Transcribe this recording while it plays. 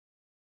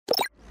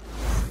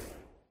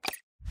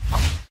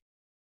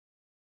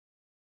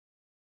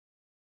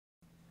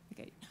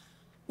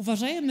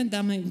Уважаемые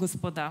дамы и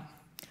господа,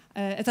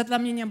 это для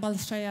меня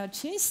большая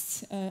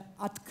честь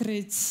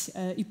открыть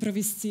и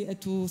провести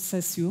эту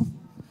сессию.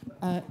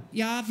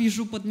 Я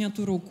вижу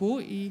поднятую руку,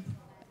 и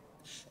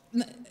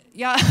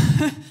я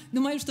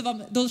думаю, что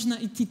вам должно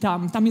идти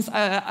там. Там есть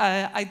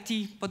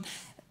IT.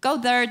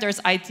 Go there,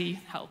 there's IT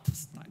help.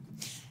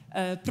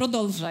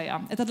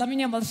 Продолжая. Это для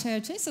меня большая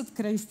честь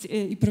открыть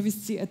и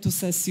провести эту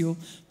сессию,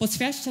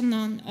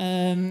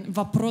 посвященную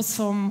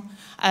вопросам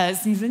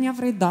снижения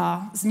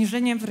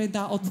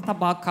вреда от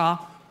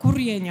табака,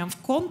 курения в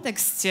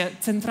контексте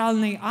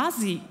Центральной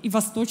Азии и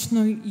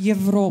Восточной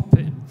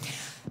Европы.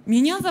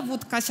 Меня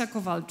зовут Kasia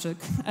Kowalczyk.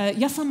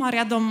 Я сама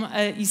рядом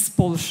из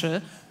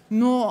Польши,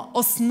 но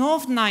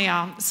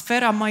основная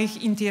сфера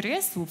моих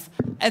интересов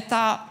 –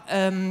 это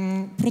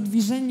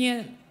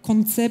продвижение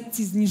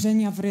концепции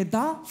снижения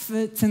вреда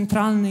в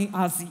Центральной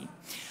Азии.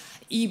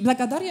 И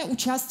благодаря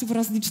участию в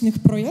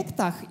различных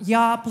проектах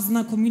я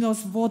познакомилась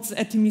вот с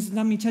этими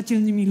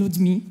замечательными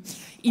людьми.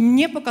 И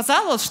мне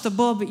показалось, что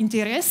было бы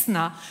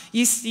интересно,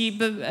 если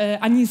бы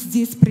они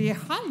здесь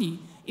приехали,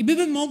 и бы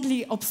мы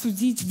могли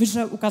обсудить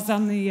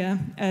вышеуказанные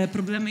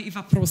проблемы и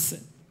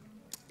вопросы.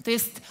 То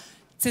есть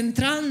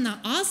Центральная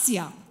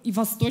Азия и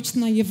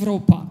Восточная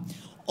Европа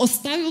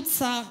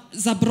остаются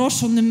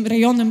заброшенным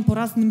районом по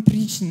разным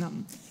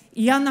причинам.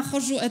 И я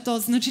нахожу это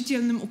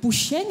значительным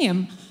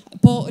упущением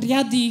по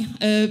ряду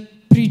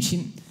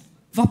причин.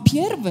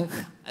 Во-первых,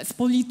 с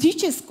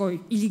политической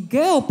или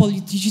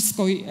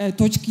геополитической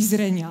точки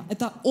зрения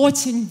это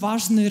очень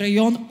важный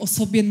район,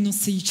 особенно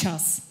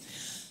сейчас.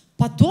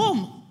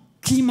 Потом,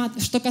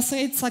 что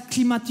касается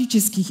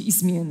климатических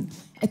измен,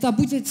 это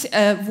будет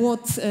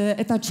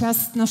эта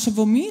часть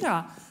нашего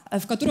мира,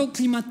 в которой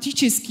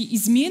климатические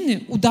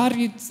измены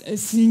ударят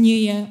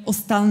сильнее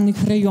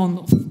остальных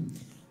районов.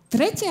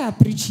 Третья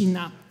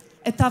причина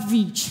 – это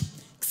ВИЧ.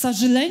 К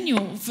сожалению,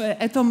 в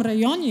этом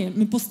районе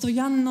мы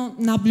постоянно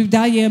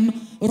наблюдаем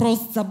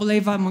рост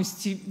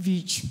заболеваемости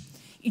ВИЧ.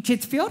 И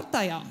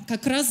четвертая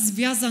как раз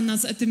связана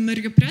с этим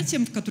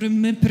мероприятием, в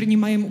котором мы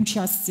принимаем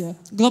участие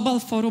 – Global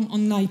Forum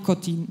on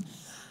Nicotine.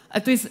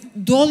 То есть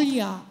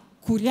доля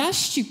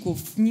курильщиков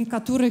в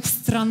некоторых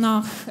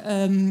странах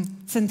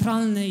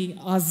Центральной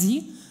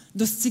Азии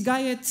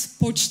достигает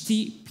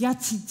почти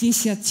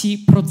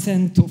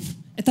 50%.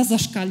 Это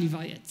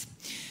зашкаливает.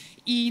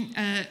 И,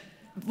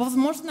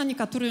 возможно,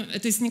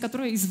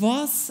 некоторые из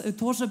вас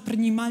тоже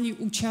принимали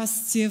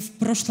участие в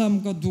прошлом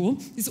году.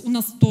 У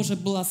нас тоже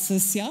была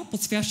сессия,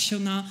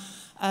 посвященная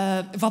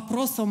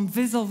вопросам,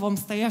 вызовам,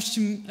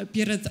 стоящим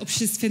перед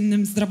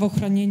общественным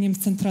здравоохранением в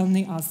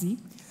Центральной Азии.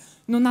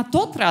 Но на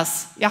тот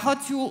раз я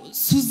хочу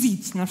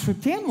сузить нашу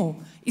тему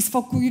и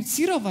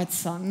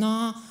сфокусироваться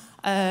на,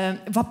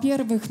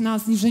 во-первых, на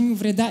снижении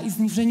вреда и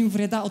снижении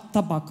вреда от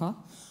табака.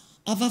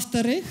 А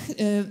во-вторых,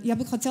 я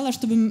бы хотела,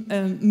 чтобы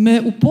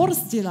мы упор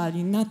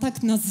сделали на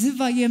так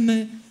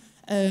называемые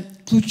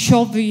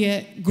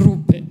ключевые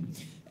группы.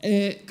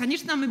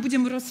 Конечно, мы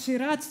будем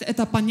расширять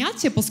это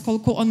понятие,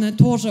 поскольку оно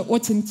тоже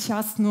очень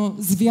тесно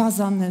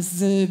связано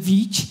с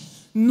ВИЧ.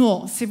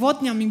 Но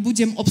сегодня мы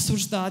будем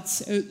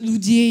обсуждать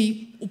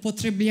людей,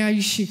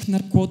 употребляющих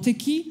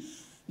наркотики,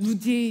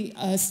 людей,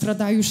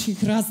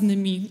 страдающих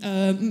разными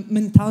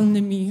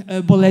ментальными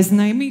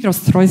болезнями,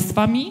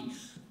 расстройствами.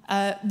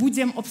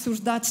 Будем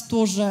обсуждать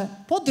тоже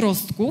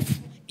подростков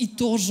и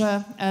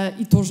тоже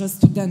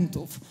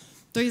студентов.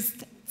 То есть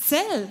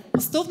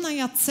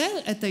основная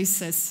цель этой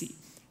сессии,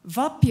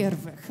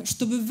 во-первых,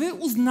 чтобы вы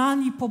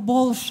узнали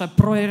побольше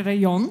про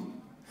район,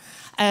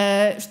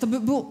 чтобы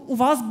у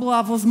вас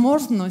была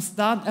возможность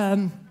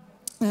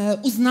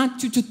узнать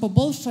чуть-чуть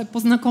побольше,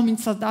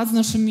 познакомиться с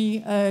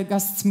нашими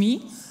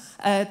гостями.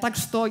 Так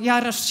что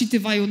я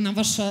рассчитываю на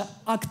ваше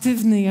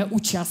активное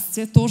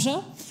участие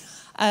тоже.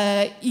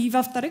 И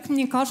во-вторых,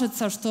 мне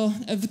кажется, что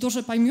вы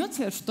тоже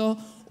поймете, что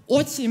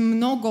очень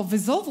много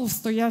вызовов,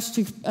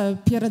 стоящих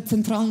перед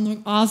Центральной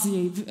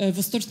Азией, в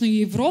Восточной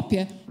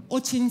Европе,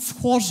 очень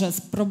схожи с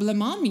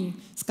проблемами,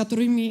 с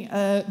которыми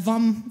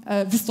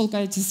вы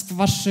сталкиваетесь в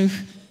ваших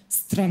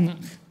странах.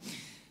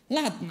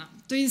 Ладно,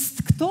 то есть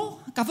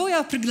кого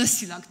я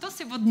пригласила? Кто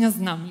сегодня с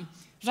нами?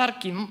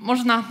 Жаркий,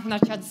 можно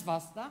начать с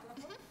вас, да?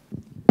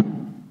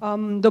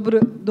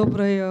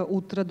 Доброе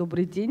утро,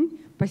 добрый день.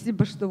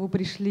 Спасибо, что вы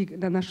пришли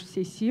на нашу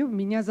сессию.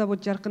 Меня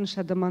зовут Жаркин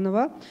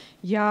Шадаманова.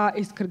 Я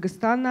из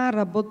Кыргызстана,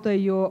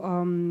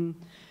 работаю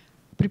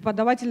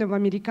преподавателем в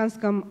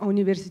Американском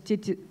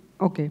университете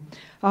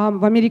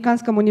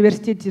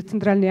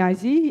Центральной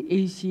Азии,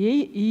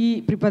 ACA,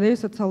 и преподаю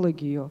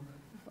социологию.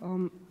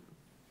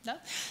 Да?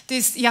 То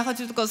есть я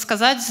хочу только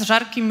сказать, с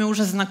Жарким мы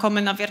уже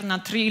знакомы, наверное,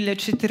 3 или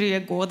 4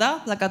 года,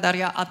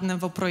 благодаря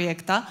одного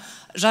проекта.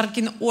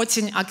 Жаркин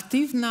очень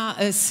активно,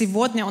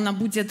 сегодня он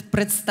будет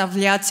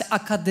представлять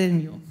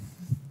Академию.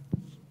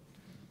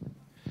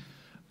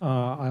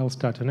 I'll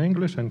start in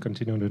English and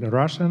continue in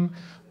Russian.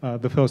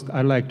 The first,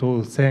 I'd like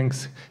to thank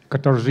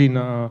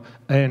Katarzyna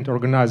and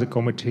organizing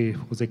committee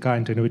for the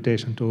kind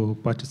invitation to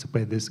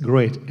participate in this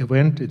great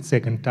event. It's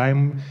second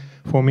time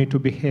for me to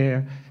be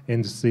here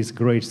in this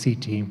great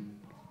city.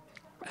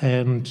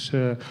 And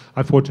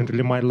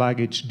unfortunately, my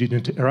luggage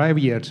didn't arrive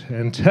yet,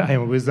 and I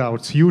am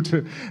without suit.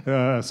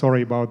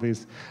 Sorry about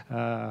this.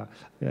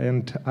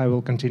 And I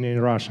will continue in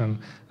Russian.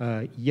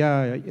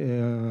 Я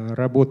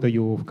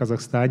работаю в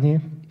Казахстане,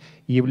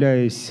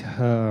 являюсь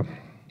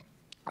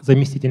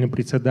заместителем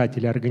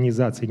председателя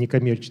организации,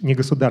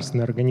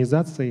 негосударственной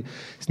организации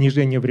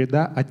снижения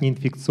вреда от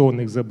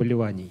неинфекционных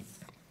заболеваний.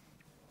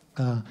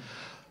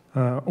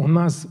 У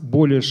нас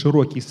более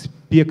широкий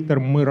спектр,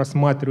 мы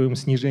рассматриваем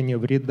снижение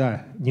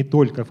вреда не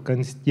только в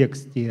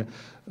контексте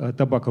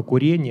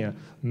табакокурения,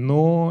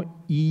 но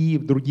и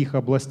в других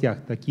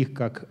областях, таких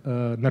как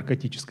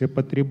наркотическое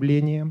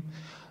потребление,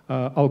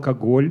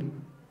 алкоголь,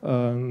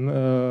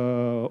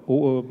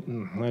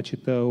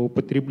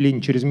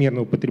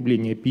 чрезмерное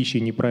употребление пищи,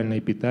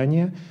 неправильное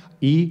питание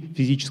и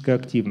физическая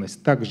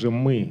активность. Также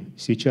мы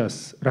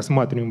сейчас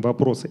рассматриваем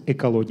вопросы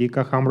экологии,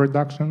 как harm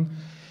reduction,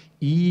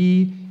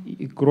 и,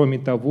 кроме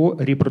того,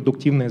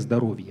 репродуктивное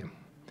здоровье.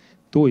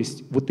 То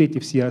есть вот эти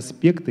все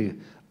аспекты,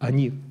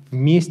 они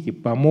вместе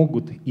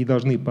помогут и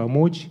должны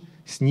помочь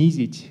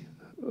снизить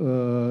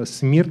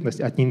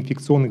смертность от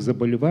неинфекционных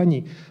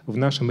заболеваний в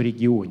нашем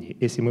регионе,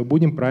 если мы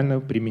будем правильно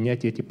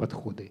применять эти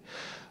подходы.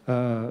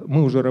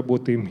 Мы уже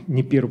работаем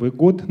не первый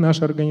год,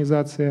 наша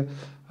организация.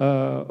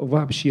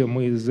 Вообще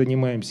мы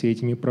занимаемся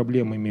этими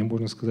проблемами,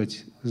 можно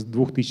сказать, с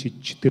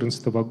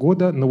 2014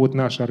 года. Но вот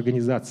наша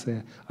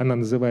организация, она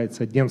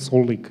называется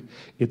Денсаулык,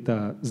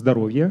 это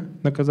здоровье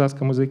на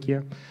казахском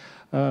языке.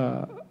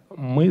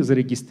 Мы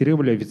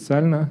зарегистрировали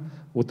официально,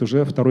 вот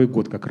уже второй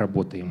год как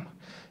работаем.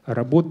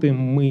 Работаем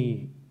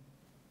мы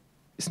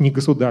с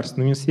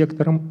негосударственным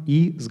сектором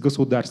и с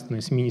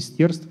государственными, с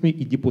министерствами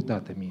и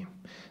депутатами.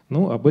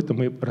 Ну, об этом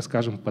мы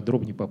расскажем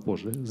подробнее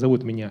попозже.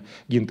 Зовут меня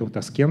Гинтов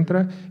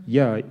Таскентра.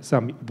 Я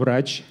сам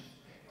врач,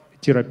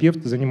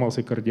 терапевт,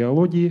 занимался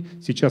кардиологией.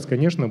 Сейчас,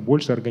 конечно,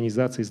 больше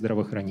организацией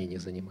здравоохранения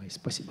занимаюсь.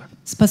 Спасибо.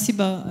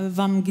 Спасибо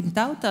вам,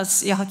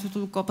 Гинтаутас. Я хочу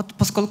только,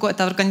 поскольку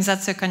эта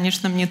организация,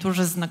 конечно, мне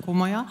тоже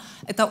знакомая,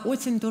 это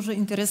очень тоже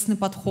интересный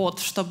подход,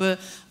 чтобы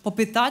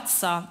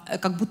попытаться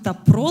как будто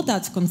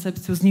продать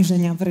концепцию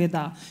снижения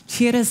вреда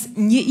через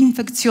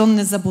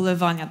неинфекционные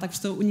заболевания. Так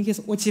что у них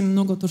есть очень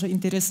много тоже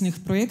интересных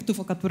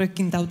проектов, о которых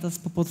Гинтаутас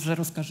попозже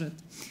расскажет.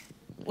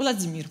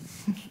 Владимир.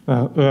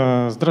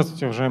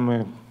 Здравствуйте,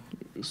 уважаемые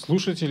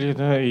слушатели,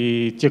 да,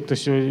 и те, кто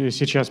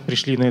сейчас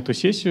пришли на эту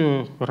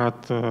сессию,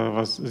 рад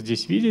вас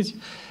здесь видеть.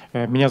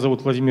 Меня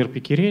зовут Владимир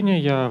Пекиреня,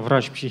 я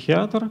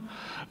врач-психиатр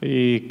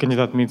и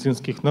кандидат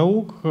медицинских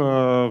наук.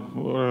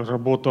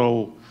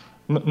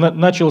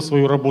 Начал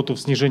свою работу в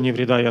снижении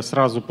вреда я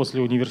сразу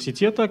после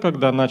университета,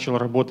 когда начал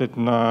работать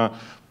на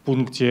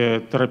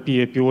пункте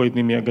терапии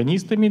опиоидными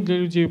агонистами для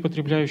людей,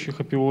 употребляющих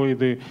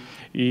опиоиды,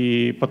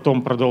 и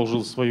потом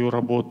продолжил свою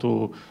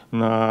работу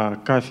на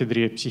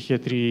кафедре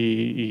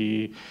психиатрии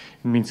и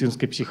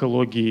медицинской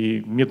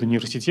психологии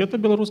медуниверситета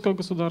Белорусского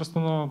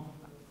государственного.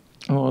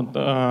 Вот.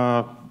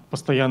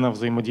 Постоянно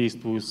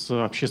взаимодействую с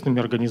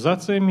общественными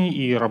организациями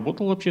и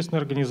работал в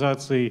общественной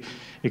организации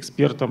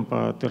экспертом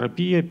по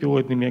терапии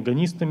опиоидными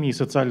агонистами и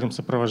социальном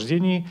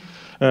сопровождении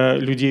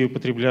людей,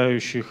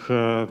 употребляющих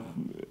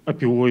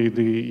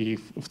опиоиды и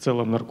в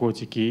целом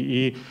наркотики.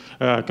 И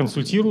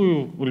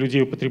консультирую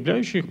людей,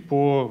 употребляющих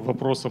по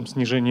вопросам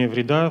снижения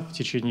вреда в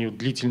течение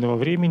длительного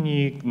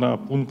времени на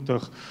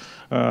пунктах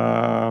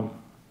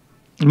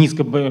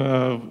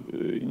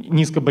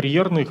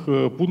низкобарьерных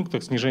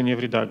пунктах снижения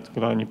вреда,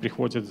 когда они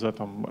приходят за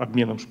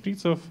обменом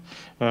шприцев,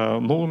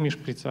 новыми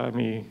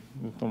шприцами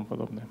и тому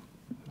подобное.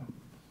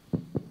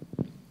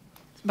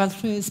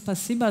 Большое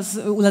спасибо.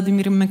 С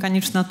Владимиром мы,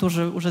 конечно,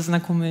 тоже уже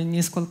знакомы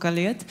несколько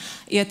лет.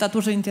 И это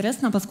тоже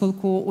интересно,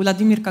 поскольку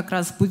Владимир как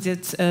раз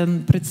будет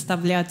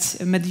представлять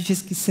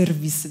медицинские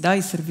сервисы, да,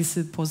 и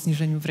сервисы по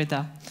снижению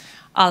вреда.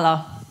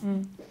 Алла.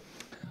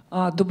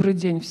 Добрый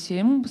день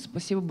всем.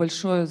 Спасибо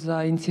большое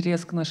за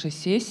интерес к нашей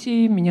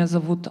сессии. Меня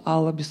зовут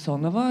Алла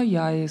Бессонова,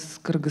 я из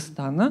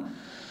Кыргызстана.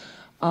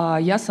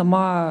 Я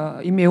сама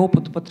имею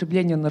опыт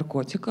употребления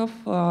наркотиков.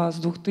 С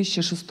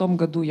 2006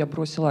 году я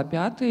бросила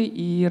опиаты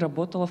и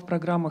работала в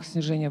программах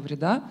снижения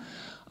вреда.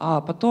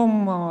 Потом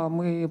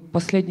мы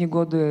последние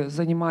годы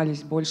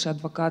занимались больше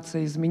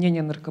адвокацией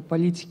изменения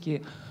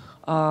наркополитики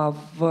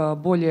в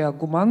более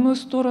гуманную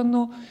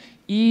сторону.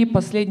 И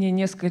последние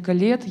несколько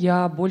лет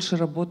я больше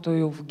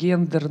работаю в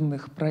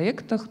гендерных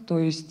проектах, то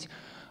есть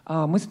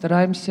мы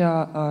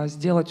стараемся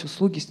сделать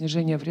услуги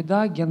снижения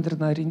вреда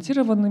гендерно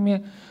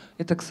ориентированными.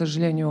 Это, к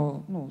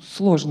сожалению,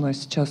 сложно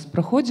сейчас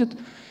проходит.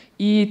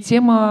 И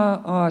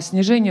тема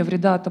снижения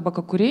вреда от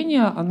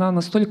табакокурения, она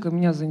настолько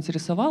меня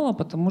заинтересовала,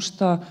 потому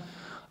что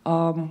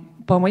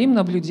по моим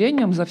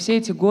наблюдениям за все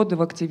эти годы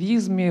в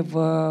активизме,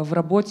 в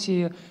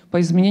работе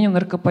по изменению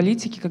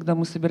наркополитики, когда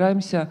мы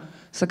собираемся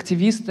с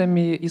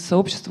активистами из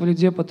сообщества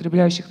людей,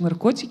 употребляющих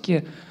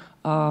наркотики,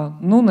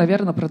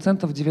 наверное,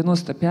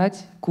 95%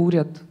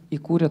 курят, и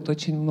курят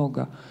очень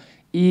много.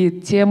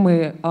 И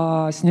темы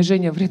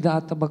снижения вреда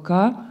от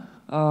табака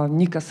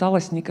не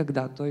касалось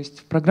никогда. То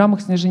есть в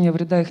программах снижения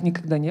вреда их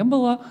никогда не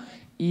было.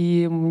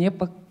 и мне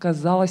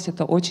показалось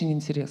это очень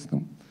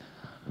интересным.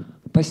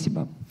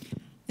 Спасибо.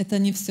 Это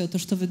не все. То,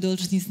 что вы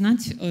должны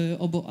знать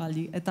об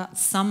Али, это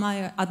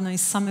одна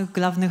из самых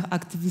главных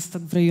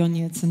активисток в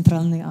районе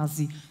Центральной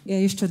Азии.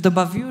 Я еще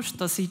добавлю,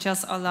 что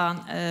сейчас Алла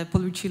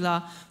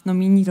получила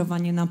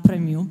номинирование на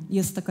премию.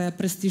 Есть такая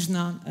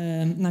престижная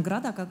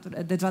награда,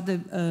 которая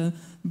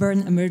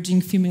Burn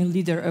Emerging Female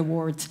Leader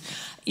Award.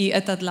 И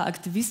это для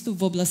активистов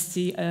в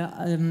области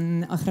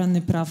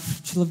охраны прав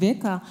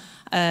человека,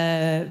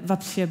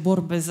 вообще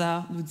борьбы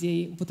за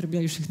людей,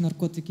 употребляющих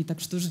наркотики. Так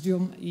что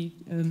ждем и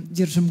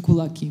держим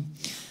кулаки.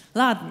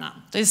 Ладно,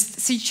 то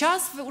есть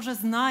сейчас вы уже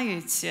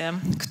знаете,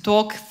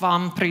 кто к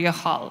вам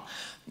приехал.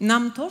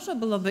 Нам тоже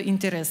было бы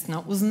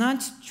интересно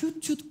узнать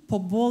чуть-чуть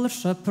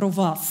побольше про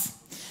вас.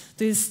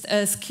 То есть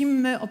с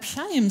кем мы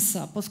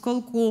общаемся,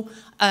 поскольку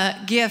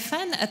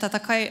ГФН — это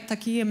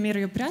такие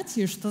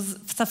мероприятия, что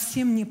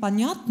совсем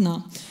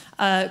непонятно,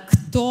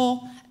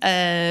 кто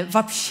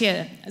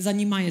вообще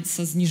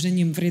занимается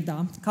снижением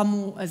вреда,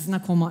 кому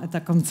знакома эта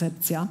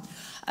концепция,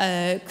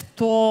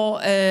 кто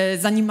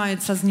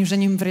занимается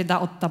снижением вреда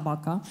от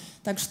табака.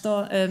 Так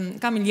что,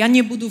 Камиль, я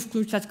не буду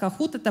включать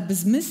Kahoot, это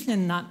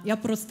бессмысленно, я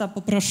просто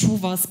попрошу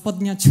вас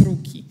поднять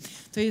руки.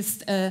 То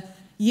есть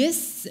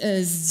есть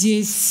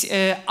здесь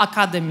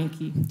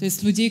академики, то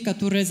есть люди,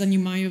 которые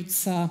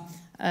занимаются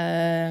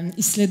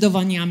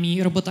исследованиями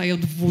и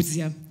работают в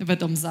вузе в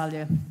этом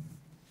зале.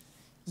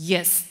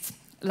 Есть.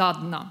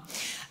 Ладно.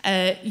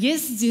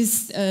 Есть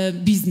здесь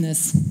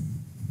бизнес.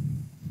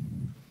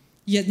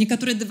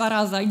 Некоторые 2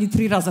 раза или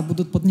 3 раза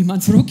будут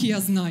поднимать руки,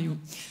 я знаю.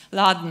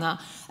 Ладно.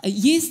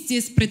 Есть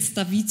здесь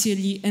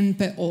представители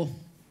НПО.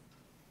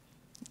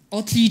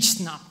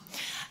 Отлично.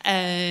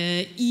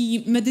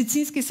 И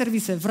медицинские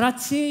сервисы,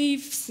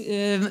 врачи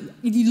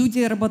или люди,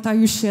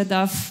 работающие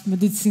в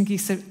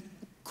медицинских сервисах.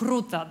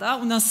 Круто, да?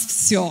 У нас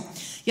все.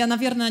 Я,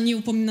 наверное, не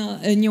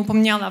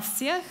упоминала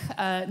всех,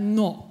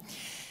 но...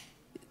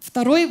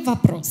 Второй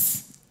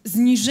вопрос.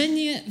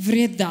 Снижение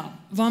вреда.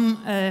 Вам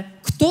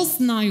кто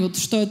знает,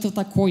 что это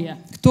такое?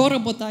 Кто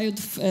работает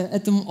в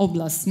этом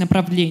области,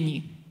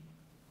 направлении?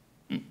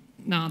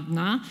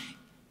 Ладно.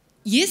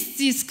 Есть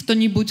здесь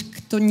кто-нибудь,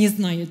 кто не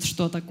знает,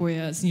 что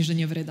такое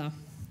снижение вреда?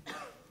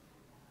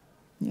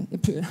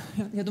 Нет,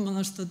 я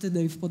думала, что ты,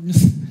 Дэйв,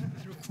 поднес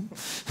руку.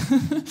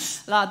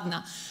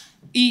 Ладно.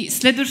 И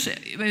следующий,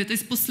 то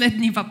есть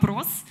последний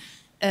вопрос.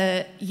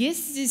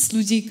 Есть здесь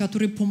люди,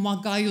 которые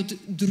помогают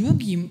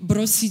другим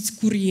бросить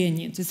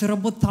курение, то есть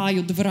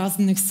работают в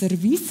разных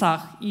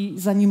сервисах и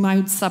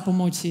занимаются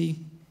помощью?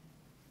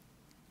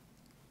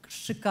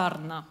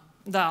 Шикарно.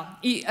 Да.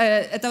 И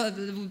это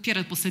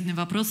первый последний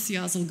вопрос,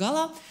 я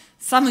залгала.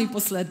 Самый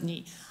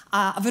последний.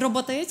 А вы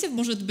работаете,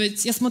 может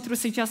быть, я смотрю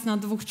сейчас на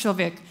 2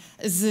 человек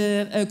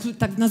с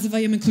так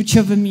называемыми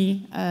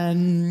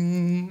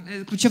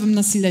ключевым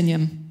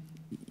населением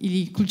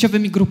или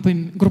ключевыми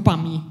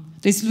группами.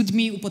 То есть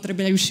людьми,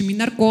 употребляющими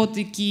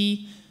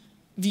наркотики,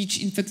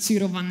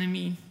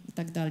 ВИЧ-инфицированными и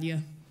так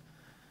далее.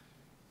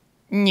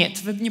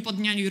 Нет, вы не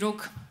подняли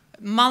рук.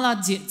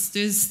 Молодец. То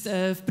есть,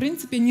 в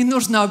принципе, не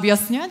нужно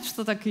объяснять,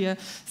 что такое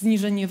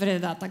снижение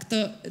вреда.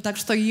 Так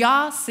что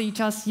я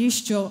сейчас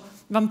еще,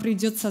 вам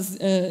придется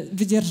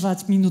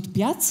выдержать минут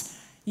 5.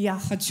 Я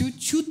хочу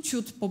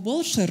чуть-чуть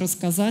побольше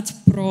рассказать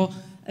про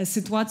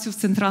ситуацию в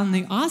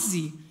Центральной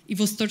Азии и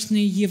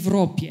Восточной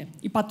Европе.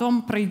 И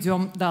потом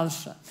пройдем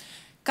дальше.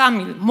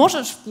 Камиль,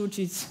 можешь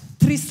включить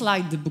 3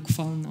 слайда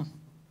буквально?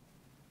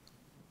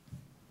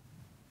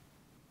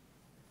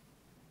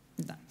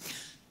 Да.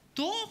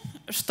 То,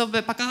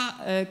 чтобы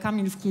пока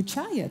Камиль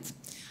включает,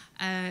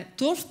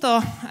 то,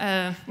 что...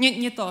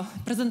 Не то,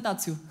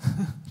 презентацию.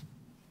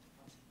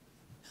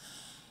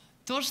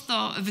 То,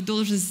 что вы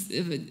должны...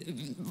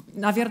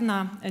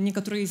 Наверное,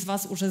 некоторые из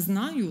вас уже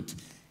знают,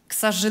 к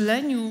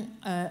сожалению,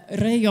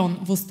 район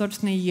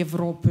Восточной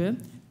Европы,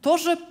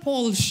 тоже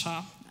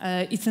Польша,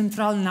 и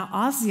Центральная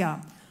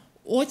Азия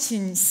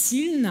очень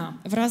сильно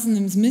в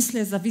разном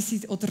смысле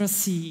зависит от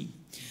России.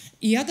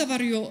 И я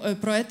говорю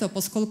про это,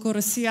 поскольку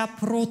Россия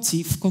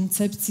против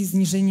концепции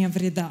снижения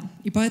вреда.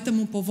 И по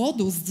этому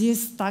поводу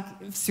здесь так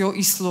все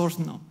и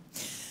сложно.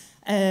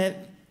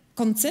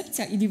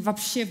 Концепция или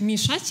вообще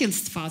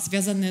вмешательство,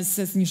 связанное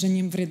со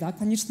снижением вреда,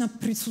 конечно,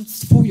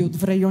 присутствуют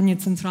в районе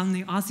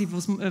Центральной Азии,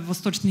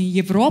 Восточной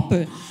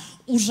Европы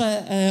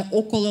уже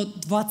около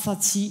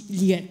 20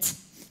 лет.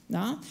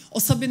 Да?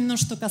 Особенно,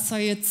 что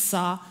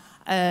касается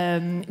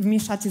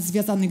вмешательств,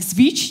 связанных с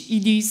ВИЧ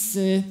или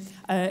с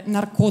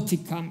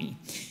наркотиками.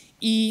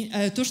 И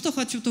то, что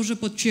хочу тоже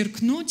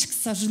подчеркнуть, к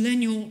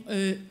сожалению,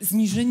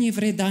 снижение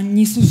вреда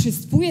не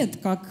существует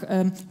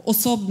как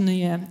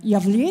особое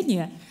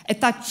явление.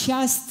 Это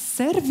часть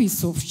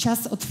сервисов,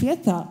 часть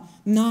ответа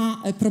на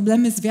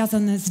проблемы,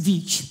 связанные с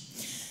ВИЧ.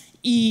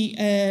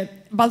 И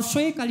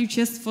большое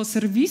количество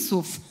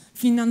сервисов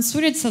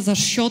финансируется за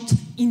счет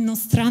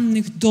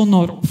иностранных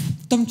доноров,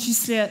 в том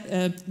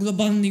числе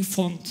глобальный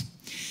фонд.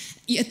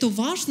 И это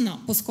важно,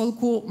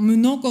 поскольку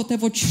много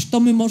того, что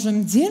мы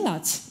можем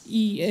делать,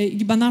 и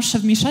либо наше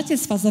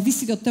вмешательство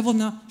зависит от того,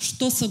 на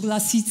что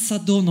согласится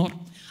донор.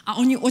 А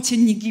они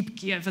очень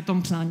негибкие в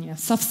этом плане,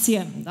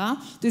 совсем. Да?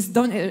 То есть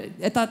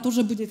это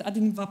тоже будет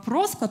один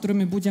вопрос, который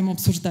мы будем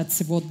обсуждать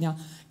сегодня.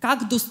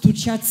 Как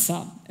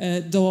достучаться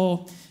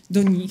до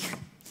них.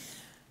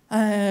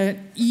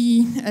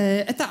 И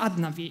это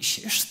одна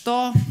вещь.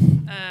 Что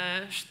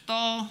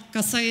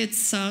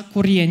касается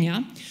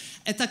курения,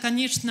 это,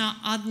 конечно,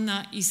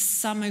 одна из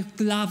самых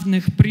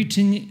главных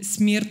причин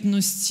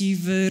смертности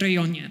в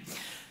районе.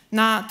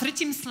 На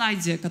третьем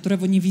слайде, который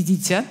вы не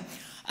видите,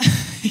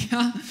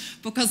 я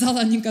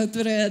показала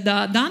некоторые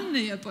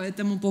данные по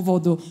этому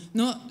поводу,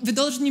 но вы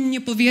должны мне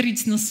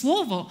поверить на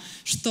слово,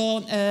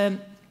 что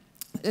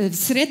в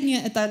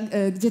среднем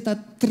это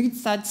где-то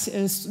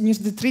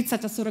между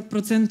 30 и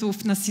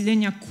 40%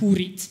 населения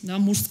курит, да,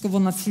 мужского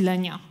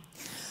населения.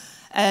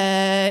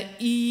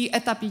 И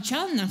это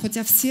печально,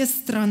 хотя все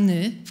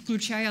страны,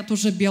 включая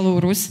тоже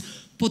Беларусь,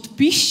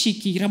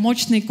 подписчики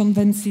рамочной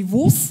конвенции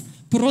ВОЗ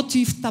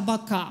против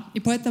табака.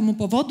 И по этому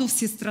поводу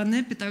все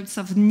страны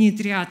пытаются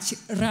внедрять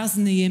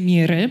разные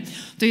меры.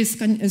 То есть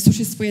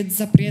существует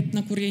запрет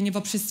на курение в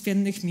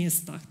общественных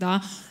местах.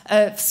 Да?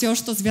 Все,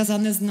 что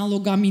связано с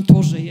налогами,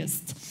 тоже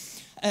есть.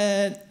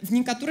 В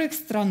некоторых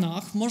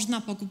странах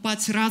можно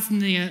покупать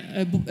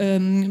разные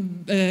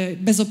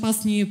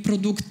безопасные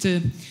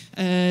продукты,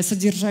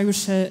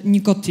 содержащие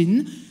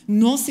никотин,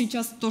 но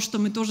сейчас то, что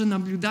мы тоже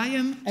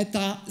наблюдаем,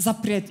 это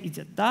запрет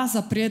идет, да?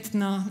 Запрет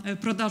на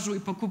продажу и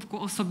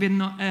покупку,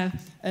 особенно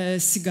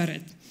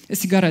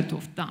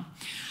сигаретов. Да.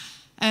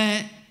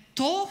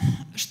 То,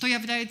 что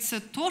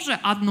является тоже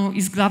одной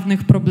из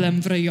главных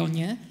проблем в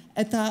районе,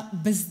 это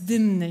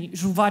бездымный,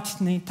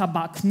 жвачный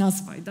табак,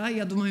 назвай. Да?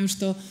 Я думаю,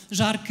 что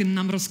Жаркин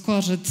нам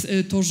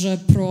расскажет тоже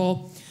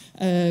про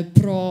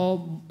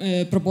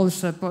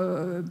больше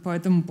по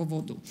этому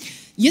поводу.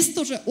 Есть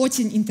тоже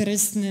очень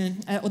интересная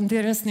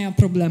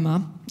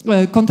проблема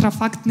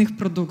контрафактных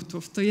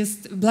продуктов. То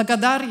есть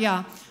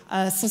благодаря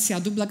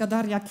соседу,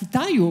 благодаря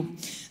Китаю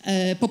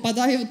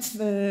попадают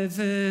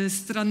в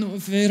страну,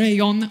 в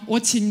район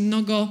очень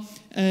много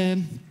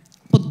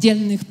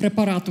поддельных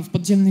препаратов,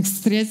 поддельных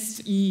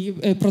средств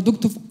и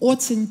продуктов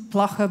очень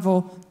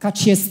плохого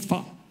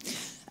качества.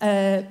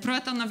 Про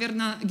это,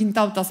 наверное,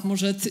 Гинтаутас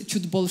может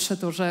чуть больше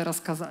тоже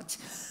рассказать.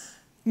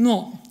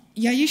 Но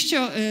я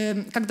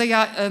еще, когда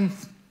я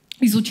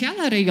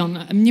изучала район,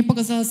 мне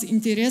показалось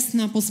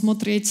интересно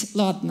посмотреть,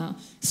 ладно,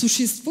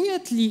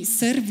 существуют ли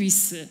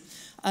сервисы,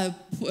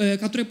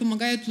 которые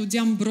помогают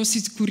людям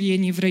бросить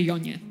курение в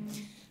районе?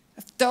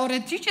 В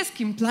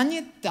теоретическом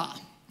плане да.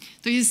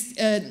 То есть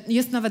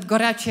есть nawet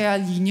горячая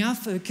линия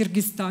в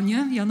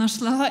Кыргызстане, я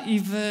нашла, и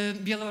в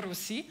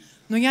Беларуси,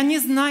 но я не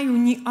знаю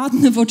ни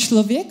одного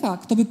человека,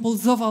 кто бы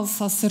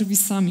пользовался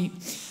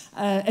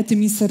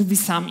этими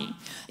сервисами.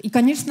 И,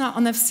 конечно,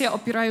 они все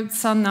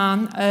опираются на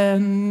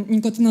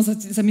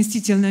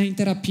никотинозаместительной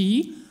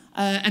терапии,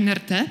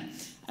 НРТ,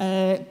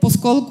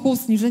 поскольку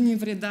снижение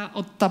вреда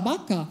от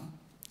табака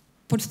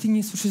почти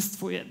не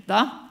существует.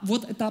 Да?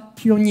 Вот это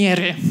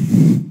пионеры.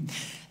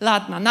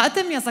 Ладно, на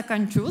этом я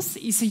заканчусь,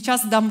 и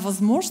сейчас дам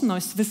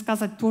возможность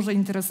высказать тоже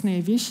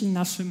интересные вещи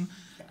нашим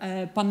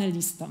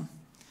панелистам.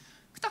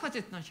 Кто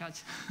хочет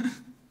начать?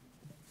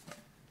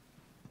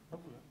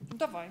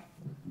 Давай.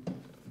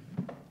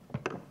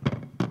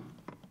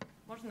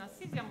 Можно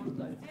сидя,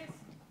 можно здесь.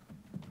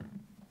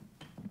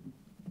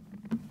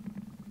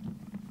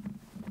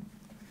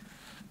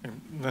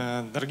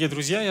 Дорогие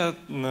друзья,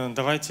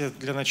 давайте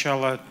для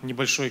начала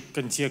небольшой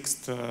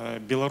контекст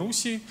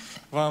Беларуси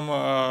вам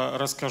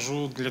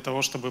расскажу для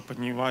того, чтобы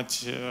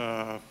понимать,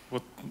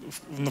 вот,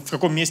 в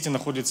каком месте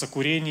находится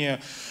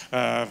курение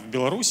в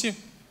Беларуси.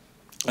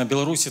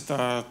 Беларусь —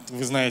 это,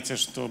 вы знаете,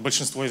 что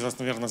большинство из вас,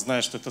 наверное,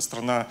 знает, что это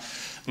страна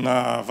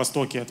на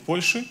востоке от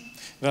Польши,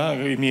 да,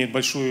 имеет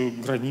большую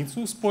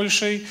границу с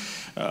Польшей.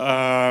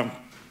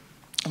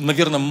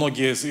 Наверное,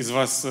 многие из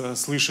вас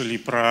слышали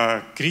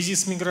про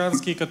кризис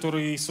мигрантский,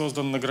 который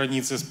создан на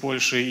границе с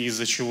Польшей,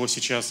 из-за чего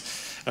сейчас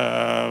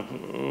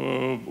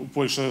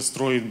Польша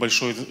строит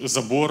большой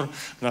забор,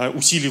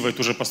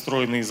 усиливает уже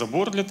построенный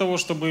забор для того,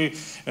 чтобы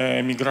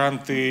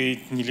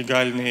мигранты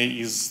нелегальные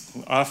из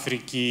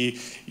Африки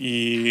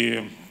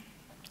и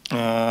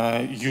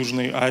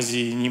Южной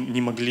Азии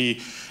не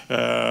могли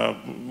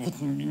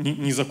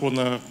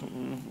незаконно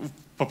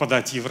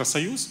попадать в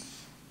Евросоюз.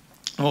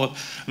 Вот.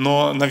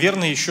 Но,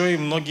 наверное, еще и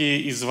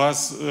многие из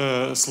вас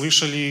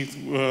слышали,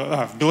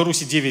 в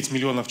Беларуси 9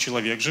 миллионов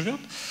человек живет,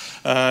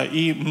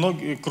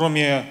 и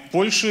кроме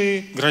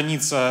Польши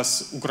граница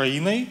с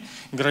Украиной,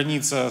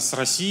 граница с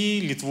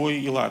Россией,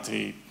 Литвой и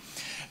Латвией.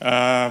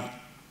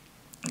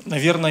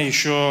 Наверное,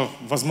 еще,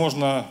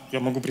 возможно,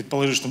 я могу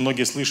предположить, что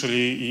многие слышали,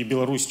 и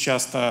Беларусь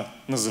часто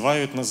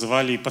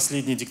называли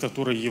последней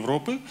диктатурой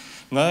Европы.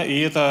 Да, и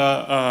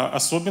это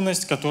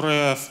особенность,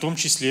 которая в том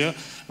числе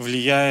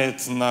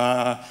влияет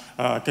на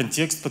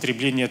контекст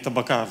потребления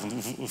табака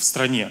в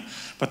стране.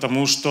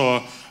 Потому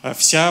что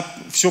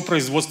все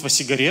производство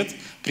сигарет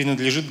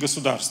принадлежит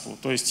государству.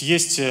 То есть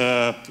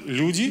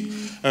люди,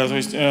 то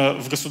есть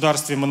в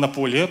государстве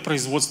монополия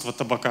производства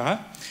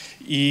табака.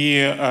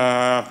 И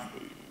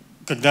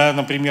когда,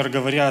 например,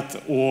 говорят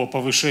о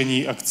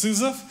повышении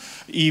акцизов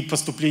и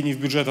поступлении в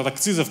бюджет от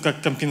акцизов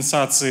как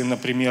компенсации,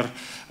 например,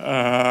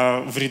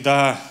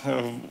 вреда,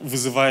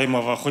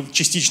 вызываемого, хоть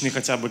частичной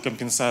хотя бы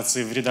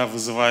компенсации вреда,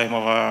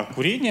 вызываемого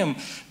курением,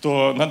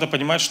 то надо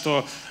понимать,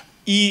 что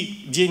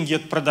и деньги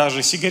от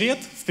продажи сигарет,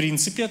 в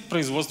принципе, от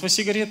производства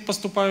сигарет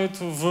поступают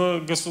в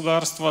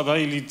государство, да,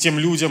 или тем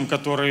людям,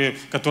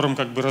 которым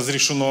как бы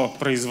разрешено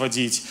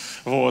производить.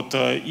 Вот,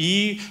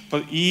 и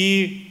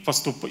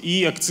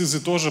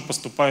акцизы тоже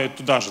поступают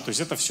туда же. То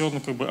есть это все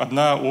как бы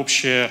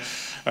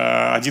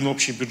один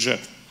общий бюджет.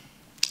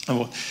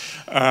 Вот.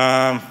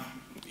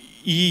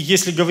 И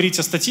если говорить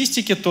о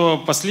статистике, то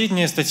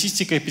последняя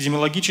статистика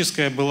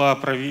эпидемиологическая была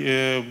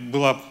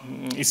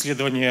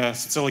исследование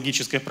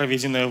социологическое,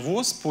 проведенное в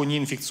ВОЗ по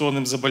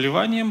неинфекционным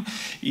заболеваниям.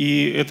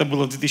 И это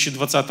было в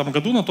 2020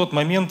 году. На тот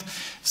момент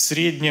в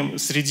среднем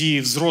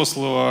среди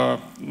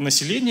взрослого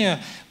населения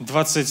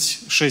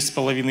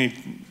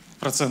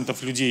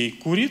 26,5% людей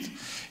курит.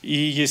 И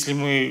если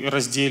мы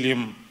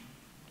разделим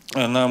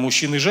на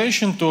мужчин и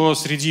женщин, то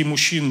среди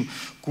мужчин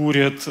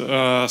курят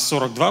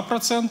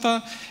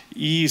 42%,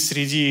 и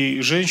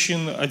среди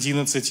женщин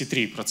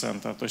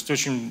 11,3%. То есть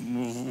очень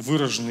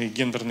выраженный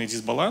гендерный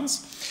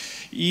дисбаланс,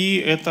 и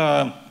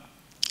это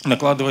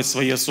накладывает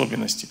свои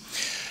особенности.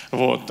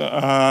 Вот.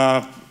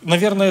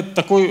 Наверное,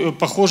 такой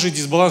похожий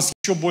дисбаланс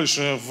еще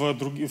больше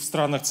в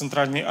странах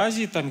Центральной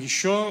Азии, там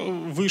еще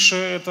выше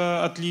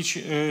это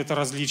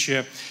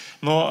различие.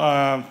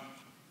 Но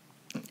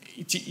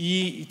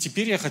и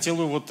теперь я хотел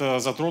бы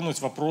затронуть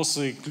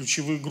вопросы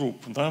ключевых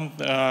групп,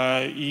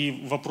 да, и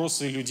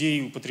вопросы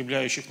людей,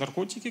 употребляющих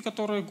наркотики,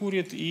 которые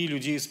курят, и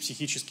людей с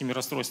психическими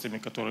расстройствами,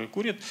 которые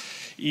курят.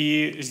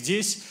 И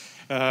здесь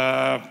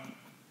я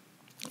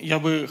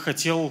бы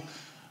хотел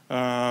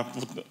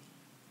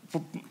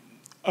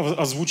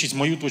озвучить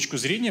мою точку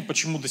зрения,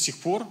 почему до сих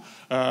пор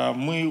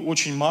мы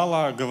очень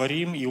мало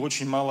говорим и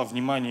очень мало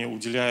внимания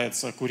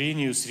уделяется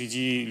курению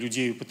среди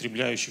людей,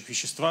 употребляющих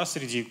вещества,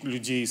 среди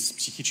людей с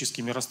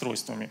психическими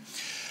расстройствами.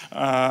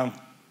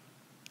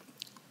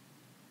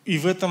 И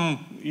в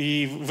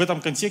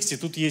этом контексте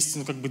тут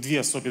есть как бы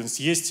две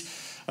особенности. Есть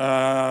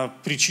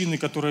причины,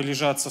 которые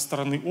лежат со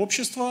стороны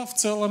общества в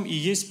целом, и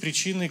есть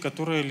причины,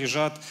 которые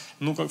лежат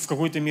в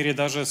какой-то мере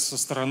даже со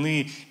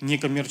стороны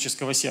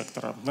некоммерческого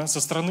сектора. Да? Со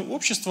стороны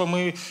общества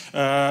мы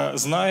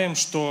знаем,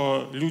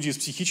 что люди с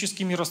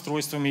психическими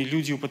расстройствами,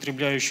 люди,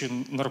 употребляющие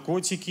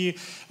наркотики,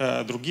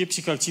 другие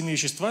психоактивные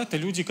вещества, это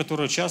люди,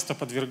 которые часто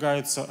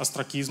подвергаются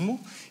остракизму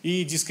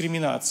и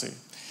дискриминации.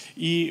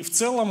 И в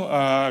целом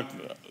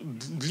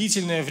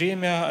длительное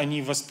время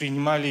они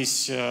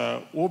воспринимались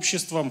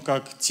обществом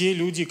как те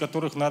люди,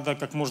 которых надо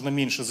как можно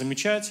меньше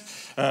замечать,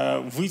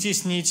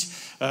 вытеснить,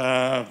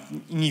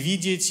 не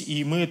видеть.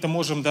 И мы это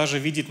можем даже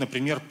видеть,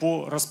 например,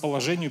 по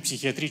расположению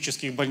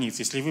психиатрических больниц.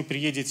 Если вы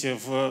приедете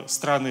в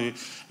страны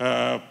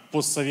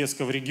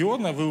постсоветского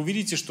региона, вы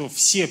увидите, что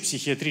все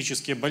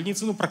психиатрические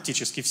больницы,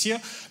 практически все,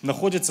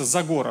 находятся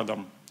за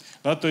городом.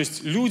 Да, то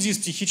есть люди с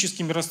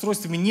психическими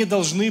расстройствами не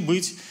должны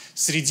быть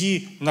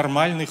среди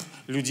нормальных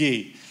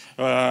людей.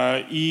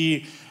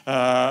 И,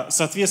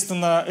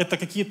 соответственно, это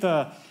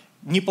какие-то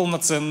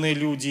неполноценные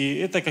люди,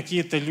 это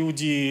какие-то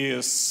люди,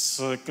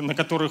 на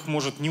которых,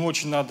 может, не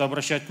очень надо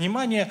обращать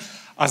внимание,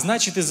 а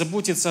значит, и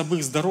заботиться об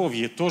их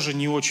здоровье тоже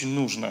не очень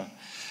нужно.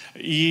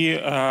 И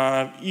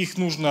их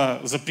нужно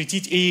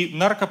запретить. И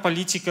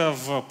наркополитика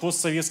в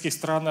постсоветских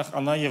странах,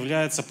 она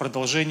является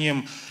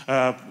продолжением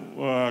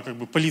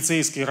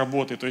полицейской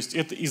работы. То есть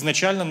это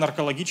изначально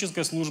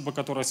наркологическая служба,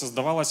 которая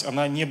создавалась,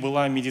 она не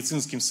была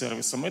медицинским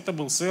сервисом. Это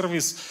был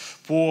сервис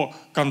по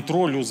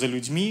контролю за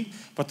людьми,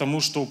 потому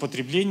что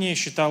употребление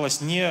считалось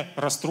не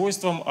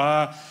расстройством,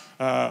 а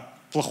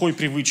плохой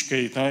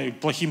привычкой, да,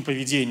 плохим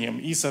поведением.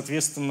 И,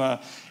 соответственно,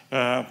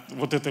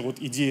 вот эта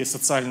вот идея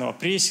социального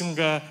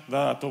прессинга,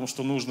 да, о том,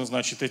 что нужно,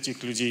 значит,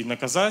 этих людей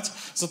наказать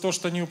за то,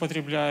 что они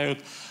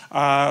употребляют.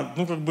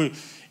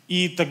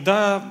 И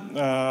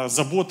тогда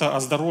забота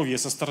о здоровье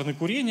со стороны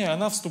курения,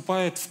 она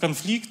вступает в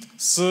конфликт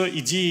с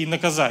идеей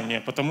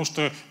наказания, потому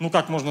что,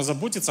 как можно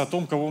заботиться о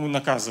том, кого мы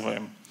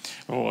наказываем.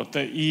 Вот.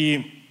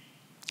 И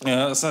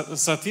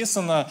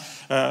соответственно,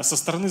 со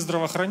стороны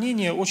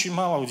здравоохранения очень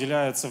мало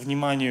уделяется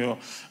вниманию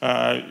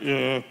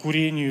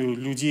курению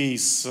людей,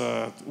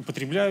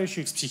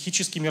 употребляющих, с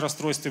психическими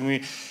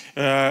расстройствами.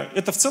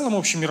 Это в целом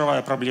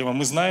общемировая проблема.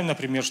 Мы знаем,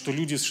 например, что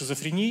люди с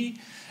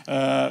шизофренией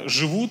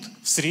живут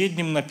в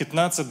среднем на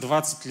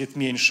 15-20 лет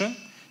меньше,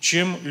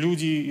 чем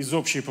люди из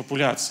общей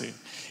популяции.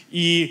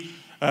 И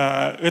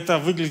это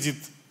выглядит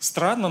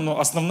странно, но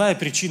основная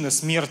причина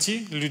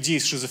смерти людей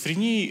с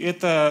шизофренией –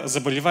 это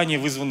заболевание,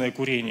 вызванное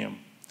курением.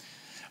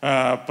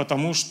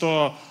 Потому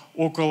что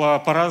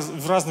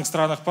в разных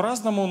странах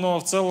по-разному, но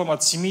в целом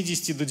от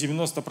 70 до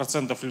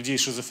 90% людей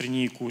с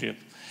шизофренией курят.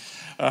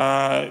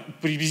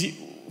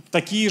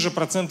 Такие же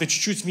проценты,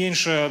 чуть-чуть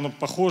меньше, но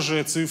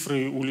похожие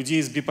цифры у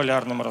людей с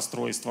биполярным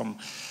расстройством.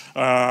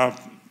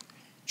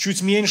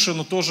 Чуть меньше,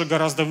 но тоже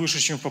гораздо выше,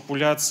 чем в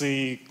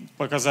популяции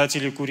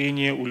показатели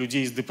курения у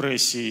людей с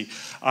депрессией.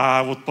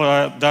 А вот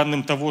по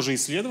данным того же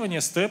исследования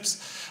STEPS,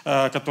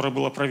 которое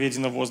было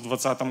проведено в ВОЗ в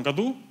 2020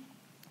 году,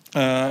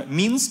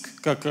 Минск,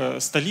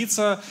 как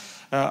столица,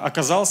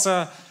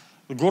 оказался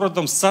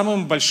городом с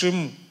самым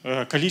большим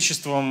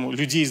количеством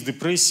людей с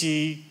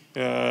депрессией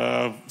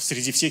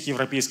среди всех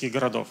европейских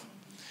городов.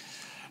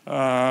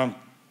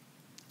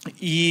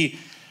 И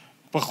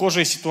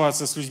похожая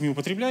ситуация с людьми,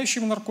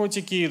 употребляющими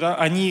наркотики. Да,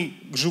 они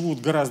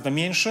живут гораздо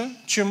меньше,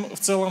 чем в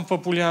целом в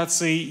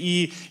популяции.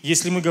 И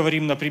если мы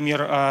говорим,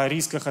 например, о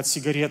рисках от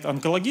сигарет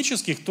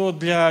онкологических, то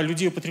для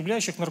людей,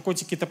 употребляющих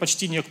наркотики, это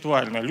почти не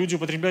актуально. Люди,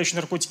 употребляющие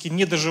наркотики,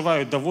 не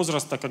доживают до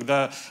возраста,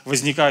 когда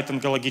возникают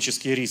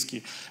онкологические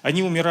риски.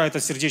 Они умирают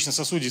от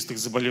сердечно-сосудистых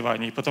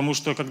заболеваний, потому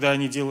что, когда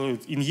они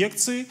делают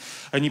инъекции,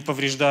 они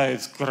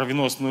повреждают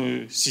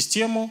кровеносную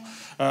систему,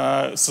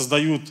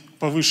 создают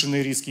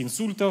повышенные риски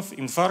инсультов,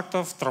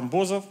 инфарктов,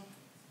 тромбозов.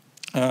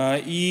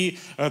 И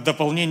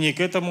дополнение к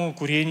этому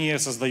курение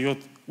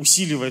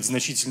усиливает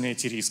значительно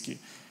эти риски.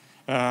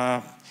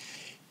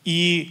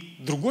 И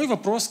другой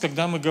вопрос,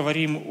 когда мы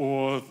говорим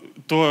о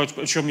том,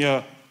 о чем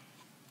я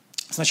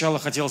сначала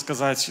хотел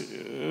сказать,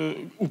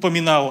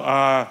 упоминал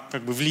о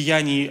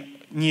влиянии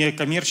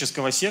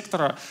некоммерческого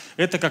сектора,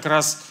 это как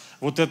раз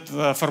вот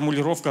эта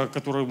формулировка, о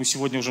которой мы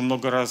сегодня уже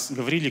много раз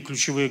говорили,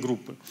 ключевые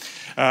группы.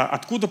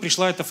 Откуда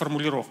пришла эта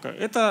формулировка?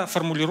 Эта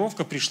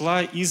формулировка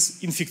пришла из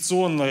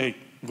инфекционной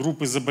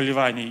группы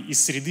заболеваний,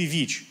 из среды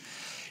ВИЧ.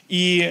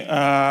 И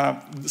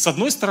с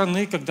одной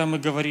стороны, когда мы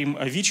говорим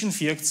о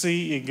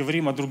ВИЧ-инфекции и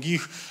говорим о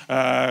других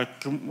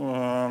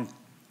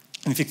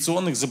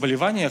инфекционных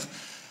заболеваниях,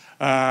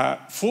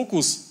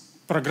 фокус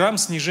программ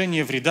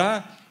снижения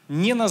вреда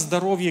не на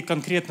здоровье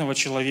конкретного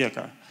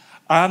человека,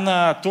 а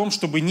на том,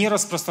 чтобы не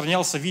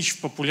распространялся ВИЧ в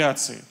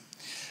популяции.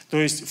 То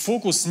есть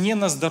фокус не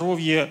на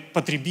здоровье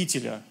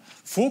потребителя,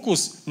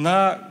 фокус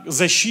на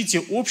защите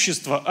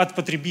общества от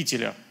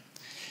потребителя.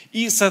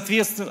 И,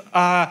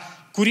 соответственно,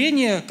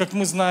 курение, как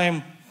мы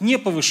знаем, не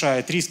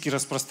повышает риски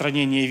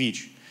распространения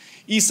ВИЧ.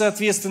 И,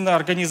 соответственно,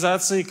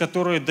 организации,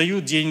 которые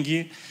дают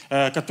деньги,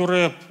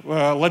 которые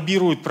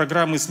лоббируют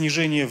программы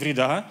снижения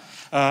вреда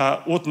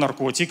от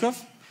наркотиков,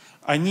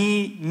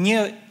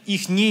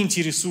 их не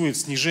интересует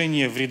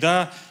снижение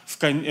вреда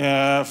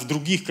в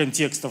других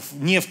контекстах,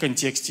 не в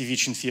контексте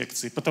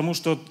ВИЧ-инфекции. Потому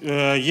что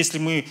если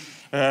мы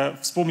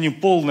вспомним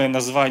полное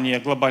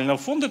название глобального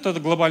фонда, то это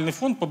глобальный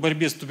фонд по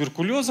борьбе с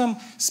туберкулезом,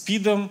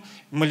 СПИДом,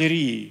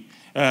 малярией.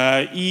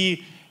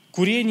 И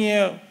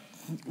курение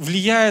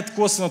влияет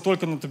косвенно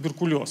только на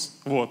туберкулез.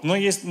 Вот.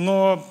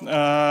 Но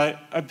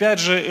опять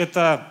же,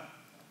 это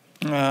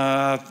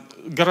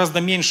гораздо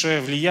меньшее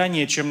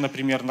влияние, чем,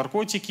 например,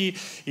 наркотики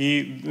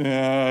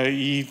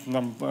и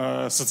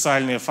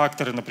социальные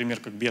факторы, например,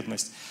 как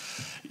бедность.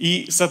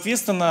 И,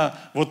 соответственно,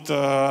 вот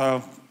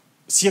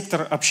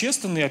сектор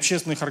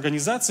общественных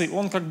организаций,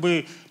 он как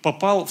бы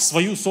попал в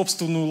свою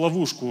собственную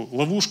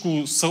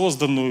ловушку,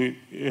 созданную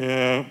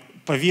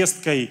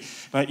повесткой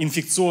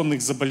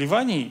инфекционных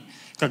заболеваний,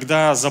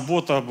 когда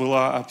забота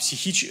была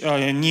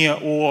не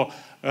о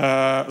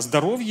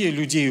здоровье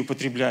людей,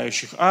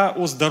 употребляющих, а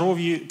о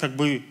здоровье,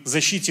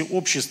 защите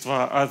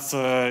общества от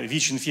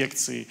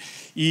ВИЧ-инфекции.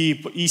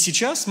 И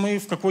сейчас мы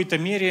в какой-то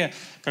мере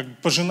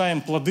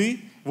пожинаем плоды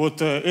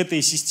вот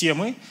этой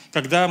системы,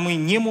 когда мы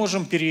не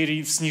можем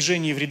в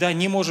снижении вреда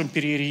не можем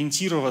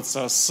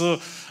переориентироваться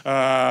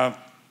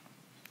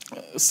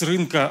с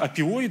рынка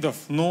опиоидов,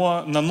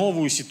 но на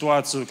новую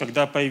ситуацию,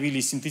 когда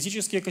появились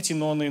синтетические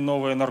катиноны,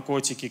 новые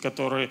наркотики,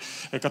 которые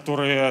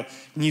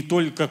не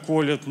только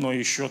колят, но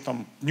еще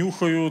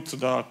нюхают,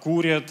 да,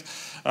 курят.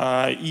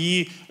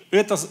 И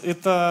это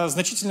в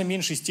значительно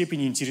меньшей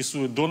степени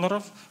интересует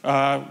доноров.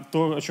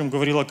 То, о чем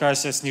говорила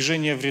Кася,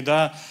 снижение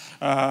вреда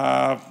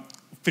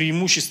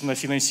преимущественно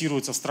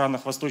финансируется в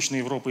странах Восточной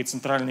Европы и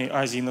Центральной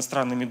Азии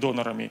иностранными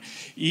донорами.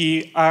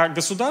 А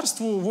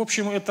государству, в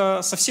общем,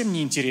 это совсем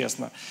не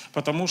интересно,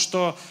 потому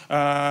что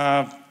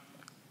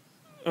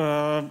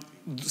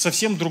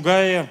совсем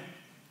другой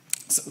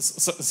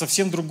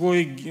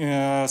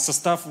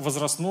состав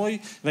возрастной,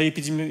 да,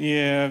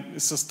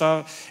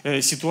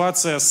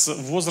 ситуация с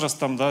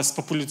возрастом, да, с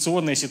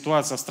популяционной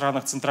ситуацией в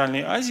странах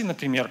Центральной Азии,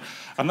 например,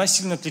 она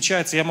сильно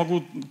отличается. Я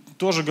могу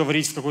тоже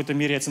говорить в какой-то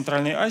мере о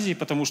Центральной Азии,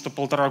 потому что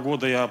 1,5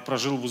 года я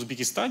прожил в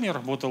Узбекистане,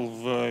 работал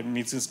в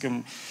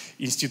медицинском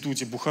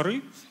институте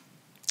Бухары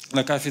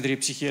на кафедре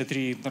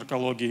психиатрии и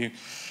наркологии.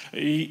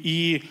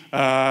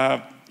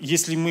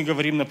 Если мы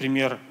говорим,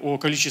 например, о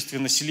количестве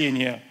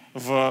населения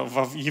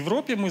в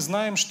Европе, мы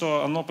знаем,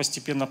 что оно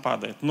постепенно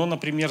падает. Но,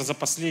 например, за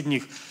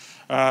последних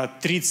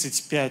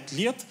 35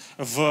 лет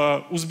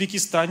в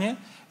Узбекистане.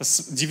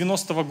 С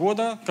 90-го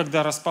года,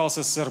 когда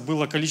распался СССР,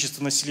 было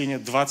количество населения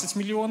 20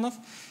 миллионов,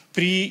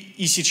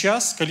 и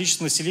сейчас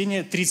количество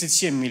населения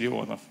 37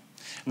 миллионов.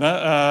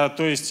 То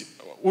есть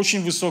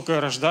очень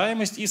высокая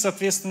рождаемость и,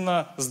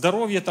 соответственно,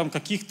 здоровье там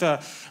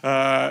каких-то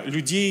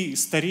людей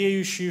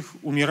стареющих,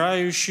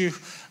 умирающих,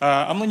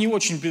 оно не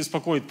очень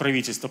беспокоит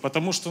правительство,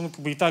 потому что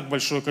и так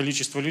большое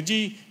количество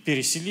людей,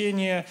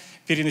 переселение,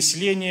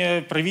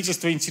 перенаселение.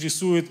 Правительство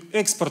интересует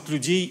экспорт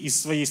людей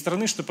из своей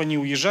страны, чтобы они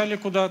уезжали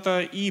куда-то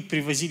и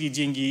привозили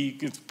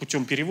деньги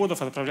путем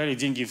переводов, отправляли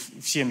деньги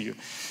в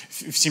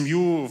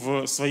семью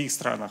в своих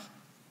странах.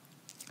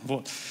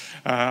 Вот.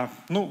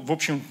 Ну, в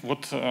общем,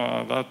 вот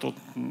да, тот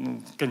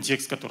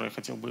контекст, который я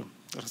хотел бы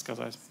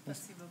рассказать.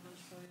 Спасибо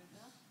большое.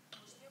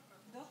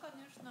 Да,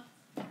 конечно.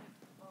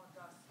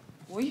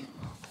 Ой.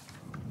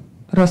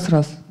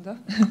 Раз. Да?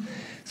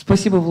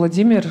 Спасибо,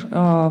 Владимир.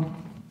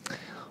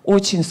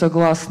 Очень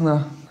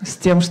согласна с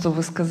тем, что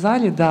вы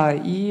сказали, да.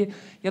 И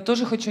я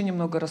тоже хочу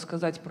немного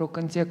рассказать про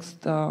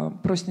контекст,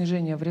 про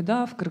снижение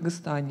вреда в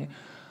Кыргызстане.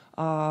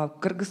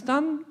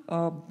 Кыргызстан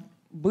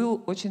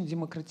был очень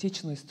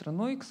демократичной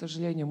страной, к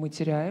сожалению, мы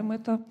теряем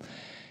это.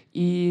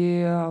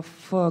 И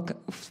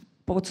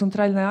по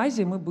Центральной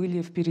Азии мы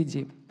были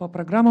впереди по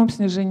программам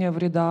снижения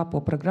вреда,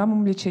 по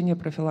программам лечения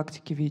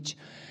профилактики ВИЧ.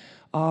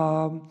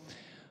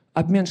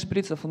 Обмен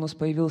шприцев у нас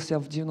появился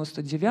в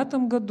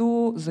 1999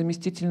 году,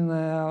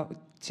 заместительная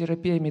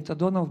терапия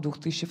метадоном в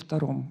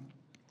 2002.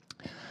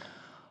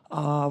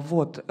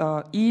 Вот.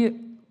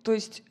 И то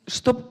есть,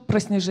 что про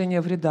снижение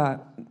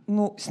вреда?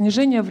 Ну,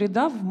 снижение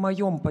вреда, в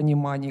моем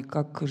понимании,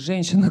 как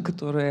женщина,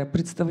 которая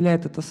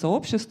представляет это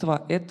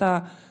сообщество,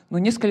 это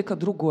несколько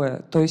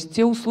другое. То есть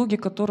те услуги,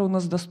 которые у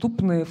нас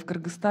доступны в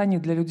Кыргызстане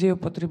для людей,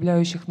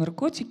 употребляющих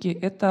наркотики,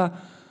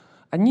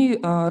 они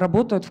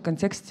работают в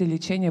контексте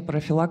лечения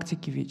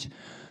профилактики ВИЧ.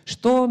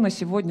 Что на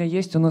сегодня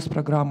есть у нас в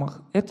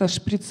программах? Это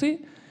шприцы,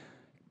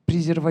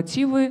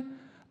 презервативы.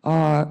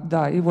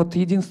 Да, и вот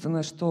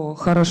единственное, что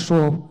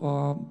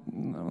хорошо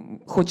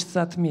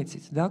хочется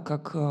отметить, да,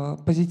 как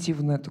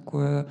позитивное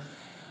такое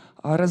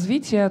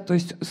развитие, то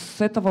есть с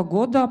этого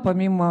года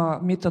помимо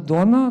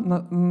метадона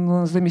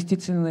на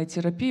заместительной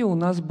терапии у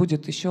нас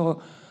будет еще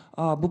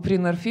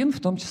бупринорфин,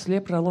 в том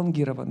числе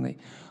пролонгированный.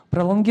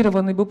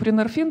 Пролонгированный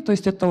бупринорфин, то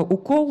есть это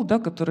укол, да,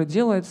 который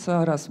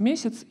делается раз в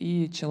месяц,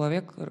 и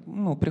человек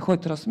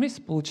приходит раз в месяц,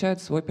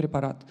 получает свой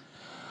препарат.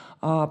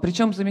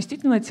 Причем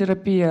заместительная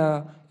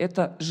терапия –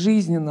 это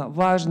жизненно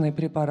важный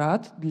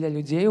препарат для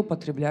людей,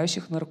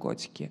 употребляющих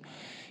наркотики.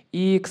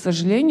 И, к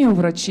сожалению,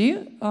 врачи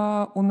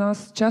у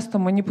нас часто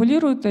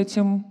манипулируют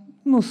этим,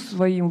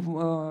 своим,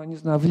 не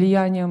знаю,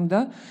 влиянием,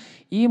 да,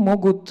 и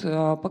могут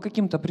по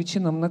каким-то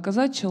причинам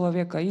наказать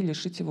человека и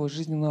лишить его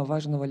жизненно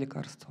важного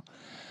лекарства.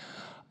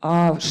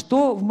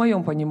 Что в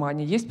моем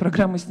понимании есть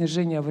программы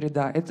снижения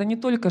вреда? Это не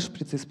только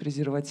шприцы с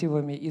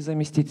презервативами и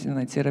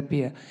заместительная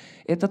терапия.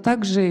 Это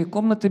также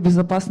комнаты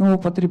безопасного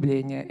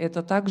употребления,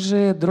 это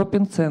также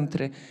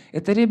дропинг-центры,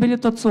 это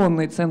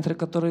реабилитационные центры,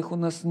 которых у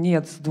нас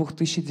нет с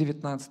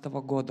 2019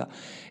 года.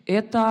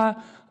 Это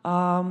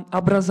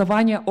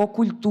образование о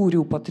культуре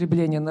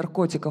употребления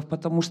наркотиков,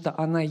 потому что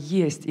она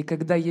есть, и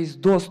когда есть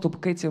доступ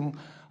к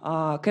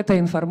этой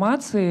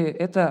информации,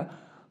 это...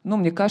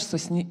 мне кажется,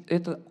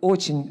 это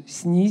очень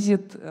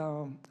снизит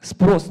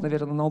спрос,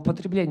 наверное, на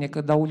употребление,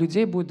 когда у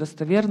людей будет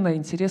достоверная,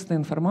 интересная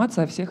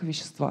информация о всех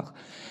веществах.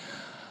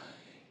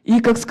 И,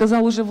 как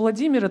сказал уже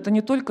Владимир, это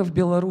не только в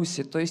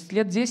Беларуси. То есть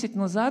лет 10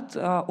 назад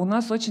у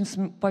нас очень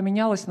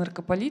поменялась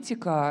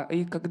наркополитика,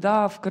 и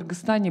когда в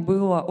Кыргызстане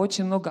было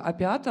очень много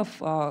опиатов,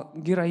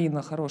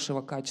 героина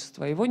хорошего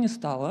качества, его не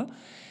стало,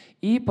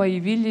 и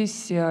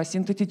появились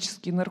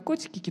синтетические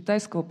наркотики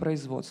китайского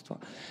производства.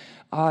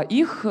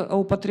 Их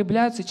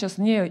употребляют сейчас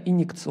не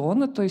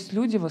инъекционно, то есть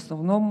люди в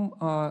основном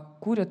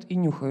курят и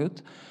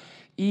нюхают.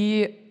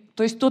 И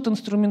то есть тот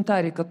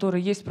инструментарий,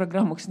 который есть в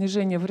программах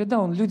снижения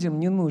вреда, он людям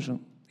не нужен.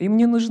 Им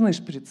не нужны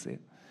шприцы.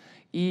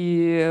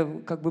 И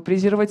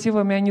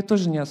презервативами они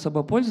тоже не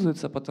особо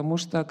пользуются, потому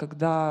что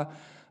когда...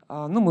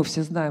 мы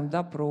все знаем,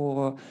 да,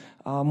 про,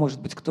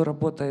 может быть, кто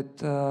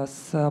работает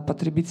с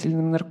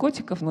потребителями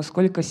наркотиков,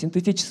 насколько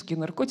синтетические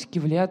наркотики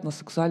влияют на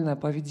сексуальное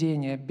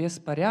поведение,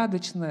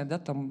 беспорядочное, да,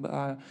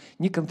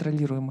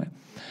 неконтролируемое.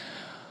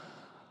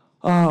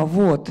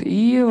 Вот.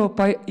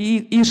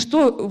 И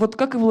что, вот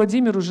как и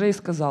Владимир уже и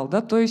сказал, да,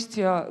 то есть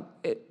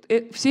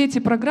все эти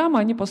программы,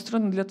 они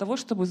построены для того,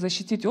 чтобы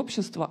защитить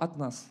общество от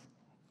нас,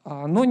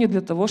 но не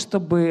для того,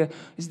 чтобы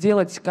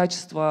сделать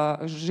качество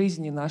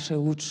жизни нашей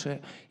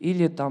лучше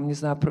или, там, не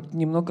знаю,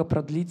 немного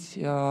продлить,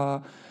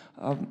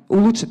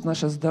 улучшить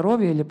наше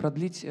здоровье или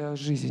продлить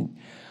жизнь.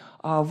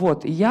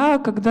 Вот. Я,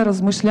 когда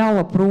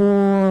размышляла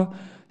про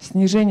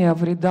снижение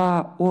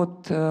вреда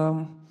от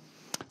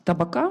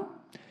табака,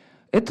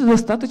 это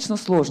достаточно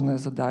сложная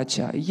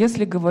задача.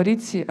 Если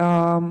говорить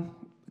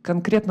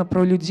конкретно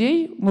про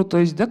людей, то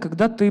есть, да,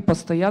 когда ты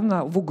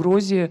постоянно в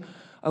угрозе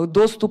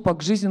доступа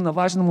к жизненно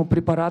важному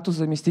препарату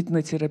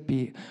заместительной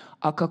терапии.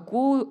 О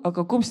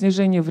каком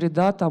снижении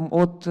вреда там,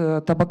 от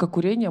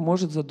табакокурения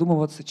может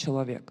задумываться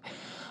человек?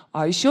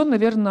 А еще,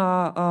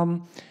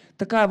 наверное,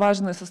 такая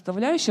важная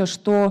составляющая,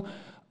 что,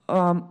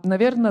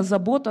 наверное,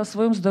 забота о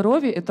своем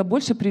здоровье — это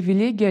больше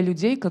привилегия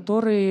людей,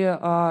 которые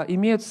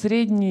имеют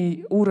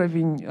средний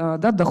уровень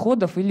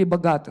доходов или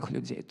богатых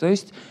людей. То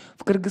есть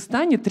в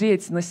Кыргызстане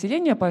треть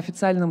населения, по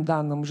официальным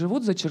данным,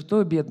 живут за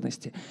чертой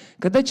бедности.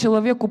 Когда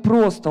человеку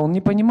просто, он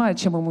не понимает,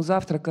 чем ему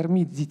завтра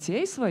кормить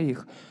детей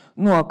своих,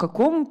 ну о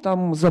каком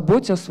там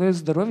заботе о своем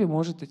здоровье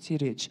может идти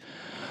речь?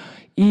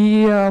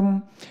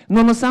 Но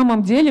на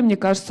самом деле, мне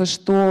кажется,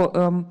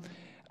 что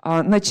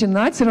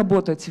начинать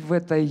работать в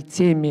этой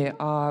теме,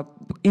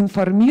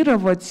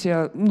 информировать,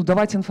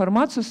 давать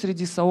информацию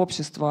среди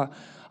сообщества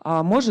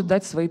может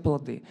дать свои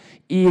плоды.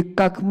 И,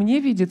 как мне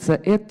видится,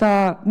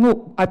 это,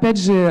 опять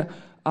же,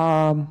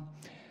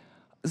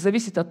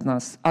 зависит от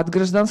нас, от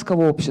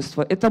гражданского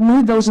общества. Это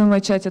мы должны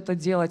начать это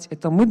делать,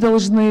 это мы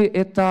должны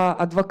это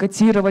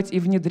адвокатировать и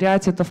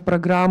внедрять это в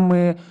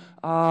программы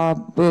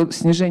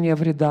снижения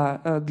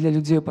вреда для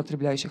людей,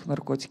 употребляющих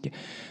наркотики.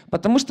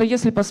 Потому что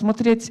если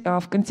посмотреть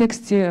в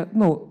контексте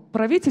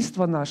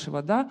правительства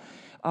нашего,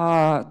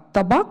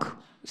 табак,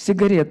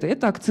 сигареты —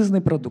 это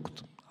акцизный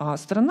продукт. А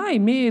страна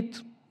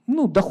имеет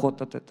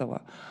доход от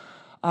этого.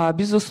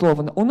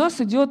 Безусловно. У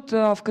нас идет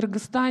в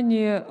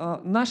Кыргызстане,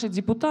 наши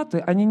депутаты,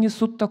 они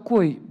несут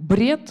такой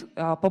бред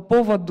по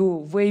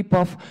поводу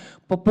вейпов,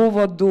 по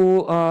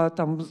поводу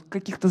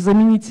каких-то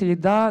заменителей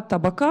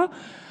табака.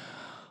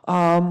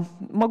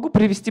 Могу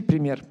привести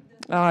пример.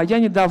 Я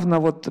недавно,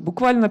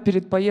 буквально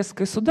перед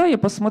поездкой сюда, я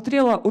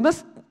посмотрела, у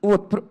нас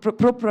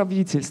про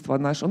правительство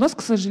наше. У нас,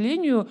 к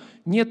сожалению,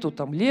 нету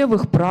там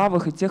левых,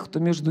 правых и тех, кто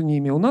между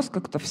ними. У нас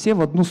как-то все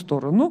в одну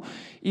сторону.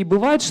 И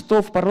бывает,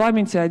 что в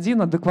парламенте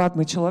один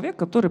адекватный человек,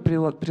 который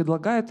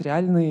предлагает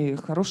реальные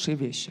хорошие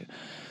вещи.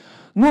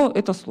 Но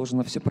это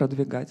сложно все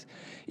продвигать.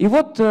 И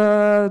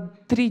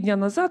 3 дня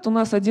назад у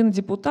нас один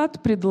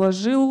депутат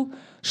предложил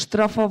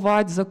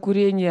штрафовать за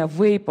курение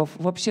вейпов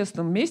в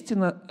общественном месте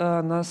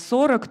на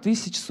 40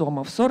 тысяч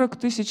сомов. 40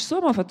 тысяч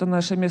сомов — это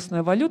наша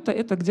местная валюта,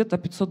 это где-то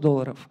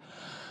 $500.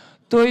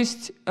 То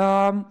есть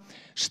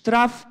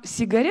штраф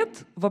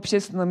сигарет в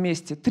общественном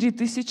месте —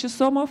 3000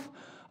 сомов,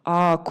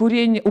 а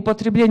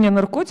употребление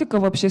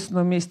наркотиков в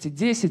общественном месте —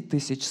 10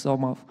 тысяч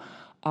сомов.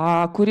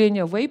 А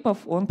курение вейпов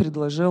он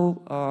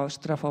предложил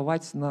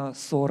штрафовать на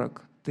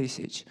 40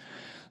 тысяч.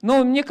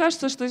 Но мне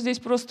кажется, что здесь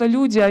просто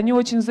люди, они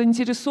очень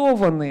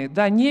заинтересованы,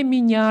 не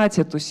менять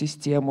эту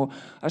систему,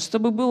 а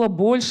чтобы было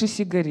больше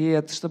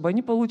сигарет, чтобы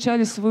они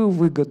получали свою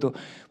выгоду.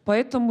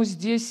 Поэтому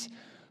здесь,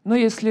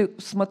 если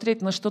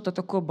смотреть на что-то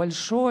такое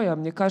большое,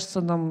 мне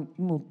кажется, нам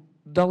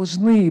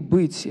должны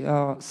быть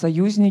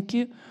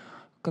союзники,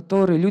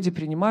 люди,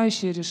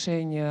 принимающие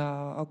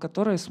решения,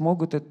 которые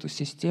смогут эту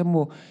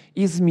систему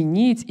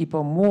изменить и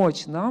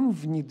помочь нам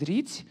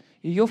внедрить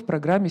ее в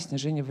программе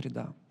снижения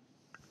вреда.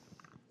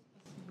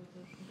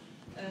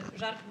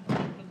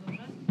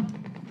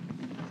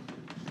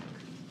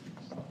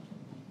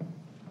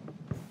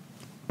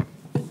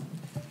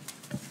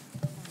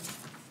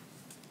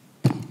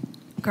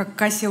 Как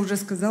Кася уже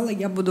сказала,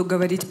 я буду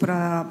говорить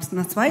про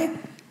насвай.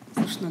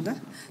 Слышно, да?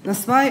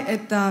 Насвай —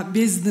 это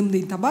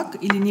бездымный табак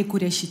или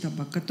некурящий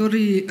табак,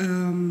 который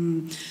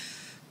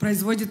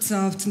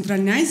производится в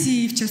Центральной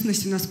Азии, в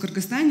частности у нас в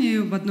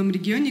Кыргызстане, в одном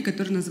регионе,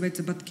 который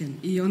называется Баткен.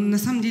 И он на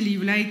самом деле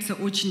является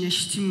очень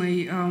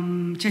ощутимой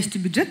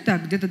частью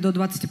бюджета, где-то до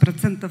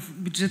 20%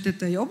 бюджета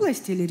этой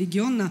области или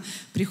региона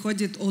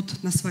приходит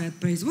от насвай, от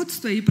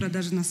производства и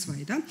продажи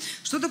насвай. Да?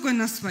 Что такое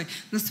насвай?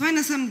 Насвай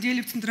на самом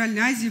деле в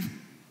Центральной Азии,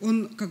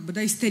 он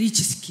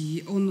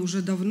исторический, он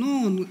уже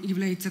давно, он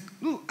является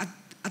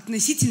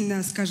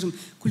относительно, скажем,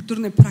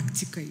 культурной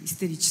практикой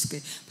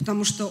исторической,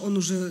 потому что он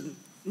уже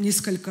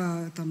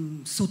несколько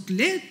сот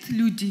лет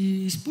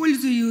люди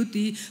используют,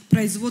 и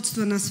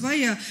производство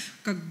насвая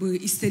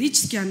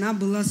исторически она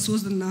была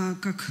создана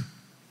как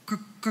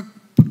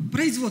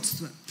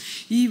производство.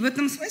 И в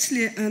этом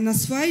смысле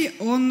насвай,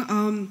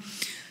 он,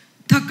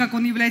 так как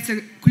он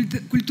является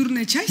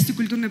культурной частью,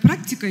 культурной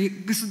практикой,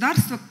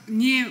 государство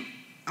не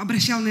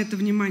обращало на это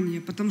внимание,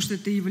 потому что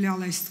это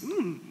являлось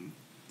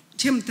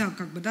чем-то,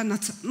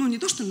 не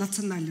то что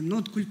национальным,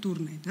 но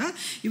культурной. Да?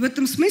 И в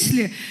этом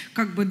смысле,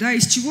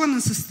 из чего она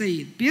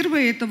состоит?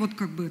 Первое — это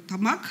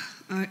табак,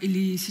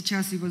 или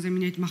сейчас его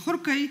заменяют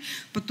махоркой,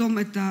 потом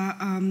это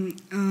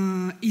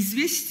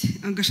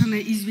известь, гашеная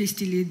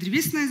известь или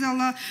древесная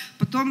зола,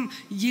 потом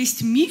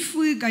есть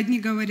мифы, одни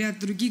говорят,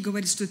 другие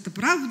говорят, что это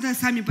правда,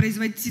 сами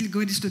производители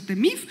говорят, что это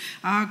миф,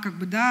 а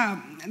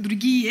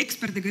другие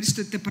эксперты говорят,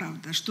 что это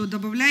правда, что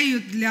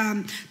добавляют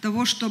для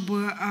того,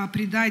 чтобы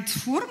придать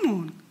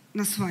форму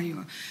на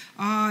свое.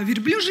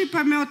 Верблюжий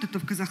помет — это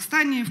в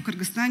Казахстане, в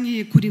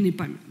Кыргызстане куриный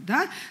помет.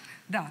 Да?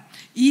 Да.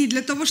 И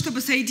для того,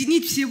 чтобы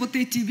соединить все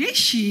эти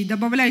вещи,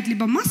 добавляют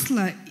либо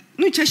масло,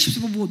 чаще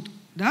всего воду,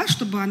 да,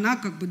 чтобы она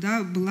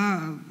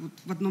была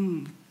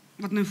в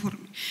в одной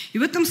форме. И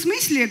в этом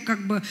смысле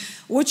как бы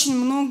очень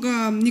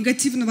много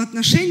негативного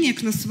отношения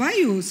к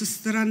насваю со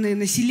стороны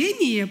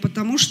населения,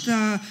 потому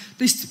что,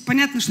 то есть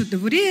понятно, что это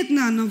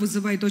вредно, оно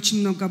вызывает очень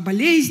много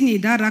болезней,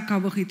 да,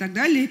 раковых и так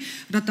далее,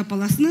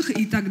 ротополосных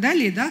и так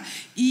далее, да,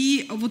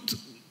 и вот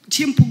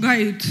чем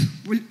пугают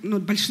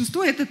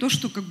большинство, это то,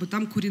 что как бы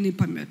там куриный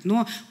помет.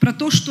 Но про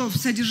то, что в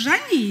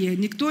содержании,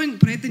 никто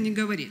про это не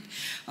говорит.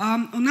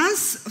 У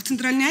нас в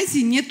Центральной Азии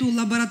нету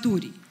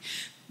лабораторий,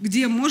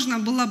 где можно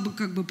было бы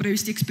как бы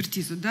провести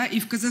экспертизу. Да? И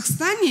в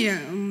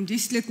Казахстане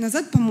 10 лет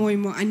назад,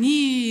 по-моему,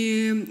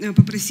 они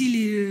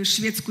попросили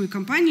шведскую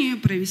компанию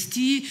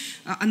провести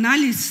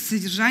анализ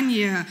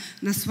содержания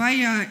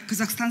насвая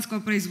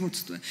казахстанского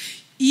производства.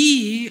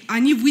 И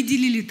они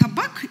выделили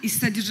табак из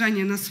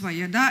содержания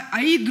насвая, да,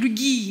 а и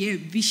другие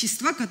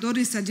вещества,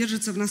 которые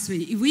содержатся в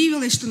насвае. И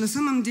выявилось, что на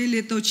самом деле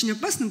это очень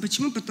опасно.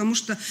 Почему? Потому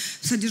что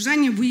в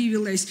содержании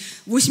выявилось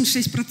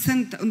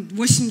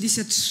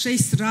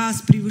 86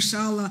 раз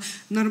превышало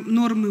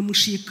нормы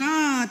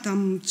мышьяка,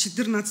 там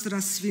 14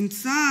 раз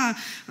свинца,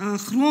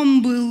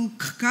 хром был,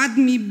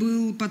 кадмий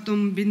был,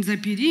 потом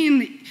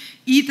бензопирин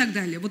и так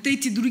далее. Вот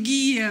эти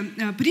другие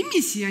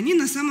примеси, они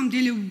на самом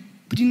деле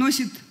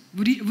приносят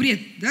вред,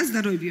 да,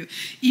 здоровью.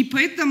 И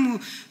поэтому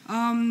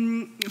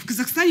в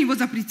Казахстане его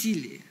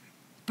запретили.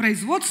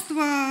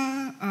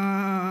 Производство,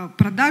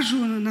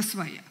 продажу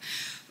насвая.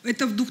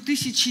 Это в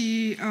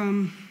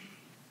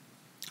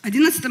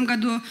 2011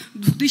 году, в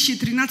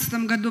 2013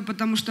 году,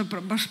 потому что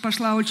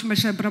пошла очень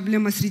большая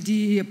проблема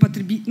среди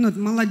потребителей,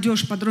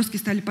 молодежь, подростки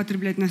стали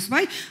потреблять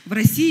насвай. В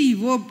России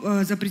его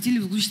запретили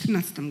в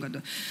 2013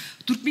 году.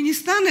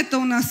 Туркменистан — это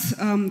у нас,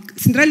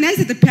 Центральная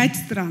Азия — это 5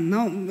 стран.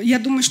 Но я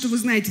думаю, что вы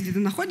знаете, где это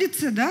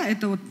находится. Да?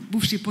 Это вот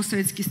бывшие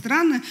постсоветские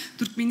страны.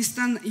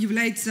 Туркменистан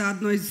является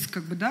одной из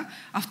как бы, да,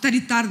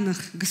 авторитарных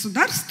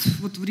государств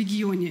вот в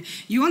регионе.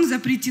 И он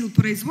запретил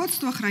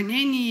производство,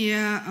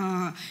 хранение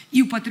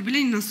и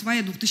употребление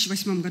насвая в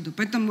 2008 году.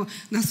 Поэтому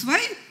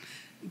насвай,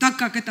 так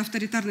как это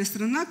авторитарная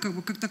страна,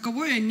 как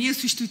таковое не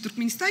существует в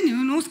Туркменистане,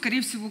 но,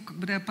 скорее всего, как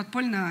бы, да,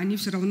 подпольно они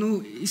все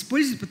равно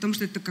используют, потому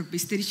что это как бы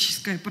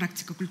историческая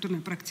практика, культурная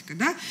практика.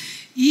 Да?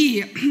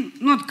 И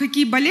вот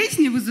какие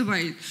болезни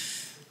вызывает?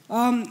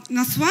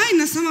 Насвай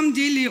на самом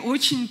деле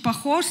очень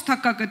похож,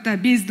 так как это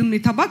бездымный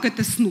табак,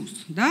 это снус.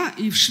 Да?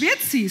 И в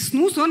Швеции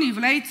снус, он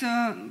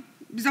является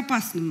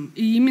безопасным.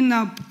 И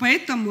именно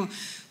поэтому...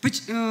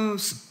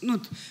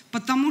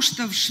 Потому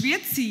что в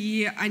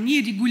Швеции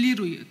они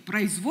регулируют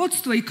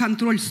производство и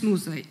контроль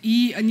снуза.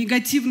 И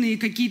негативные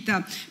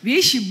какие-то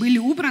вещи были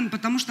убраны,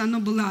 потому что оно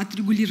было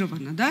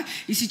отрегулировано. Да?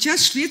 И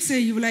сейчас Швеция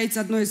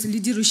является одной из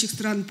лидирующих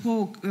стран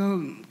по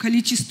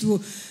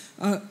количеству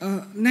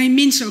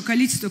наименьшего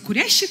количества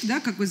курящих, да,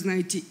 как вы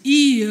знаете,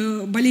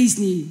 и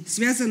болезней,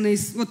 связанных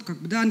с, вот,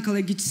 как бы, да,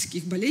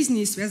 онкологических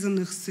болезней,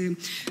 связанных с,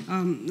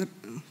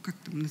 как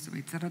там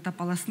называется,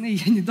 ротополосные,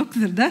 я не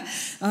доктор, да,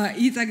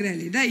 и так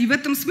далее. Да. И в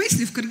этом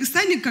смысле в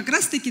Кыргызстане как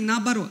раз-таки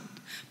наоборот,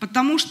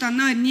 потому что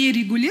она не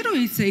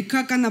регулируется, и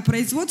как она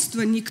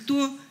производство,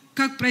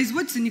 как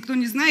производится, никто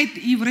не знает,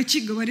 и врачи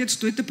говорят,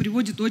 что это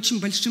приводит к очень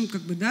большим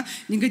как бы, да,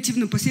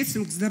 негативным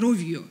последствиям к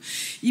здоровью.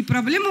 И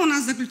проблема у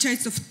нас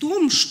заключается в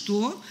том,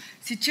 что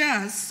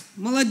сейчас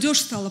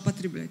молодежь стала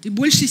потреблять, и в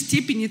большей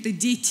степени это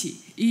дети.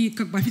 И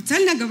как бы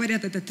официально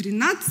говорят, это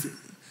 13,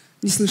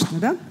 не слышно,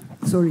 да?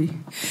 Sorry.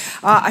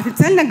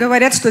 Официально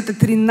говорят, что это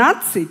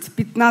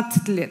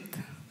 13-15 лет.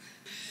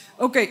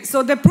 Okay,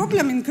 so the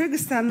problem in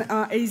Kyrgyzstan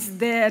is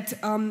that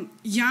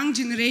young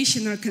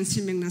generation are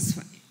consuming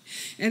nasvai.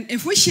 And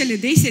officially,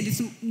 they said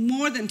it's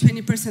more than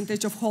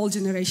 20% of whole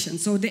generation.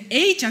 So the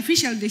age,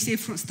 officially, they say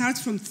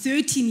starts from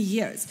 13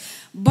 years.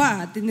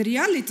 But in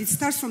reality, it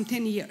starts from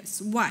 10 years.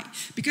 Why?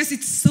 Because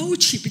it's so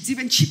cheap. It's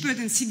even cheaper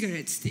than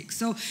cigarette sticks.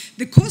 So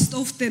the cost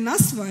of the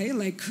nasvai,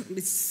 like,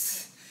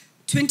 it's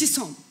 20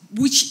 som,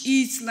 which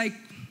is like,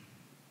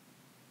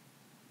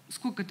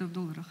 сколько это в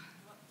долларах?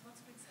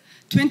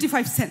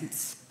 25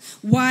 cents.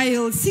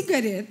 While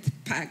cigarette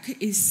pack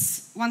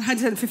is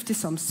 150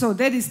 soms. So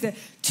that is the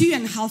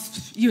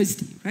 2.5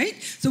 USD, right?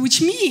 So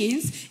which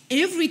means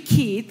every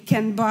kid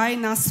can buy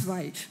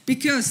nasvai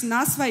because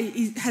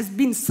nasvai has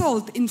been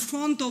sold in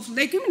front of,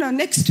 like, you know,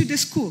 next to the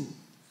school.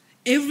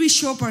 Every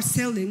shop are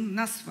selling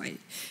nasvai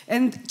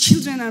and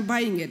children are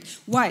buying it.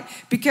 Why?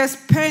 Because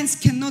parents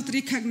cannot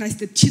recognize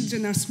that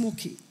children are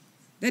smoking.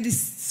 That is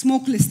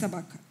smokeless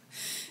tobacco.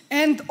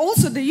 And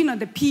also the, you know,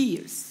 the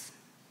peers.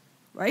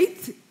 Right?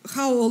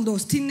 How all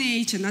those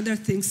teenage and other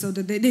things, so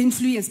that they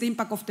influence the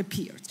impact of the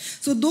peers.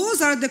 So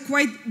those are the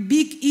quite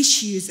big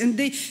issues. And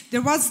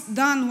there was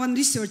done one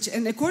research,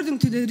 and according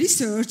to the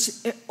research,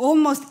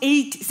 almost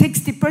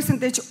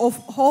 60% of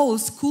all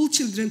school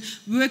children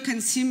were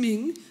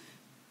consuming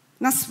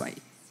nasvai.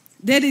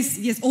 That is,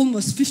 yes,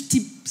 almost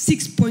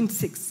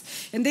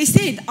 56.6. And they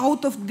said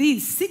out of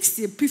these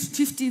 60,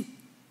 50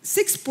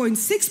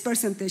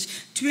 6.6%,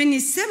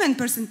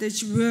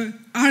 27%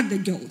 are the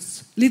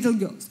girls, little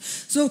girls.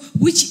 So,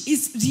 which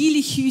is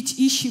really huge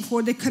issue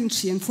for the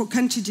country and for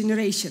country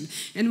generation.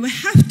 And we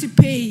have to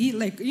pay,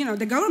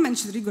 the government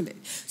should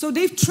regulate. So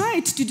they've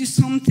tried to do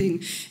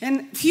something,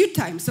 and few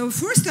times. So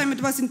first time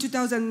it was in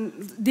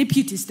 2000,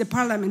 deputies, the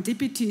parliament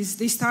deputies,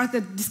 they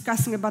started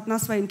discussing about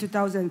Naswa in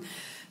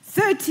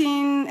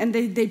 2013, and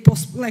they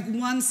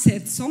one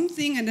said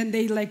something, and then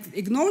they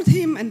ignored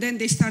him, and then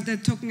they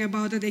started talking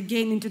about it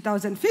again in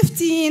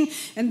 2015,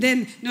 and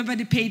then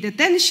nobody paid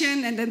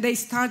attention, and then they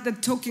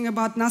started talking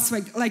about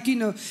Naswa,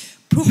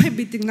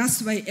 prohibiting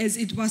Naswa as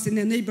it was in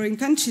the neighboring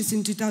countries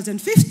in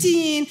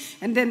 2015,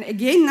 and then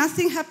again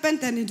nothing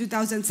happened, and in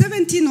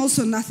 2017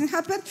 also nothing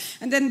happened,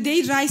 and then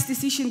they raised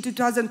this issue in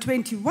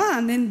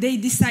 2021, and they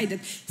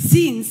decided,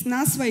 since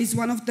Naswa is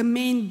one of the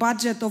main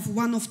budget of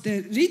one of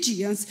the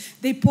regions,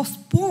 they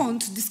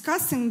postponed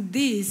discussing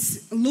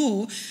this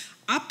law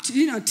up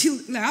to,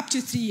 up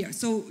to 3 years.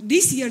 So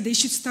this year they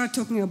should start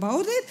talking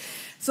about it.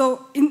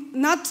 So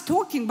not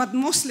talking, but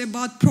mostly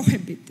about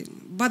prohibiting.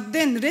 But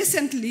then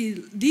recently,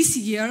 this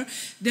year,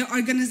 the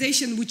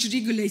organization which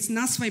regulates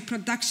Naswa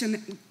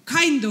production,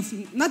 kind of,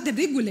 not that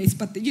regulates,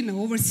 but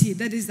oversee,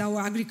 that is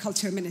our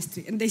agriculture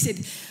ministry. And they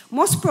said,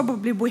 most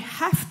probably we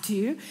have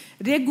to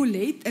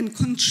regulate and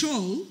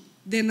control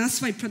the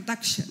Naswa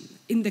production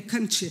in the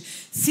country,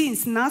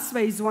 since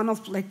Naswa is one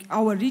of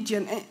our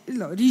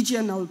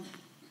regional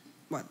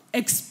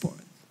export.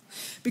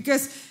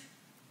 Because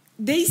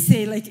they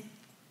say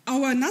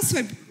our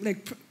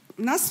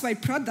Naswa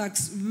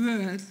products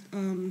were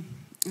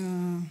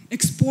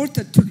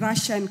exported to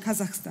Russia and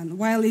Kazakhstan,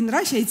 while in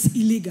Russia it's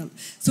illegal.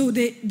 So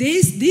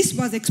this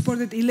was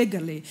exported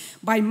illegally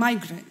by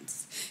migrants.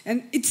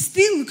 And it's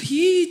still a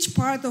huge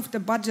part of the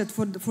budget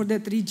for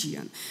that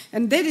region.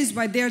 And that is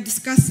why they are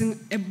discussing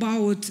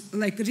about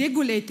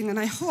regulating, and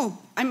I hope,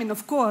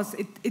 of course,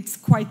 it's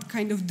quite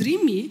kind of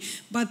dreamy,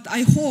 but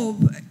I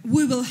hope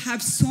we will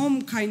have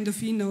some kind of,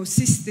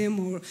 system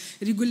or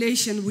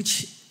regulation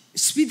which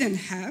Sweden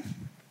has.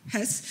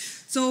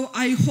 So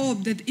I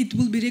hope that it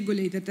will be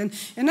regulated. And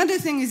another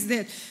thing is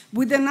that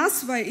with the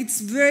Naswa,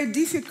 it's very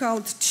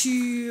difficult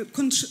to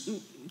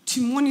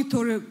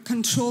monitor,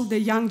 control the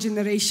young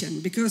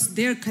generation, because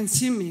they're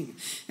consuming.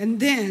 And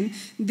then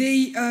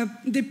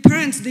the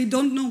parents, they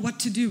don't know what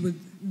to do with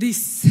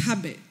this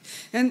habit.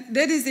 And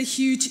that is a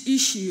huge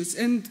issue.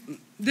 And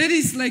that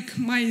is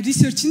my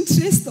research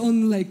interest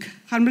on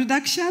harm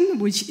reduction,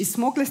 which is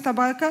smokeless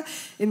tobacco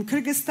in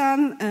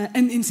Kyrgyzstan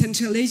and in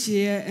Central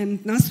Asia.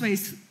 And Naswa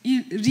is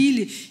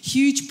really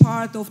huge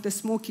part of the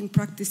smoking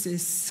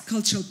practices,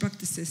 cultural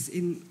practices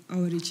in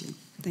our region.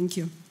 Thank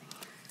you.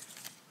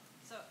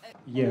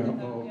 Yeah,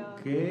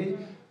 okay.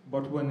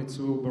 But when it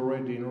will be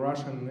ready in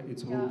Russian,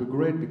 it will be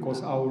great,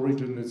 because our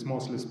region is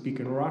mostly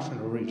speaking Russian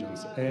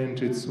regions,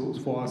 and it's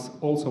for us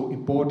also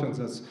important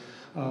that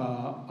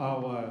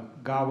our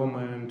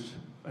government,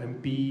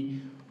 MP,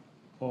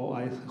 or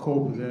I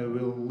hope they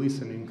will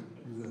listening.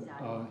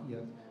 Yeah.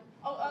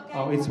 Oh, okay.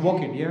 Oh, it's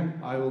working, yeah?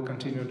 I will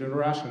continue in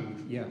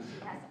Russian, yeah. It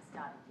hasn't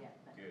started yet.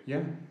 But...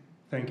 Yeah?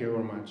 Thank you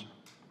very much.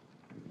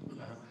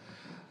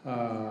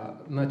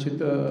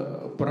 Значит,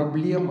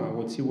 проблема,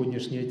 вот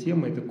сегодняшняя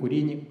тема, это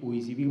курение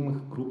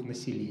уязвимых групп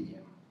населения.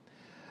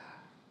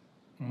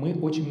 Мы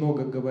очень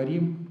много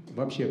говорим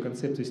вообще о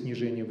концепции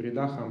снижения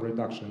вреда, harm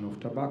reduction of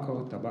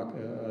tobacco,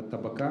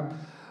 табака.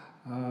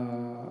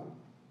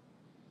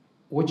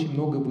 Очень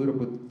много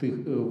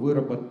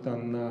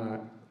выработано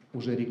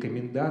уже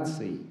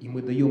рекомендаций, и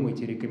мы даем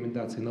эти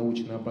рекомендации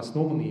научно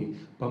обоснованные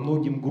по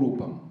многим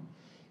группам.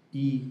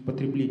 И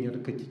потребление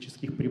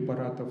наркотических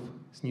препаратов,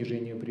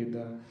 снижение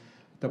вреда,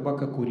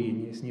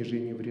 табакокурение,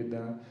 снижение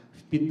вреда,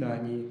 в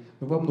питании,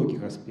 во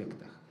многих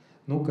аспектах.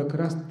 Но как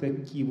раз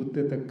таки вот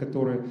это,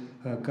 которое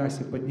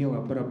Кася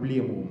подняла,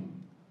 проблему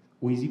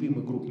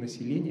уязвимых групп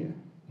населения,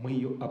 мы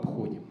ее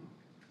обходим.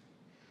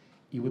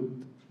 И вот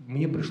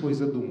мне пришлось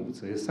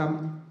задумываться. Я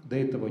сам до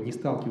этого не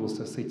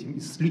сталкивался с этим,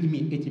 с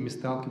людьми этими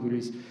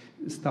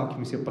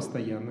сталкиваемся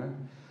постоянно,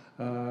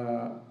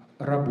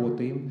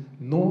 работаем,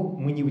 но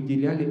мы не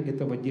выделяли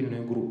это в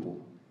отдельную группу.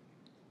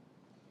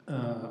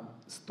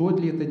 Стоит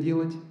ли это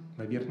делать?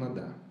 Наверное,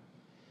 да.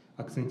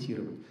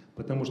 Акцентировать.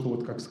 Потому что,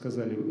 вот как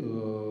сказали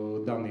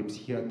данные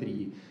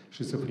психиатрии,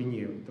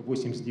 шизофрения – это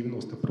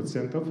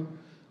 80-90%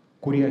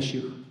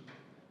 курящих.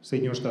 В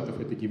Соединенных Штатах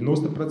это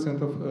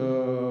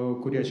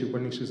 90% курящих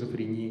больных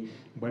шизофренией.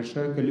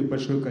 Большое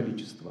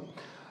количество.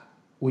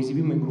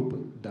 Уязвимые группы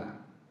 – да.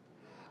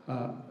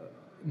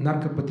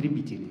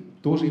 Наркопотребители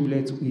тоже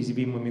являются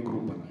уязвимыми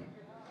группами.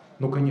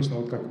 Но, конечно,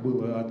 вот как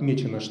было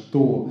отмечено,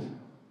 что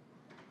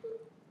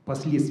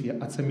последствия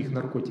от самих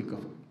наркотиков,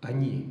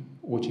 они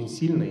очень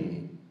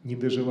сильные, не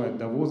доживают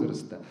до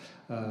возраста,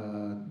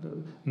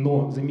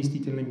 но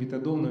заместительная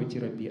метадоновая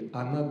терапия,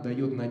 она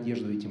дает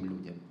надежду этим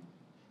людям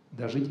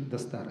дожить до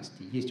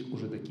старости. Есть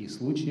уже такие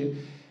случаи.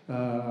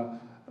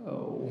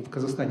 В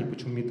Казахстане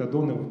почему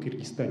метадоны, в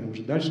Киргизстане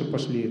уже дальше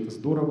пошли, это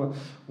здорово.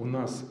 У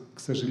нас, к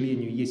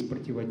сожалению, есть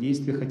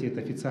противодействие, хотя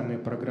это официальная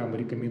программа,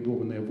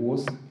 рекомендованная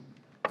ВОЗ,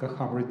 как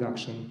harm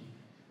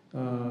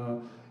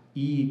reduction.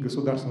 И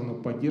государственно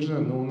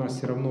поддержано, но у нас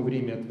все равно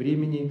время от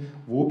времени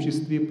в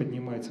обществе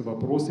поднимаются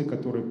вопросы,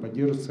 которые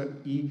поддерживаются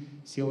и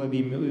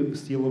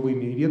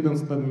силовыми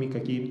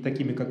ведомствами,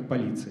 такими как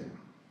полиция.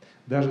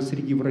 Даже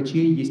среди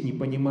врачей есть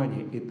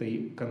непонимание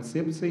этой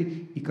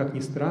концепции, и, как ни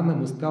странно,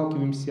 мы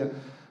сталкиваемся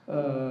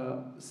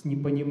с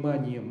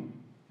непониманием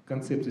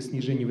концепции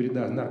снижения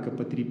вреда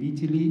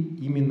наркопотребителей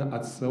именно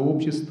от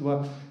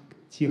сообщества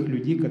тех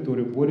людей,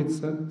 которые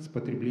борются с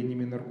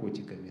потреблением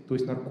наркотиками, то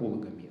есть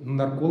наркологами.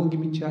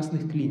 Наркологами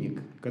частных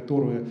клиник,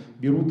 которые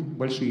берут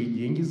большие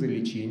деньги за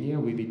лечение,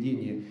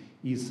 выведение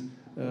из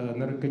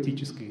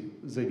наркотической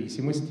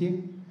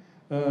зависимости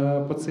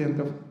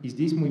пациентов. И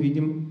здесь мы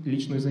видим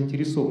личную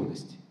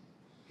заинтересованность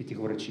этих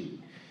врачей.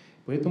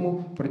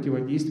 Поэтому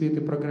противодействие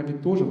этой программе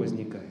тоже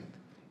возникает.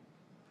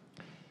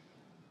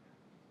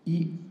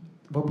 И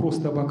вопрос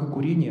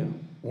табакокурения,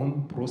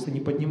 он просто не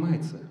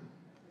поднимается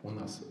у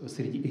нас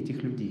среди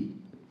этих людей.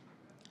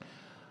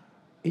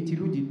 Эти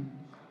люди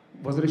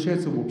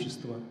возвращаются в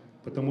общество,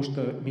 потому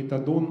что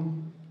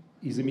метадон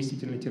и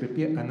заместительная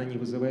терапия, она не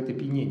вызывает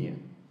опьянения.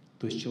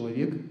 То есть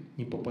человек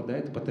не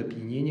попадает под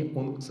опьянение,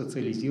 он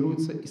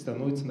социализируется и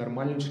становится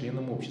нормальным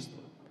членом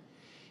общества.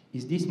 И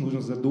здесь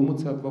нужно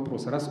задуматься от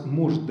вопроса, раз он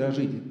может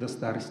дожить до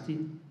старости,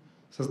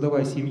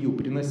 создавая семью,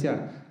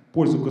 принося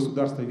пользу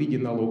государству в виде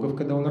налогов,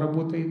 когда он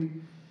работает,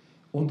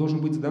 он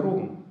должен быть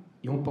здоровым.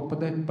 И он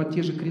попадает под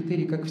те же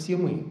критерии, как все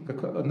мы,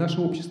 как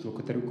наше общество,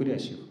 которое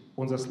курящих.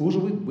 Он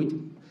заслуживает быть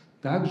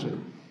также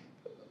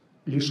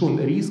лишен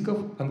рисков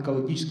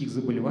онкологических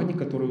заболеваний,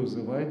 которые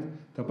вызывает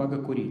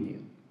табакокурение.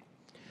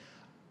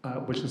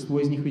 А большинство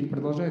из них ведь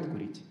продолжает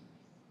курить.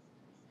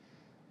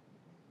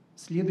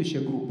 Следующая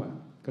группа,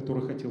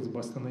 которую хотелось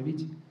бы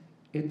остановить,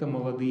 это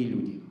молодые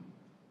люди.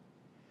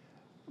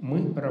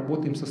 Мы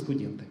работаем со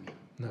студентами.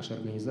 Наша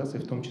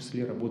организация в том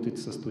числе работает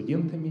со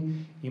студентами,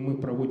 и мы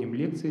проводим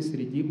лекции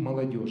среди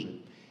молодежи.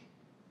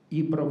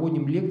 И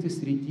проводим лекции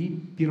среди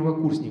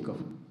первокурсников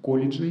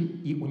колледжей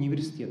и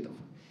университетов.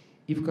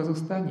 И в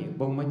Казахстане,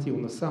 в Алмате у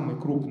нас самый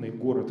крупный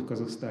город в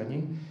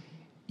Казахстане,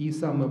 и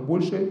самое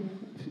большее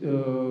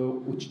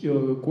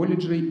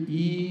колледжей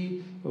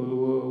и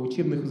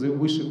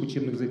высших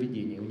учебных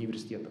заведений,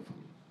 университетов.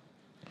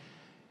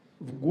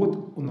 В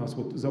год у нас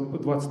вот в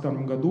 2022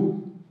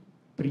 году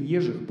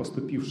приезжих,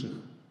 поступивших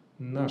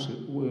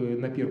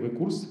на первый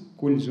курс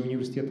колледжа и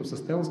университетов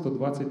составило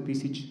 120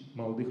 тысяч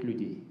молодых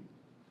людей.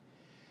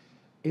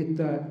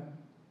 Это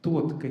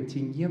тот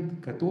контингент,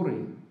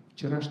 который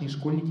вчерашние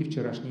школьники,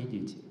 вчерашние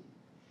дети.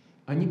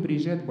 Они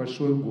приезжают в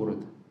большой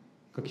город,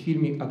 как в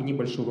фильме «Огни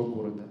большого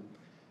города».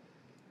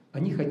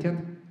 Они хотят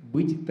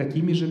быть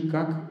такими же,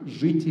 как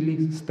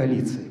жители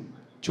столицы,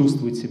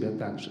 чувствуют себя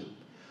так же.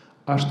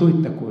 А что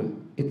это такое?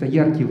 Это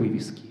яркие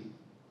вывески,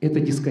 это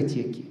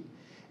дискотеки,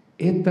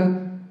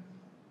 это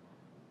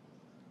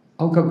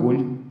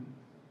алкоголь,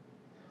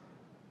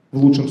 в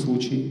лучшем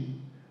случае,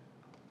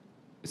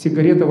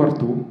 сигарета во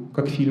рту,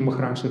 как в фильмах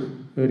раньше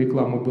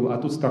реклама была, а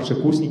тут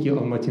старшекурсники,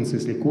 алматинцы,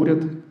 если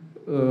курят,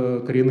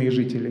 коренные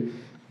жители,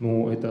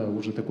 ну это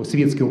уже такой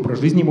светский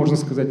образ жизни, можно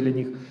сказать, для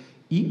них,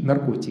 и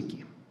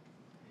наркотики.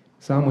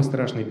 Самый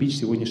страшный бич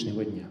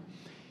сегодняшнего дня.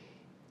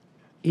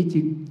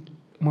 Эти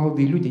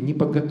молодые люди не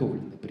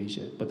подготовлены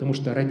приезжают, потому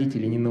что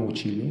родители не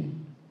научили,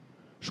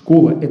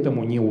 школа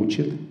этому не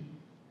учит,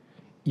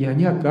 и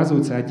они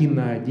оказываются один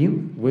на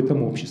один в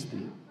этом обществе.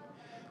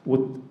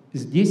 Вот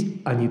здесь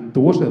они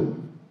тоже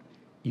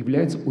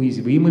являются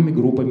уязвимыми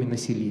группами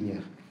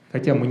населения.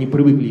 Хотя мы не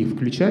привыкли их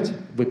включать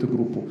в эту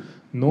группу,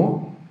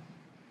 но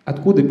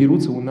откуда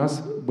берутся у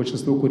нас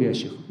большинство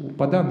курящих?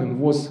 По данным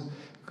ВОЗ,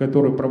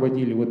 которые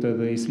проводили вот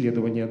это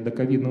исследование до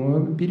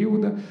ковидного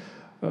периода,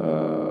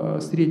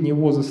 средний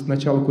возраст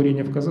начала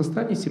курения в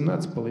Казахстане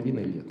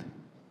 17,5 лет.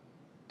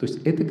 То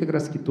есть это как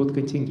раз тот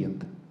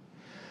контингент.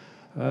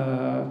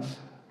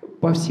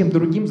 По всем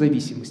другим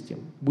зависимостям,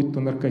 будь то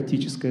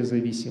наркотическая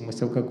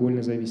зависимость,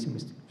 алкогольная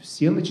зависимость,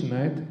 все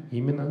начинают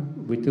именно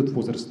в этот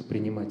возраст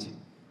принимать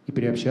и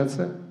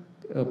приобщаться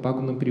к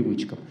пагубным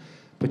привычкам.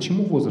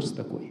 Почему возраст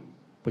такой?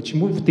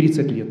 Почему в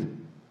 30 лет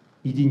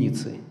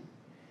единицы,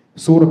 в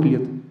 40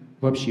 лет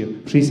вообще,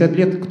 в 60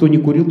 лет кто не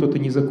курил, тот и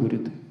не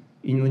закурит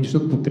и не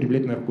начнет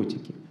употреблять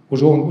наркотики.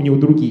 Уже у него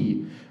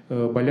другие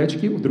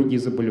болячки, другие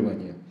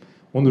заболевания.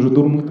 Он уже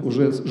думает,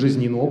 уже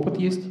жизненный опыт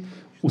есть,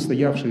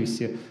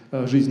 устоявшиеся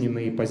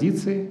жизненные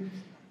позиции.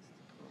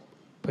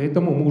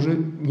 Поэтому мы уже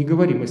не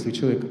говорим, если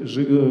человек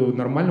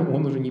нормально,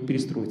 он уже не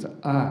перестроится.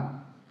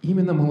 А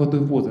именно молодой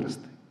возраст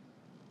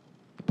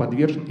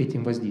подвержен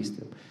этим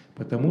воздействиям.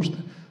 Потому что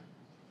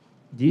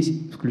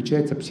здесь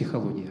включается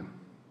психология,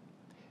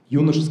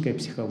 юношеская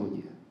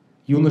психология,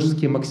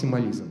 юношеский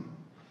максимализм,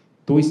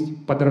 то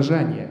есть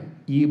подражание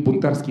и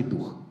бунтарский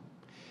дух.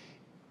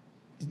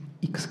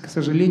 И, к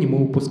сожалению,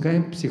 мы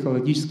упускаем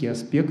психологический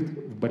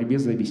аспект в борьбе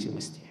с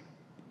зависимостью.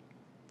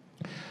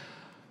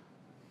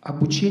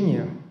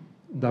 Обучение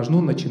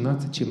должно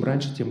начинаться чем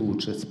раньше, тем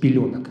лучше, с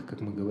пеленок,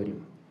 как мы говорим.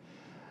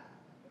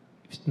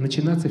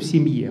 Начинаться в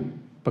семье,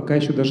 пока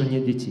еще даже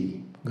нет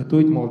детей.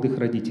 Готовить молодых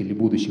родителей,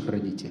 будущих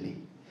родителей.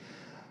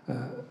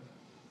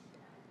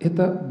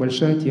 Это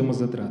большая тема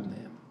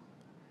затратная.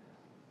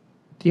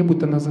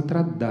 Требует она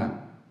затрат?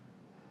 Да.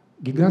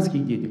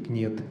 Гигантских денег?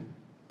 Нет.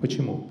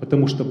 Почему?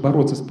 Потому что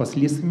бороться с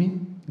последствиями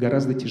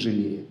гораздо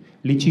тяжелее.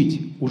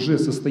 Лечить уже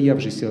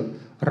состоявшийся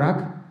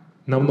рак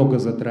намного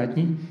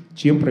затратней,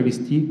 чем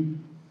провести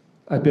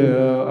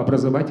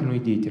образовательную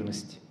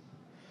деятельность.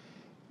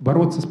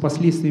 Бороться с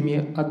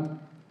последствиями от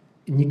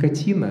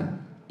никотина,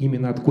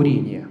 именно от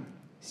курения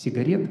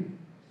сигарет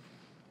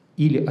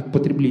или от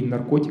потребления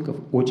наркотиков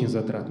очень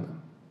затратно.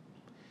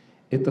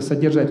 Это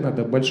содержать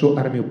надо большую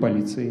армию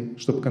полиции,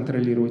 чтобы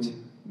контролировать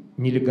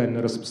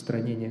нелегальное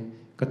распространение,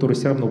 которое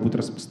все равно будет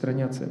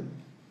распространяться.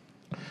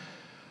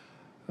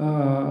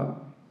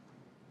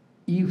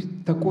 И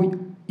такой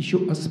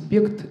еще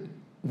аспект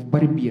в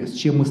борьбе, с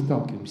чем мы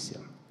сталкиваемся.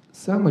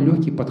 Самый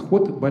легкий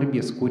подход в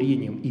борьбе с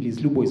курением или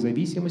с любой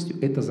зависимостью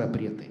 – это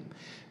запреты.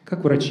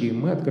 Как врачи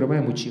мы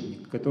открываем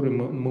учебник, который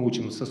мы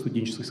учим со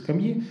студенческой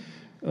скамьи,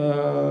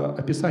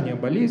 описание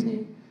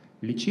болезней,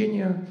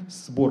 лечение,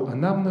 сбор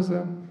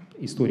анамнеза,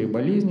 история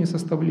болезни,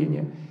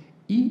 составление.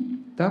 И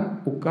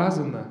там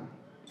указано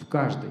в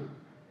каждой,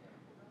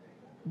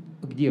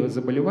 где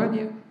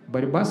заболевание,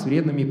 борьба с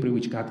вредными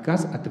привычками,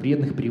 отказ от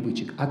вредных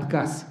привычек.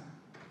 Отказ,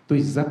 то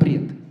есть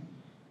запрет.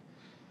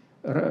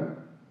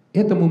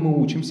 Этому мы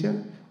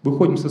учимся,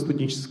 выходим со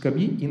студенческой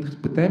скамьи и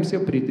пытаемся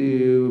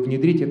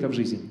внедрить это в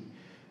жизнь.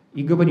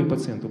 И говорим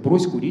пациенту: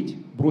 брось курить,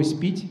 брось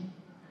пить.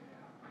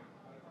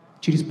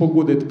 Через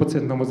полгода этот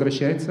пациент нам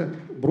возвращается.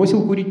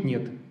 Бросил курить?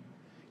 Нет.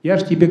 Я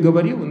же тебе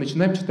говорил, и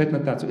начинаем читать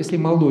нотацию. Если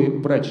молодой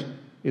врач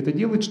это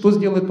делает, что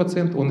сделает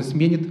пациент? Он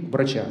сменит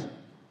врача.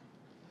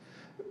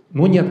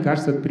 Но не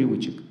откажется от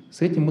привычек.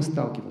 С этим мы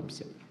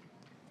сталкиваемся.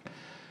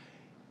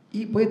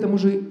 И по этому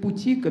же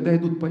пути, когда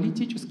идут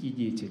политические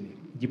деятели,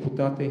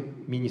 депутаты,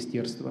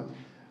 министерства,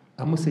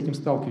 а мы с этим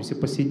сталкиваемся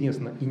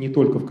повсеместно и не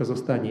только в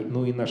Казахстане,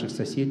 но и наших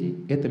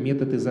соседей, это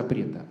методы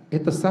запрета.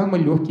 Это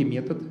самый легкий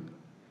метод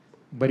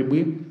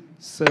борьбы,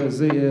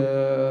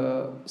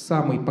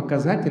 самый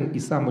показательный и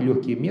самый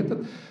легкий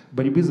метод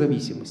борьбы с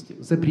зависимостью.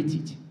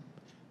 Запретить.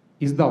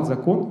 Издал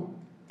закон,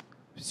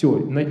 все,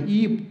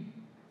 и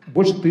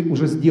больше ты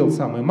уже сделал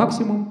самый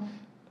максимум,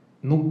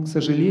 но, к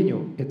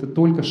сожалению, это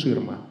только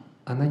ширма,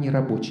 она не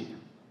рабочая.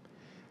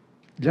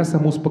 Для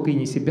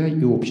самоуспокоения себя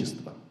и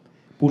общества.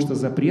 Потому что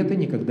запреты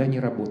никогда не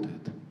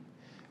работают.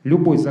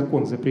 Любой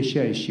закон,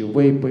 запрещающий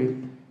вейпы,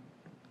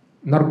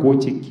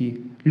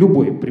 наркотики,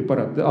 любой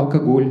препарат,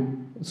 алкоголь,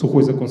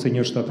 сухой закон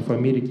Соединенных Штатов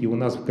Америки, у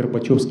нас в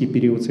Горбачевский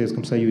период в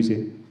Советском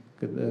Союзе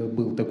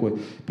был такой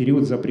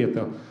период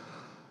запрета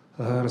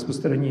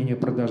распространения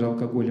продажи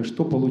алкоголя.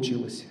 Что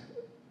получилось?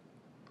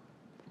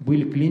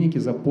 Были клиники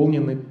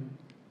заполнены,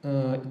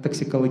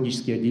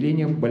 токсикологические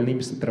отделения больными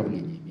с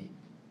отравлениями.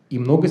 И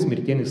много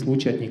смертельных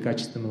случаев от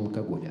некачественного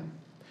алкоголя.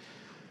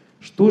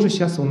 Что же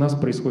сейчас у нас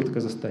происходит в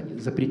Казахстане?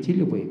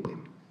 Запретили вейпы.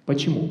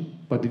 Почему?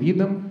 Под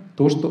видом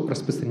то, что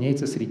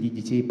распространяется среди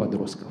детей и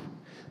подростков.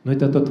 Но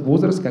это тот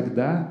возраст,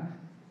 когда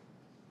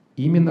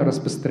именно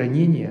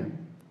распространение,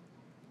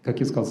 как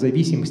я сказал,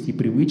 зависимости и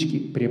привычки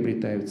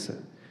приобретаются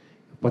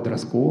в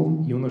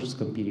подростковом,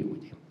 юношеском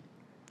периоде.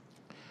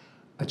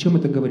 О чем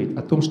это говорит?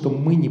 О том, что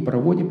мы не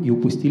проводим и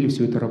упустили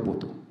всю эту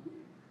работу.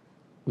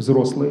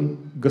 Взрослые,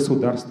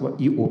 государство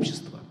и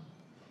общество.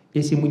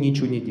 Если мы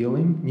ничего не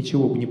делаем,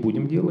 ничего не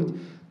будем делать,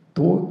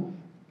 то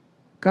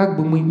как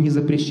бы мы ни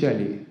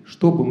запрещали,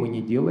 что бы мы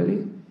ни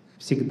делали,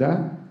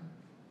 всегда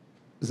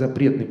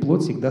запретный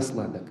плод всегда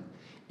сладок.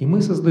 И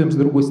мы создаем, с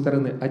другой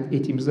стороны,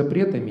 этими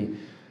запретами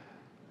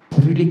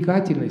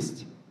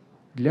привлекательность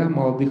для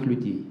молодых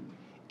людей.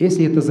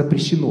 Если это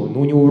запрещено,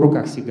 но у него в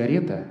руках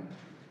сигарета,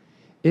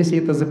 если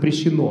это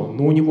запрещено,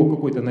 но у него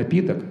какой-то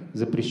напиток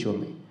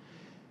запрещенный,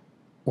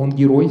 он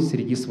герой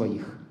среди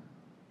своих.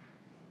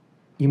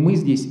 И мы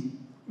здесь,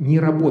 не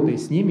работая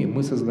с ними,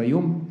 мы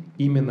создаем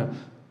именно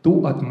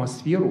ту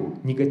атмосферу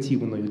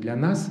негативную для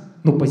нас,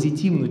 но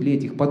позитивную для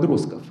этих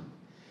подростков.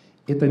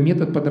 Это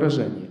метод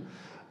подражания.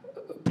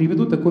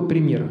 Приведу такой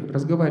пример.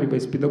 Разговаривая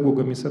с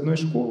педагогами с одной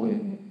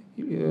школы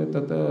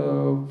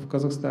в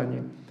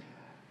Казахстане,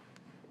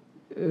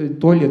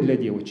 туалет для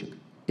девочек.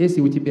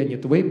 Если у тебя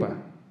нет вейпа,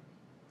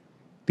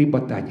 ты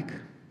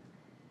ботаник,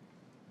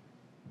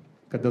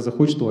 когда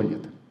заходишь в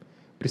туалет.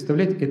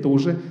 Представляете, это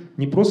уже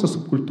не просто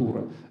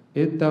субкультура,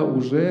 это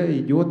уже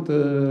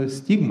идет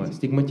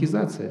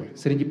стигматизация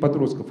среди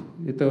подростков.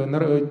 Это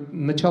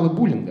начало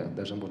буллинга,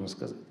 даже можно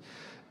сказать.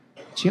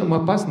 Чем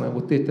опасно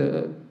вот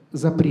это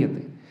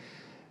запреты?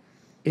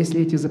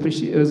 Если эти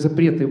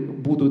запреты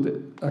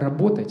будут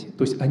работать,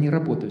 то есть они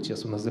работают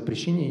сейчас, у нас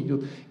запрещение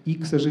идет, и,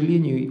 к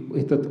сожалению,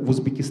 в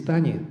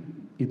Узбекистане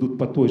идут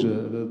по той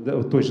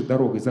же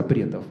дорогой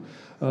запретов.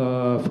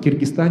 В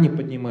Киргизстане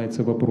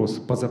поднимается вопрос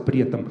по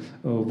запретам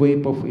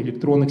вейпов,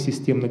 электронных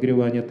систем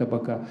нагревания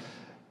табака.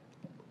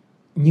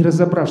 Не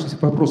разобравшись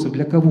в вопросах,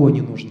 для кого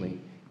они нужны,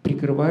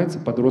 прикрываются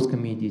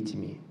подростками и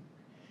детьми.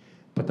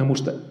 Потому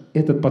что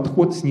этот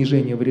подход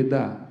снижения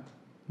вреда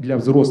для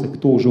взрослых,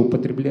 кто уже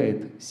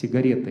употребляет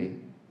сигареты,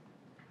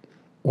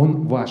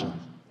 он важен.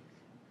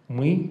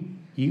 Мы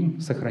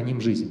им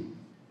сохраним жизнь.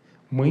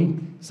 Мы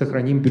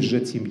сохраним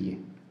бюджет семьи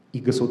и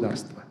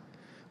государства.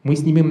 Мы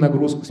снимем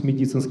нагрузку с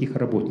медицинских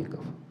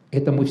работников.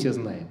 Это мы все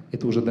знаем.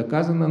 Это уже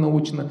доказано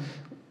научно.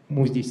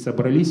 Мы здесь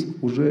собрались,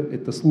 уже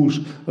это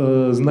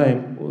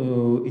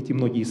знаем эти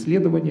многие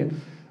исследования.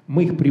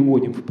 Мы их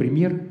приводим в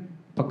пример,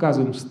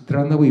 показываем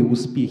страновые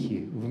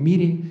успехи в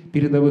мире,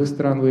 передовых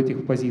стран в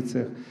этих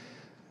позициях.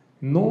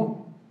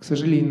 Но, к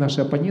сожалению, наши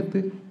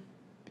оппоненты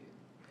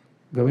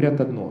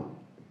говорят одно.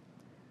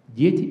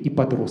 Дети и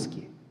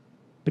подростки.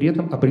 При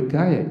этом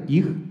обрекая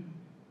их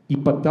и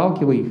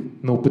подталкивая их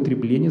на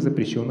употребление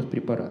запрещенных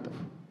препаратов.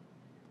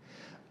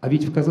 А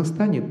ведь в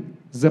Казахстане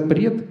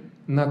запрет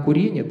на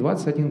курение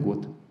 21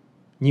 год.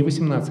 Не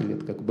 18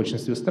 лет, как в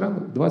большинстве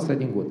стран,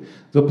 21 год.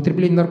 За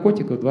употребление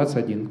наркотиков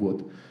 21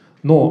 год.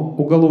 Но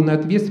уголовная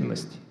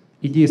ответственность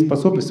и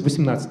дееспособность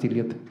 18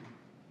 лет.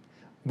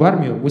 В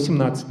армию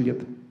 18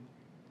 лет.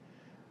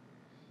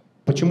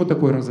 Почему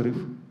такой разрыв?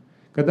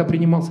 Когда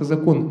принимался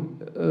закон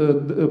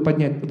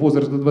поднять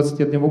возраст до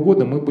 21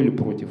 года, мы были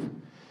против.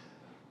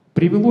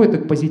 Привело это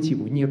к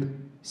позитиву? Нет.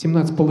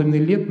 17,5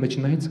 лет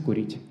начинается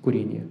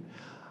курение.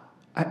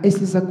 А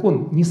если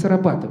закон не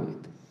срабатывает,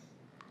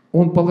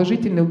 он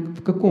положительно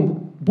в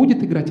каком?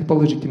 Будет играть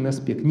положительный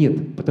аспект?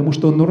 Нет, потому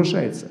что он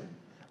нарушается.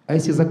 А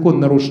если закон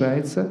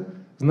нарушается,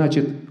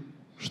 значит,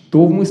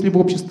 что в мысли в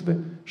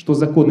обществе? Что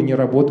законы не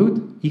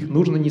работают, их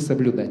нужно не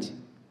соблюдать.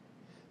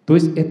 То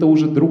есть это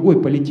уже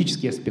другой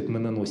политический аспект мы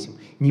наносим,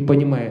 не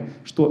понимая,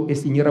 что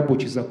если не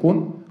рабочий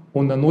закон,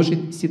 он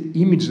наносит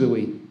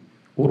имиджевый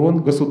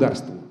урон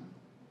государству.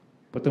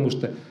 Потому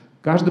что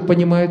каждый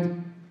понимает,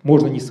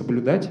 можно не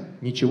соблюдать,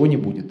 ничего не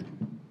будет.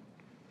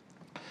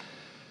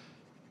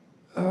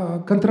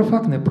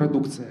 Контрафактная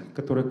продукция,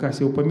 которую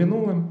Кася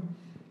упомянула,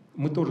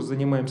 мы тоже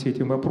занимаемся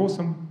этим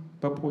вопросом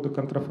по поводу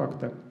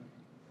контрафакта.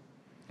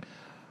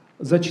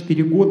 За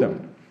 4 года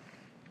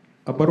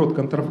оборот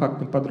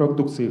контрафактной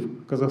продукции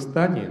в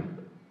Казахстане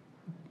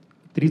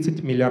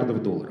 30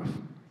 миллиардов долларов.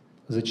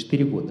 За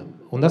 4 года.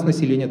 У нас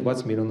население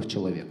 20 миллионов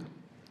человек.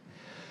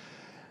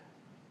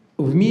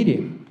 В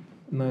мире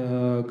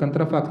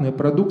контрафактная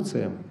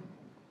продукция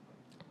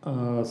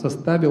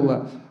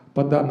составила,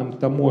 по данным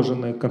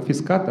таможенных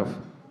конфискатов,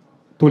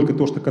 только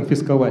то, что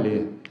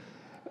конфисковали,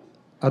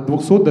 от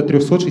 200 до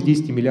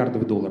 360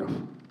 миллиардов долларов.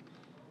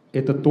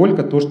 Это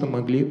только то, что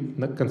могли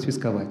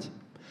конфисковать.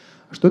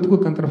 Что такое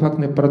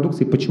контрафактная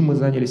продукция и почему мы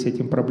занялись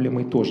этим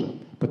проблемой тоже?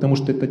 Потому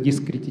что это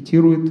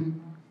дискредитирует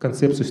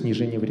концепцию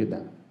снижения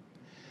вреда.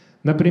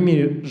 На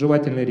примере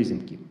жевательной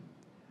резинки.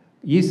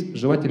 Есть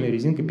жевательная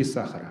резинка без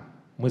сахара.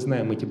 Мы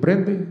знаем эти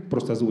бренды,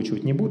 просто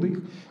озвучивать не буду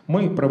их.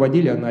 Мы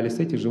проводили анализ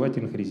этих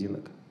жевательных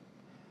резинок.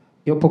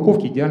 И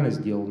упаковка идеально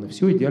сделана,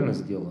 все идеально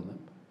сделано.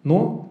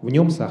 Но в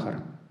нем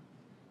сахар.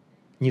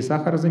 Не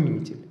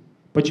сахарозаменитель.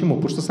 Почему?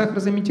 Потому что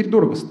сахарозаменитель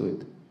дорого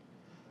стоит.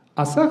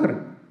 А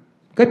сахар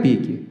 –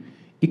 копейки.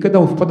 И когда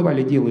он в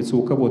подвале делается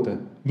у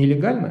кого-то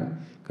нелегально,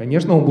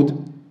 конечно, он будет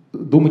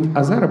думать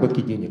о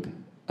заработке денег,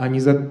 а не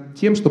за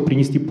тем, чтобы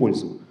принести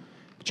пользу.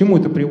 К чему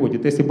это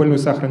приводит? Если больной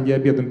сахарным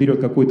диабетом берет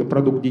какой-то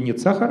продукт, где нет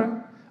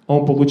сахара, а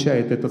он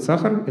получает этот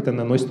сахар, это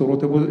наносит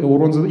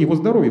урон его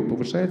здоровью,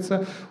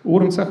 повышается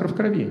уровень сахара в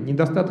крови,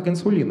 недостаток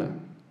инсулина.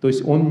 То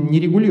есть он не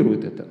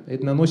регулирует это,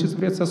 это наносит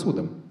вред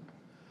сосудам.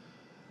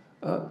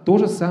 То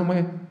же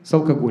самое с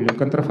алкоголем,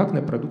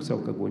 контрафактная продукция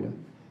алкоголя.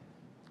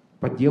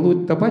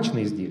 Подделывают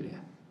табачные изделия,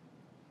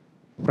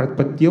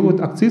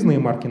 подделывают акцизные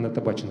марки на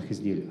табачных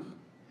изделиях.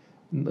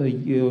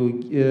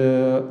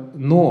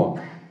 Но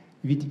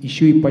ведь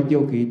еще и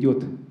подделка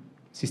идет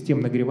систем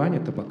нагревания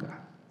табака,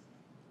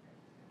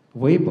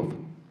 вейпов.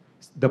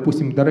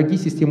 Допустим, дорогие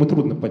системы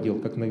трудно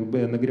подделать, как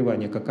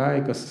нагревание, как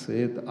Айкос,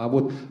 а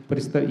вот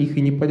их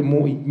и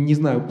не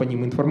знаю по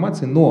ним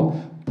информации, но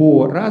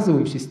по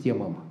разовым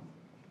системам,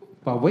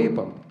 по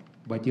вейпам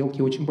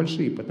подделки очень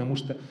большие, потому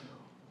что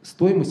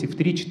стоимость их в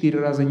 3-4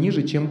 раза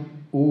ниже, чем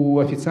у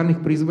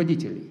официальных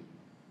производителей.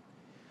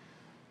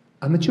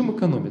 А на чем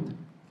экономят?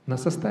 На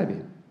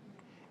составе.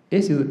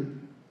 Если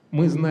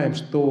мы знаем,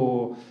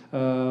 что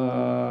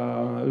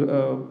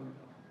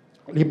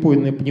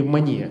липоидная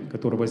пневмония,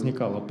 которая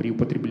возникала при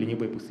употреблении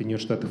вейпов в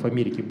Соединенных Штатах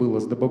Америки, была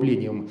с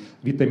добавлением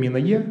витамина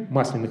Е,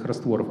 масляных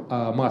растворов,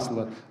 а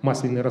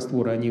масляные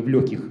растворы, они в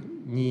легких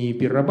не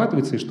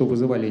перерабатываются, и что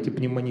вызывали эти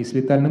пневмонии с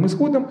летальным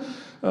исходом,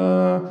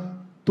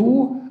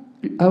 то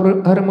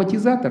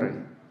ароматизаторы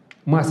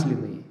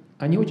масляные,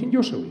 они очень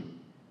дешевые.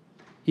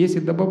 Если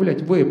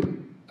добавлять в вейп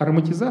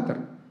ароматизатор,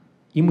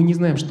 и мы не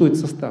знаем, что это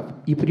состав,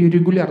 и при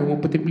регулярном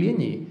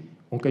употреблении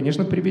он,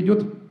 конечно,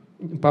 приведет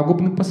к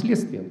пагубным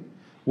последствиям.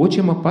 Вот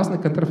чем опасна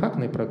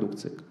контрафактная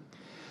продукция.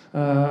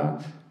 К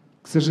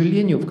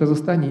сожалению, в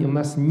Казахстане у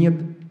нас нет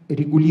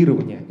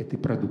регулирования этой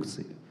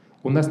продукции.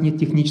 У нас нет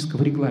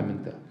технического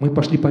регламента. Мы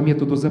пошли по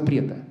методу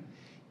запрета.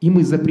 И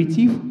мы,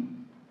 запретив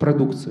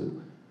продукцию,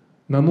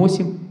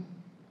 наносим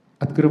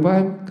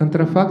открываем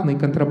контрафактной и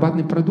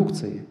контрабандной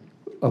продукции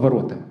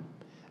оборота.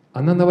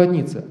 Она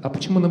наводнится. А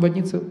почему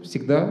наводнится?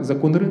 Всегда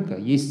закон рынка.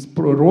 Есть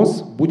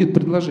спрос, будет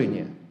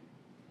предложение.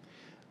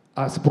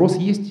 А спрос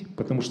есть,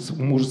 потому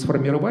что мы уже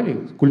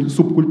сформировали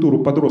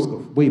субкультуру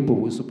подростков,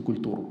 вейповую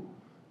субкультуру.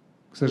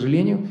 К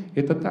сожалению,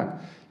 это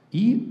так.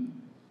 И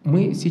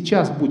мы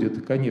сейчас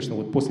будет, конечно,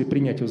 вот после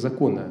принятия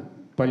закона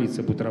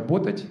полиция будет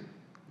работать,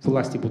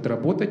 власти будут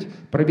работать,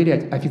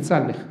 проверять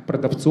официальных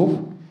продавцов.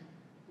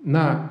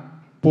 На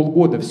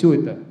полгода все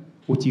это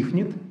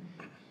утихнет,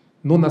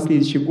 но на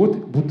следующий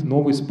год будет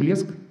новый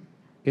всплеск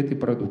этой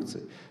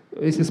продукции.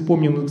 Если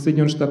вспомним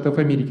Соединенных Штатов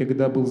Америки,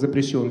 когда был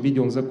запрещен,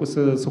 введен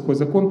сухой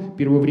закон,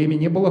 первое время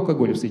не было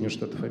алкоголя в Соединенных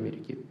Штатах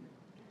Америки.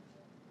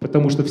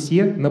 Потому что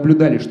все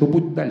наблюдали, что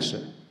будет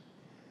дальше.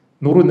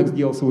 Но рынок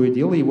сделал свое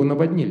дело, его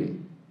наводнили.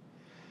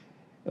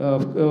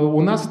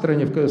 У нас в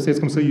стране, в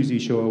Советском Союзе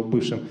еще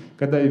бывшем,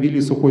 когда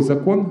ввели сухой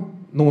закон,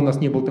 но у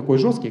нас не был такой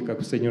жесткий,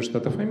 как в Соединенных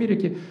Штатах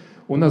Америки,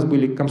 у нас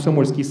были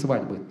комсомольские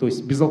свадьбы, то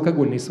есть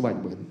безалкогольные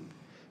свадьбы.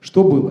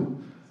 Что было?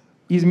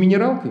 Из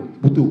минералки,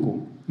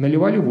 бутылку,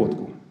 наливали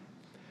водку.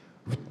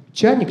 В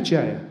чайник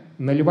чая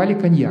наливали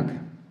коньяк.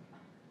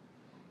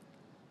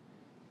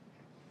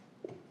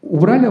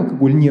 Убрали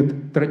алкоголь?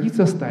 Нет.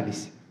 Традиции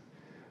остались.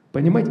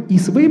 Понимаете? И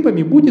с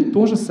вейпами будет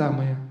то же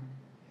самое.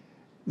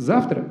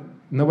 Завтра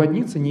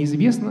наводниться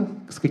неизвестно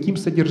с каким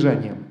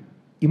содержанием.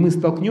 И мы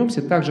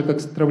столкнемся так же, как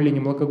с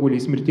отравлением алкоголя и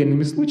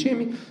смертельными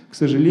случаями. К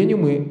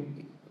сожалению,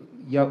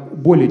 я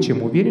более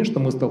чем уверен, что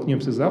мы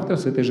столкнемся завтра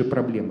с этой же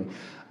проблемой.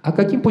 А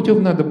каким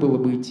путем надо было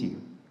бы идти?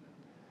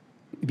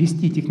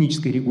 Вести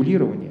техническое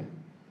регулирование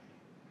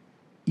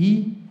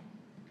и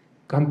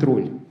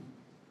контроль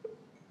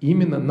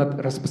именно над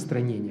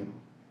распространением.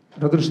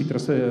 Разрешить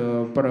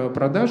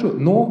продажу,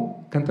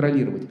 но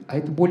контролировать. А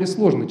это более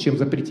сложно, чем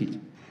запретить.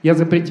 Я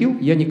запретил,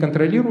 я не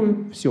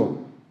контролирую, все,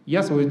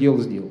 я свое дело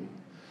сделал.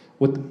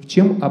 Вот в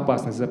чем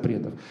опасность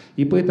запретов.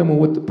 И поэтому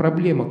вот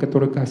проблема,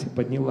 которую Кася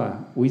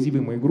подняла,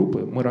 уязвимые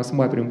группы, мы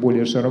рассматриваем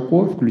более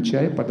широко,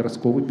 включая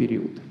подростковый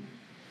период.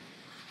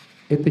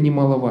 Это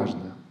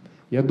немаловажно.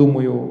 Я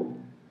думаю,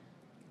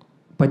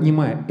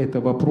 поднимая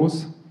этот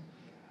вопрос,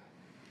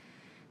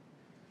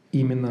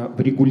 именно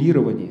в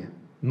регулировании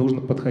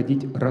нужно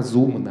подходить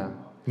разумно,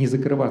 не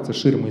закрываться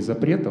ширмой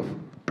запретов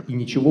и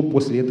ничего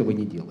после этого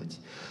не делать.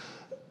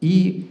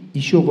 И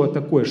еще вот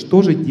такое,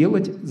 что же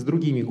делать с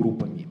другими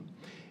группами?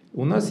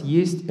 У нас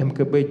есть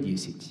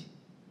МКБ-10,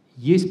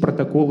 есть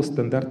протоколы,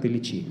 стандарты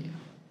лечения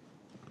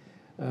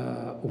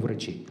у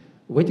врачей.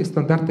 В этих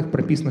стандартах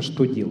прописано,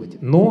 что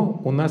делать.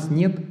 Но у нас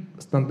нет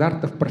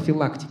стандартов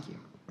профилактики,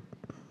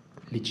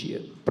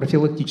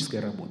 профилактической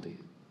работы.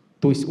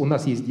 То есть у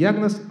нас есть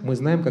диагноз, мы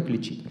знаем, как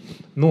лечить.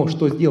 Но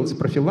что сделать с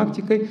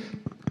профилактикой,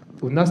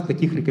 у нас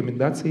таких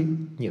рекомендаций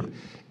нет.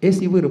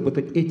 Если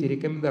выработать эти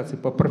рекомендации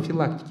по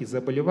профилактике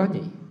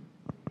заболеваний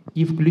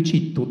и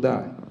включить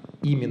туда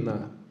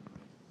именно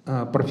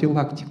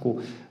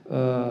профилактику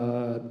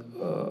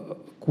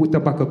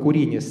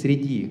табакокурения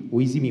среди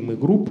уязвимых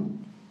групп,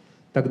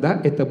 тогда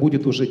это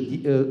будет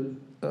уже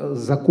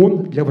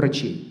закон для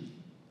врачей,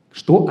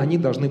 что они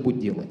должны будут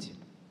делать.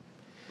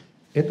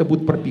 Это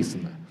будет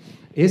прописано.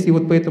 Если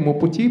вот по этому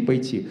пути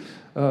пойти,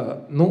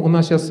 у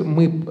нас сейчас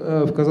мы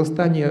в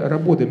Казахстане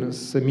работаем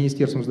с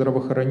Министерством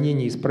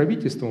здравоохранения и с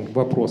правительством в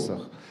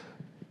вопросах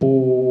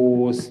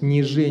по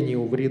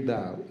снижению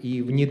вреда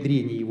и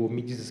внедрению его в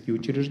медицинские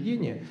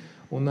учреждения.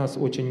 У нас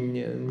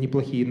очень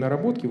неплохие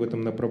наработки в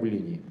этом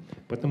направлении,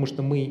 потому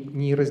что мы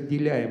не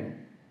разделяем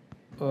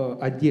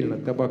отдельно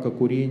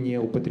табакокурение,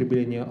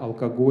 употребление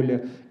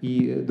алкоголя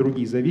и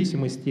другие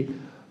зависимости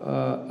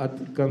от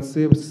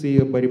концепции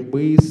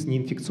борьбы с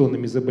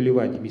неинфекционными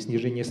заболеваниями,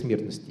 снижения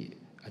смертности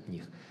от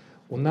них.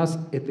 У нас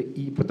это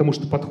потому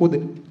что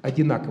подходы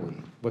одинаковые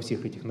во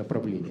всех этих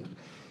направлениях.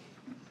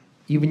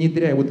 И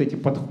внедряя вот эти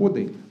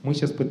подходы, мы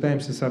сейчас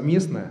пытаемся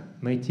совместно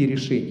найти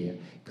решение.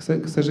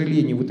 К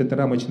сожалению, вот эта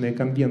рамочная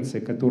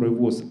конвенция, которую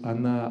ВОЗ,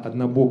 она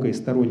однобокая,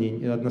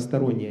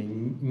 односторонняя,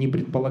 не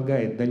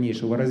предполагает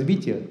дальнейшего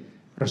развития,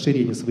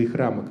 расширения своих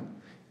рамок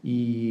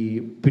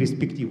и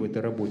перспектив в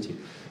этой работе.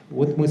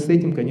 Вот мы с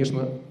этим,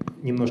 конечно,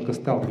 немножко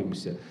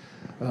сталкиваемся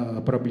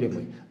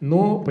проблемой.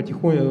 Но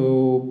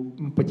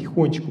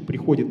потихонечку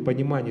приходит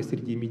понимание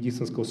среди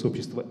медицинского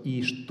сообщества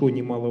и, что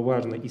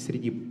немаловажно, и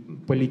среди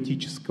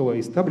политического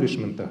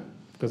истеблишмента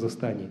в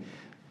Казахстане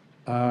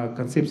о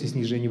концепции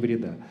снижения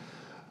вреда.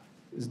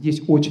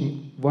 Здесь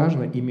очень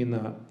важно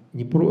именно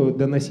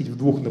доносить в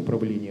двух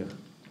направлениях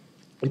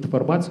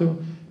информацию.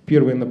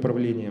 Первое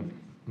направление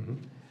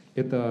 –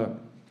 это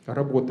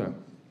работа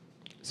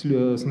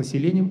с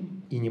населением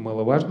и,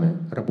 немаловажная,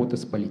 работа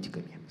с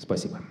политиками.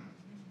 Спасибо.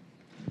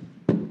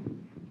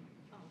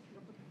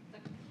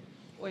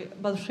 Ой,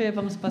 большое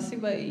вам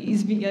спасибо.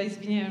 Я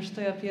извиняюсь,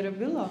 что я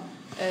перебила.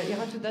 Я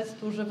хочу дать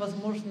тоже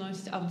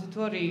возможность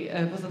аудитории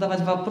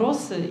задавать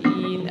вопросы.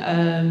 И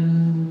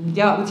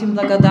я очень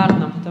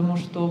благодарна, потому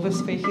что вы в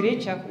своих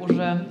речах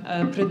уже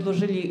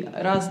предложили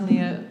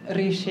разные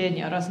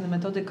решения, разные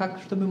методы,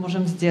 что мы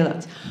можем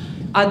сделать.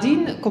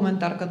 Один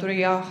комментарий, который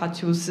я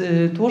хочу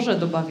тоже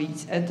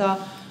добавить, это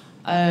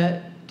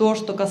то,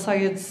 что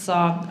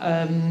касается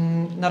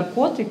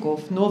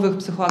наркотиков, новых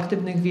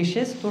психоактивных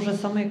веществ, то же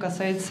самое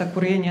касается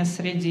курения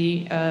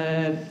среди,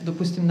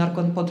 допустим,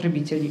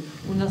 наркопотребителей.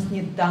 У нас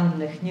нет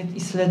данных, нет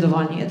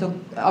исследований. Это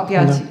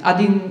опять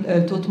один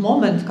тот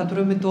момент,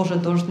 который мы тоже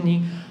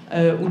должны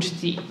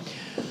учти.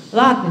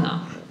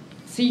 Ладно,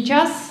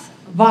 сейчас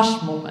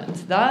ваш момент.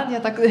 Да?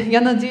 Я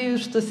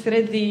надеюсь, что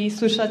среди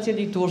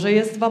слушателей тоже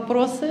есть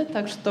вопросы,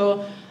 так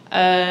что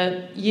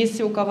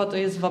если у кого-то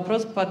есть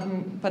вопрос,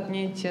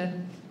 поднимайте.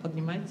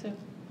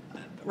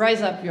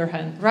 Raise your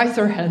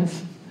hands.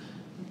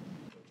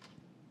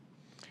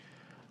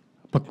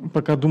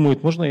 Пока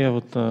думают, можно я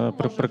вот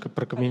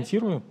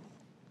прокомментирую?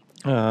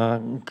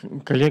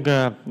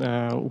 Коллега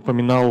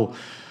упоминал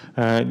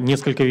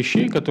несколько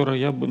вещей,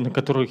 на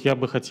которых я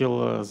бы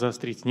хотел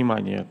заострить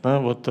внимание. Да,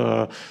 вот,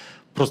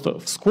 просто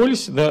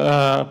вскользь,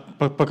 да,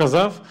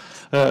 показав,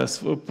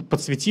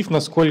 подсветив,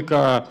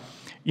 насколько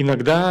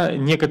иногда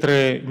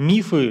некоторые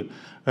мифы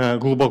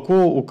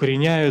глубоко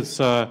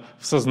укореняются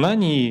в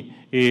сознании,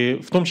 и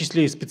в том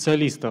числе и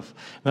специалистов.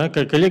 Да,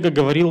 коллега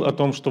говорил о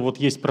том, что вот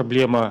есть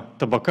проблема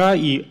табака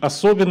и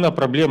особенно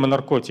проблема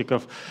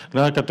наркотиков,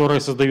 да,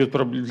 которые создают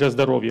проблемы для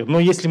здоровья. Но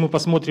если мы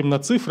посмотрим на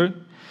цифры,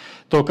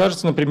 то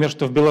окажется, например,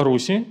 что в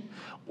Беларуси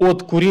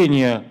от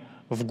курения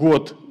в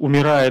год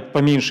умирает по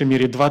меньшей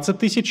мере 20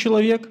 тысяч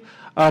человек,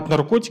 а от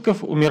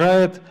наркотиков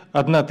умирает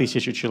 1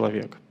 тысяча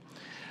человек.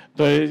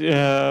 То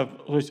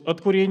есть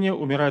от курения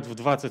умирает в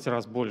 20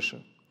 раз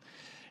больше.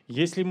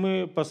 Если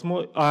мы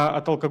посмотрим, а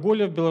от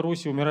алкоголя в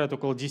Беларуси умирает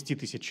около 10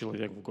 тысяч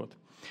человек в год.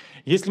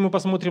 Если мы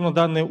посмотрим на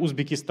данные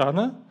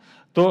Узбекистана,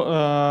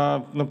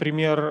 то,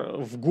 например,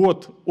 в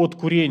год от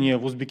курения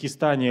в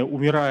Узбекистане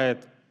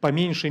умирает по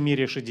меньшей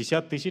мере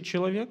 60 тысяч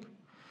человек,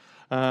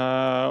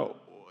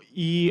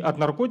 и от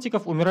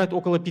наркотиков умирает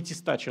около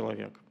 500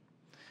 человек.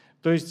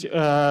 То есть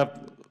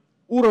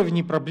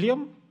уровни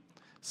проблем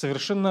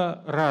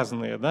совершенно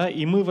разные, да?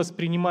 И мы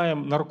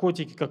воспринимаем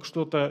наркотики как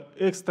что-то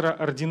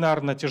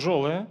экстраординарно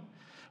тяжелое,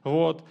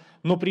 вот.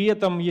 Но при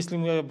этом, если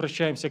мы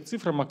обращаемся к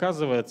цифрам,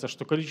 оказывается,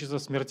 что количество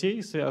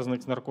смертей,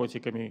 связанных с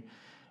наркотиками,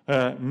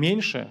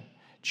 меньше,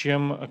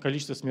 чем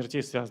количество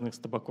смертей, связанных с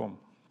табаком.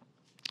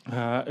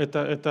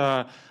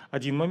 Это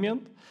один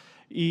момент.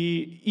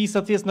 И,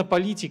 соответственно,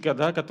 политика,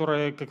 да,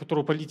 которую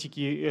политики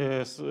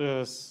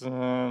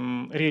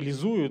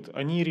реализуют,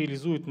 они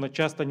реализуют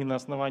часто не на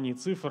основании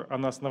цифр, а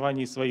на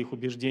основании своих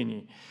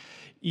убеждений.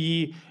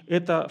 И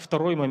это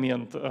второй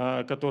момент,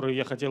 который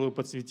я хотел бы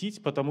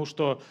подсветить, потому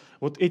что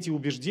вот эти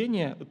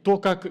убеждения, то,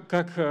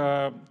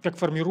 как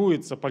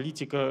формируется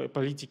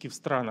политики в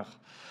странах.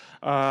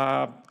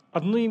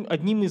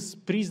 Одним из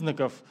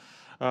признаков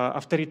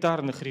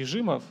авторитарных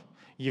режимов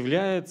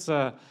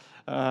является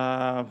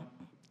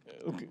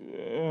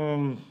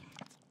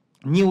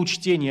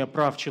неучтение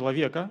прав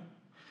человека,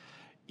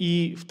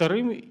 и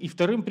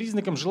вторым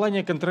признаком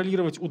желание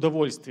контролировать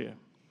удовольствие.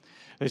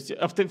 То есть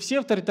все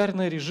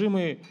авторитарные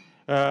режимы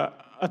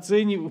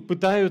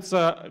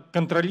пытаются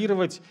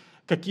контролировать,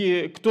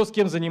 кто с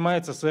кем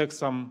занимается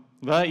сексом.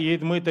 Да? И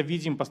мы это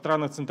видим по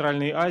странам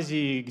Центральной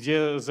Азии,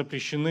 где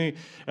запрещены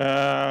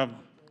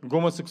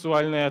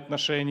гомосексуальные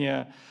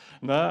отношения.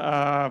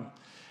 Да?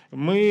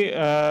 Мы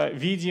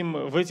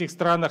видим в этих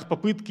странах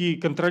попытки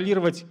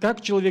контролировать, как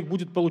человек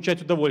будет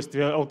получать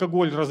удовольствие.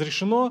 Алкоголь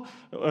разрешено,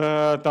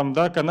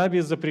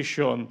 каннабис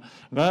запрещен.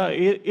 Да,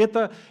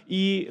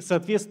 и,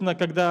 соответственно,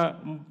 когда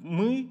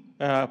мы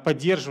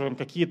поддерживаем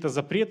какие-то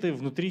запреты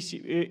внутри,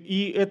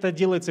 и это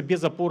делается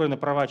без опоры на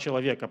права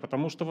человека,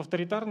 потому что в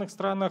авторитарных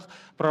странах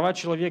права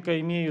человека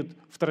имеют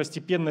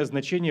второстепенное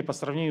значение по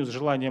сравнению с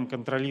желанием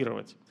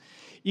контролировать.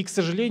 И, к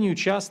сожалению,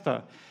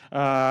 часто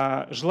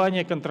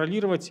желание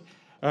контролировать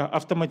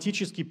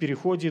автоматически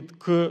переходит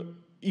к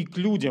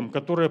людям,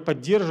 которые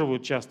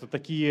поддерживают часто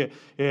такие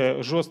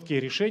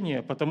жесткие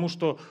решения, потому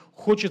что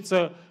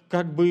хочется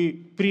как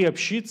бы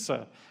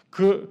приобщиться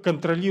к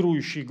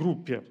контролирующей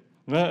группе,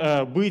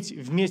 быть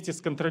вместе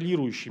с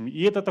контролирующими.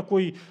 И это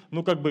такой,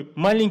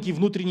 маленький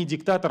внутренний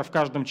диктатор в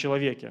каждом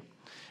человеке.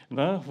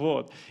 Да,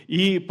 вот.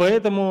 И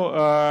поэтому,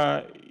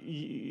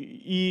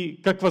 и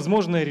как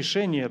возможное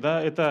решение,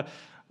 да, это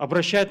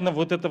обращать на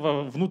вот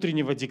этого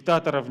внутреннего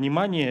диктатора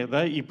внимание,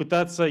 да, и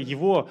пытаться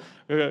его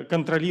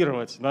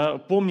контролировать, да,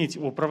 помнить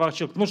о правах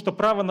человека. Потому что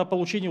право на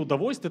получение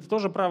удовольствия – это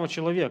тоже право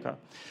человека.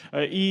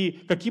 И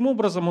каким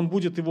образом он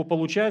будет его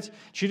получать?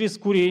 Через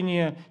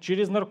курение,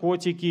 через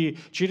наркотики,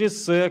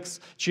 через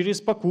секс,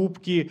 через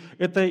покупки.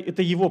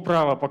 Это его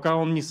право, пока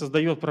он не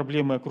создает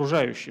проблемы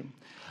окружающим.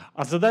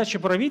 А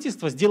задача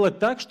правительства – сделать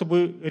так,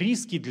 чтобы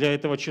риски для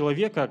этого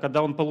человека,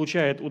 когда он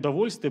получает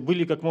удовольствие,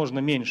 были как можно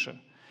меньше.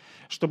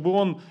 чтобы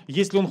он,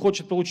 если он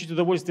хочет получить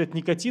удовольствие от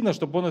никотина,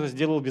 чтобы он это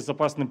сделал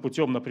безопасным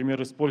путем,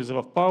 например,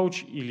 использовав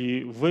пауч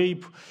или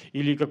вейп,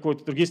 или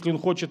какой-то. Если он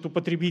хочет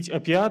употребить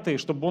опиаты,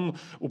 чтобы он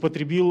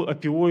употребил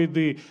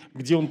опиоиды,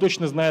 где он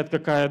точно знает,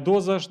 какая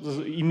доза,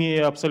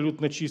 имея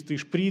абсолютно чистый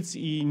шприц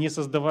и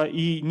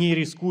не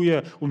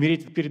рискуя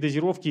умереть от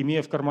передозировки,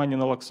 имея в кармане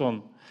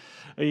налоксон.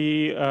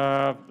 И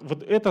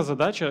вот эта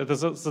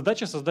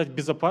задача создать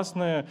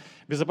безопасную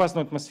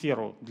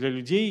атмосферу для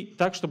людей,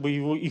 так, чтобы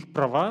их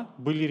права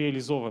были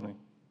реализованы.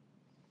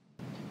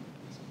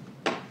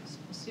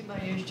 Спасибо.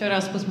 Я еще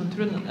раз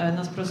посмотрю,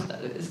 нас просто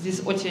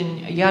здесь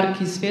очень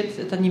яркий свет,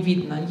 это не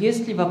видно.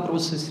 Есть ли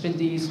вопросы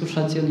среди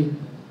слушателей?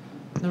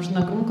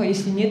 Нужно громко,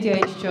 если нет, я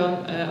еще...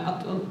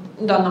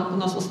 Да, у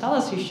нас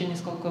осталось еще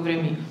несколько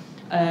времени.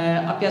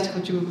 Опять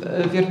хочу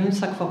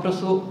вернуться к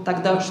вопросу,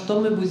 тогда что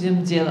мы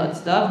будем делать,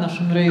 да, в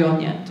нашем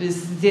районе. То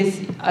есть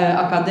здесь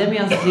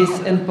академия,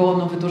 здесь НПО,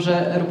 но вы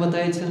тоже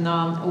работаете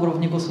на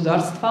уровне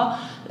государства.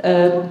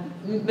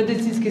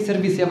 Медицинский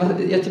сервис,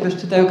 я тебя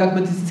считаю как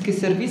медицинские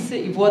сервисы,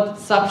 и вот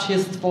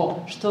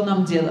сообщество, что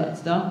нам делать,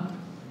 да?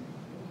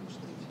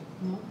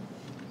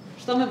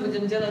 Что мы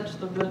будем делать,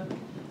 чтобы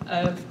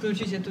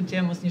включить эту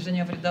тему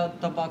снижения вреда от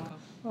табака?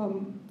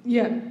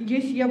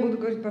 Если я буду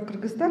говорить про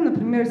Кыргызстан,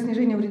 например,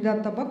 снижение вреда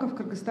от табака в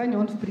Кыргызстане,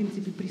 он в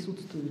принципе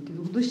присутствует.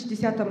 В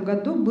 2010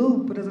 году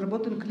был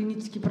разработан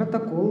клинический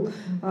протокол,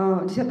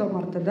 10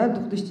 марта, да,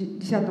 в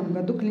 2010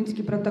 году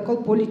клинический протокол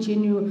по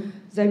лечению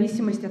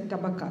зависимости от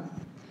табака.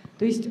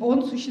 То есть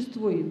он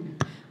существует.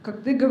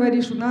 Как ты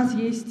говоришь, у нас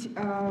есть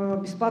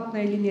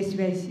бесплатная линия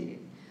связи.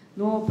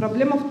 Но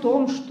проблема в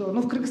том, что...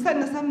 в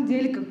Кыргызстане на самом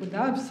деле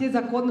все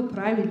законы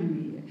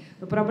правильные.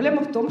 Но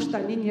проблема в том, что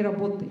они не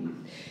работают.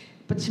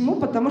 Почему?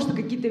 Потому что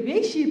какие-то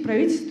вещи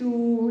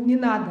правительству не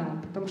надо,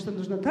 потому что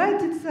нужно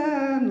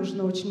тратиться,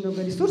 нужно очень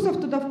много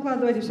ресурсов туда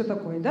вкладывать и все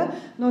такое, да?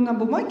 Но на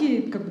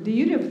бумаге, де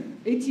юре,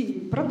 эти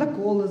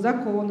протоколы,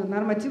 законы,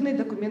 нормативные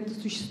документы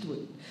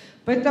существуют.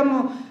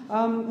 Поэтому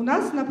у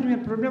нас,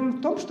 например, проблема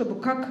в том, чтобы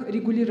как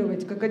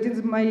регулировать, как один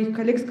из моих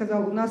коллег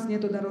сказал, у нас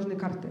нет дорожной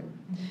карты.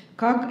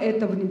 Как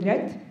это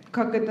внедрять,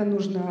 как это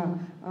нужно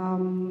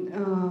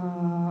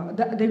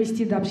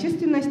довести до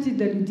общественности,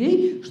 до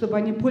людей, чтобы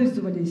они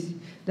пользовались.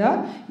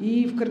 Да?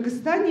 И в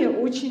Кыргызстане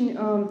очень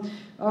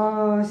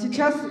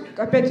сейчас,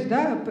 опять же,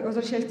 да,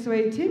 возвращаясь к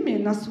своей теме,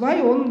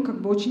 насвай, он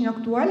очень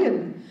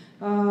актуален.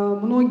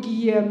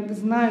 Многие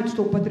знают,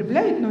 что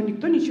употребляют, но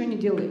никто ничего не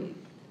делает.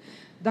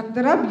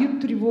 Доктора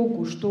бьют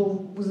тревогу,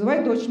 что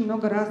вызывает очень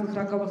много разных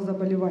раковых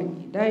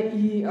заболеваний. Да?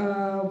 И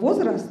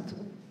возраст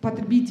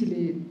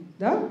потребителей,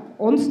 да,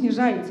 он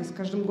снижается с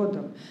каждым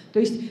годом. То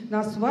есть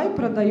насвай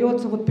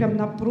продается вот прям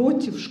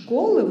напротив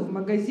школы в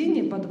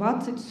магазине по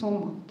 20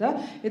 сомов.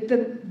 Да?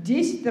 Это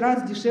 10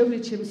 раз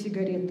дешевле, чем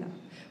сигарета.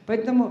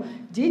 Поэтому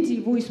дети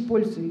его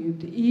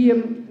используют.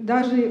 И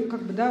даже,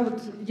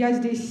 я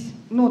здесь,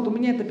 у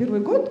меня это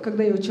первый год,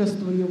 когда я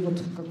участвую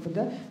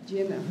в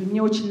GNF, и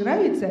мне очень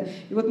нравится.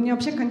 И мне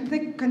вообще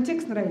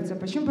контекст нравится.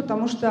 Почему?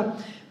 Потому что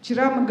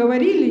вчера мы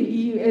говорили,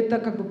 и это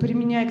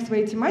применяя к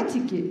своей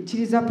тематике,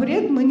 через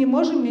запрет мы не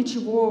можем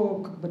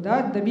ничего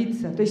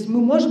добиться. То есть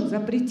мы можем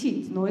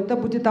запретить, но это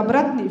будет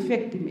обратный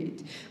эффект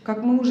иметь.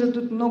 Как мы уже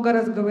тут много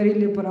раз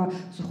говорили про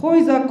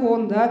сухой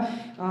закон, да,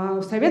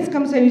 в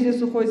Советском Союзе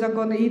сухой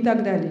закон и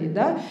так далее.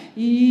 Да?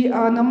 И,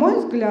 на мой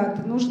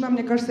взгляд, нужно,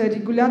 мне кажется,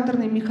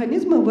 регуляторные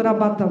механизмы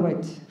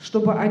вырабатывать,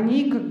 чтобы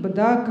они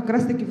как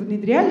раз-таки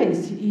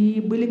внедрялись,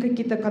 и были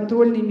какие-то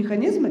контрольные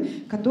механизмы,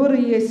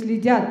 которые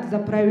следят за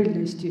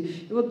правильностью.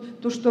 И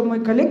вот то, что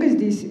мой коллега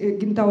здесь,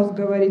 Гентаус,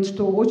 говорит,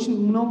 что очень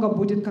много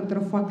будет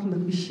контрафактных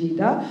вещей.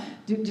 Да?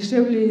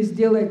 Дешевле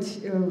сделать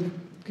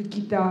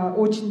какие-то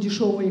очень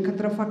дешевые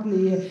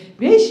контрафактные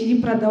вещи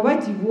и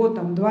продавать его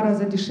 2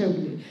 раза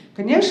дешевле.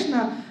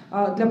 Конечно,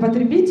 для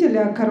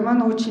потребителя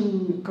карман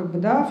очень,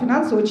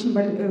 финансы очень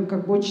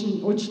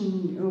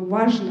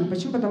важно.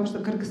 Почему? Потому что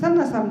Кыргызстан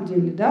на самом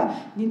деле, да,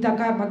 не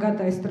такая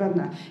богатая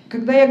страна.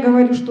 Когда я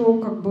говорю, что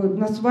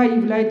насвай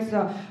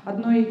является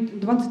одной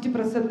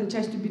 20%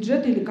 частью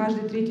бюджета, или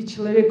каждый третий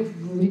человек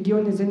в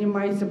регионе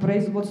занимается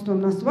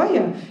производством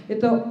насвая,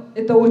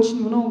 это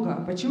очень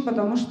много. Почему?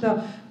 Потому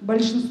что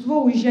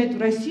большинство уезжает в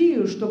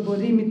Россию, чтобы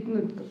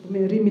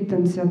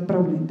ремитенсы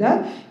отправлять,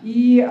 да?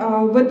 И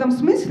в этом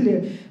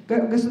смысле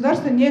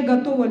государство не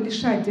готово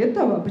лишать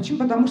этого. Почему?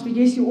 Потому что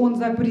если он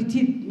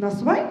запретит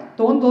насвай,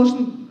 то он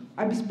должен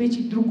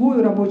обеспечить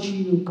другую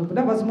рабочую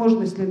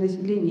возможность для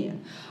населения.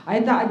 А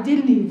это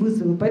отдельные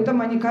вызовы.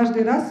 Поэтому они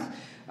каждый раз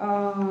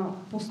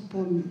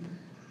постпонят.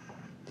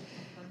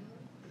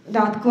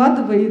 Да,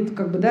 откладывает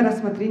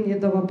рассмотрение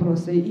этого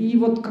вопроса. И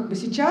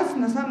сейчас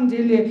на самом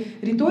деле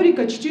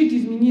риторика чуть-чуть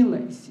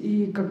изменилась.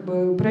 И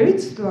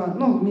правительство,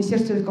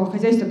 Министерство сельского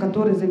хозяйства,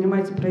 которое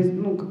занимается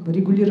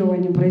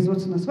регулированием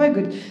производства насвай,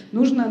 говорит,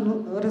 нужно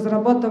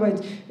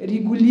разрабатывать,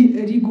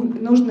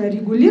 нужно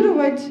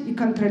регулировать и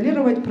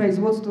контролировать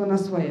производство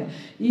насвая.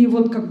 И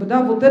вот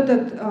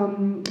этот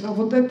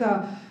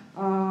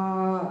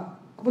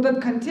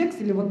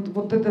контекст или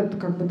этот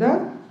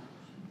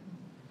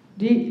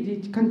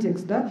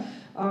контекст, да.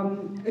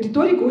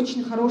 Риторика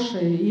очень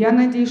хорошая, и я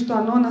надеюсь, что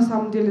оно на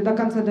самом деле до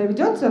конца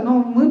доведется, но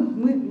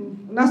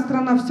у нас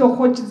страна все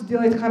хочет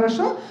сделать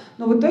хорошо,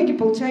 но в итоге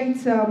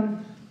получается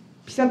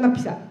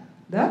 50/50,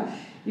 да.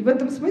 И в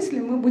этом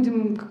смысле мы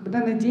будем как бы,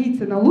 да,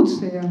 надеяться на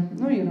лучшее,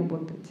 ну и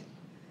работать.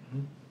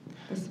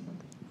 Спасибо.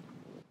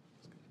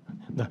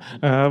 Да.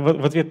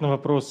 В ответ на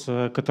вопрос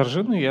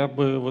Катаржины я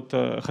бы вот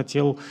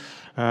хотел,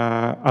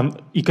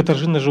 и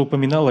Катаржина же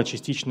упоминала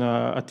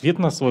частично ответ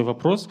на свой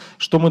вопрос,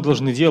 что мы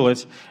должны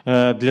делать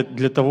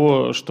для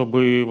того,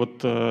 чтобы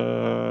вот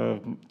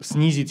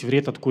снизить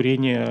вред от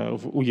курения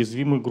в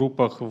уязвимых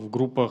группах, в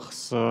группах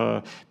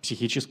с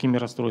психическими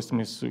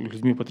расстройствами, с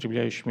людьми,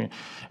 потребляющими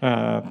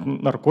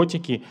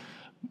наркотики.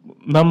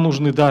 Нам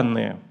нужны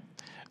данные.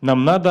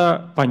 Нам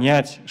надо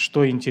понять,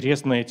 что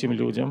интересно этим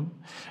людям.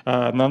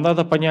 Нам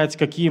надо понять,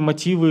 какие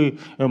мотивы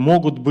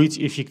могут быть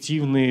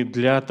эффективны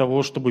для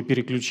того, чтобы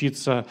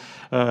переключиться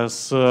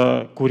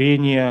с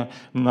курения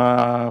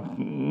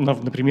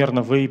например, на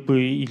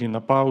вейпы или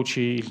на паучи,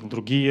 или на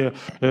другие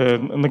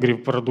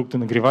продукты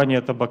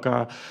нагревания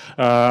табака.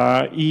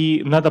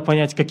 И надо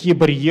понять, какие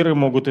барьеры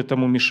могут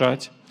этому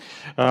мешать,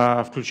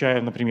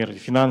 включая, например,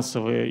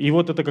 финансовые. И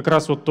вот это как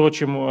раз вот то,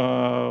 чем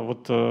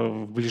вот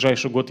в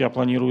ближайший год я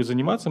планирую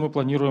заниматься. Мы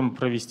планируем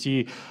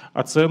провести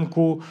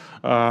оценку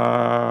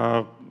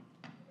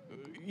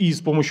и с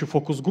помощью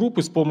фокус-групп,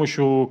 и с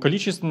помощью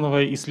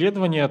количественного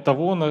исследования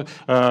того,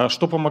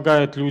 что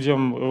помогает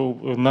людям,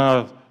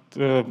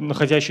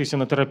 находящихся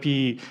на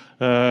терапии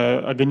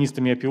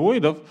агонистами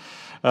опиоидов,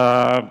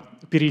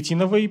 перейти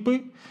на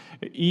вейпы.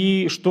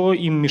 И что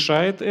им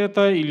мешает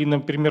это, или,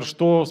 например,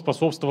 что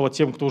способствовало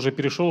тем, кто уже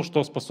перешел,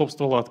 что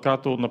способствовало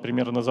откату,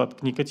 например, назад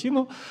к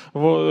никотину,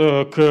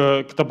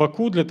 к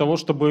табаку, для того,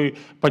 чтобы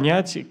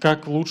понять,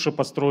 как лучше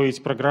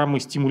построить программы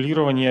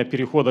стимулирования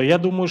перехода. Я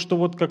думаю, что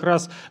вот как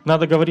раз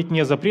надо говорить не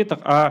о запретах,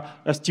 а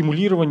о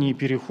стимулировании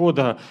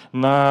перехода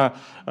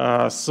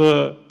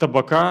с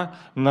табака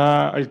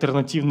на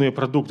альтернативные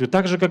продукты.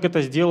 Так же, как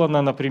это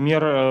сделано,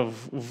 например,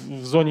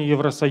 в зоне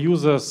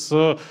Евросоюза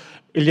с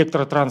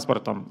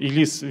электротранспортом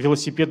или с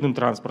велосипедным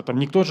транспортом.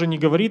 Никто же не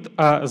говорит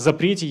о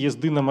запрете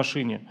езды на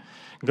машине.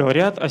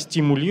 Говорят о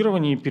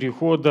стимулировании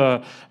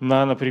перехода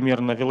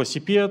например, на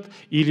велосипед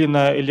или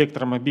на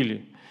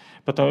электромобили.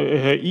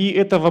 И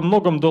это во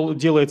многом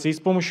делается и с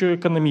помощью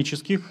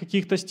экономических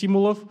каких-то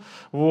стимулов,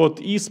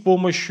 вот, и с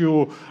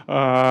помощью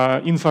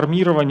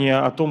информирования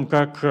о том,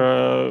 как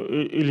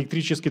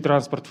электрический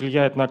транспорт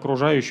влияет на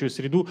окружающую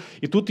среду.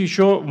 И тут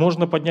еще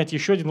можно поднять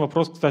еще один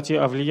вопрос, кстати,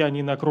 о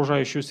влиянии на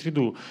окружающую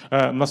среду.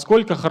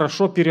 Насколько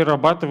хорошо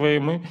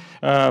перерабатываемы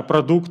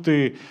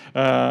продукты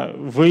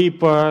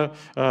вейпа,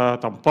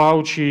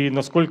 паучи,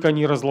 насколько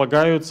они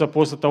разлагаются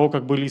после того,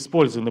 как были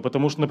использованы.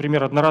 Потому что,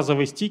 например,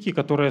 одноразовые стики,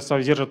 которые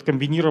содержат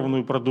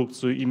комбинированную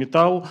продукцию, и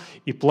металл,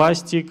 и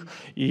пластик,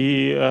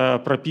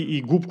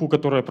 и губку,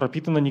 которая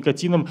пропитана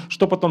никотином.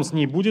 Что потом с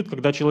ней будет,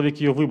 когда человек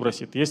ее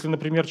выбросит? Если,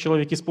 например,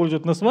 человек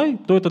использует насвай,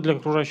 то это для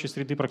окружающей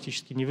среды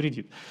практически не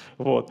вредит.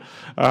 Вот.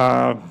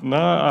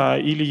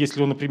 Или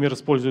если он, например,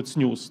 использует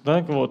снюс,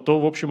 да, вот, то,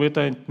 в общем,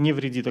 это не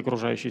вредит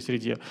окружающей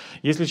среде.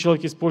 Если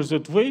человек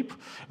использует вейп,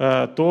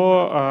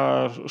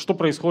 то что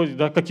происходит,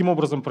 да, каким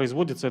образом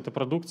производится эта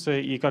продукция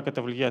и как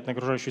это влияет на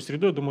окружающую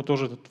среду, я думаю,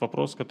 тоже этот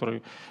вопрос,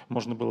 который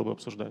можно было бы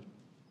обсуждать.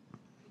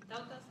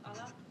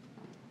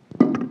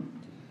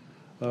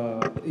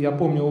 Я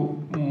помню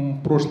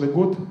прошлый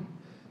год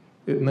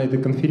на этой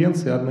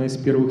конференции одна из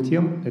первых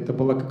тем это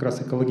была как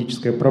раз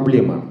экологическая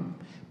проблема.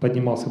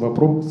 Поднимался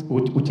вопрос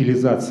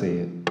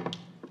утилизации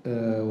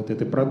вот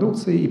этой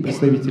продукции и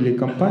представителей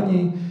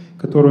компаний,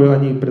 которую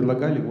они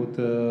предлагали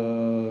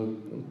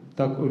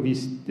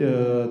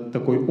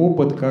такой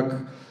опыт,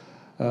 как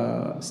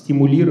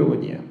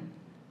стимулирование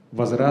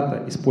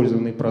возврата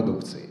использованной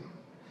продукции.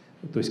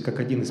 То есть как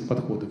один из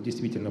подходов,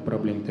 действительно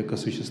проблема такая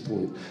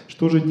существует.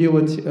 Что же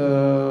делать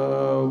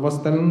в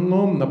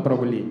остальном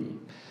направлении?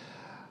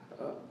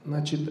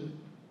 Значит,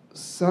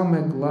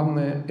 самое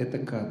главное это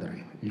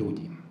кадры,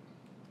 люди,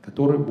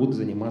 которые будут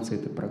заниматься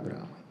этой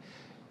программой.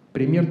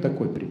 Пример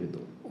такой приведу.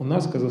 У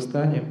нас в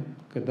Казахстане,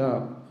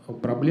 когда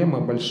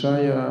проблема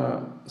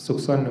большая с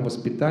сексуальным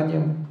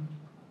воспитанием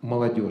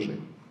молодежи,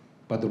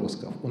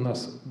 подростков. У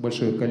нас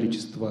большое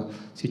количество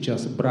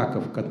сейчас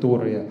браков,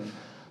 которые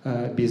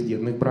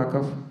бездетных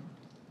браков,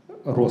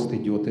 рост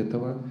идет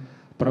этого.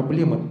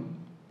 Проблема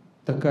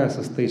такая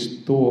состоит,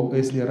 что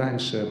если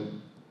раньше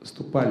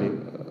вступали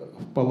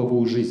в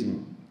половую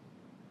жизнь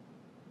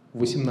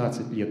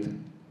 18 лет,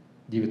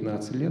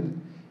 19 лет,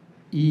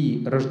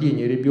 и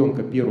рождение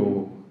ребенка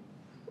первого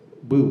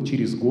был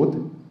через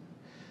год,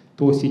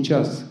 то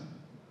сейчас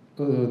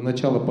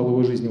начало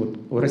половой жизни, вот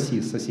в России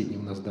соседние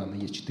у нас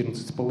данные есть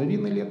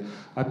 14,5 лет,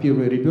 а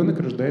первый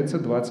ребенок рождается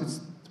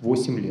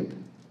 28 лет.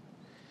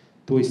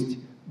 То есть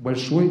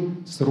большой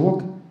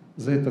срок,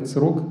 за этот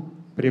срок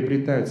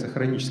приобретаются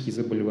хронические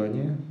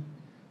заболевания,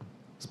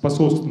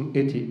 способствуют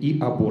эти и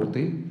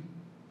аборты,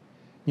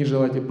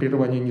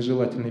 прерывание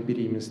нежелательной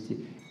беременности.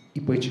 И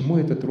почему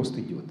этот рост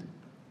идет?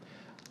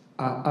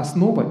 А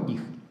основа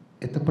их –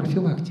 это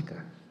профилактика.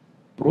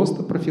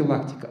 Просто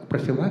профилактика.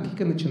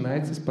 Профилактика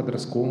начинается с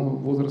подросткового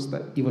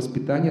возраста и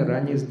воспитания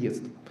ранее с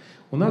детства.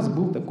 У нас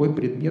был такой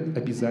предмет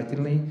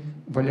обязательный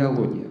 –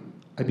 валеология.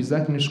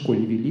 Обязательно в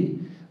школе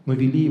вели, но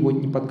вели его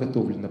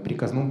неподготовленно, в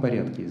приказном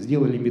порядке.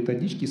 Сделали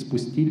методички,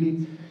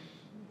 спустили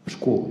в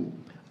школы.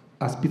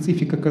 А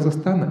специфика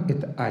Казахстана –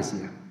 это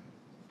Азия.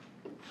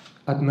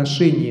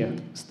 Отношение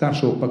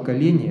старшего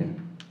поколения,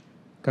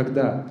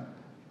 когда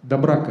до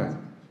брака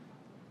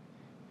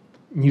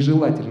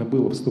нежелательно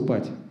было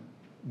вступать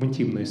в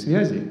интимные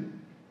связи,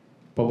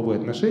 половые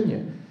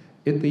отношения,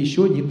 это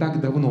еще не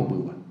так давно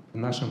было в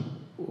нашем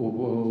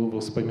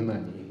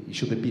воспоминании.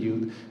 Еще до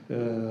периода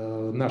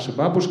наши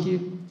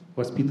бабушки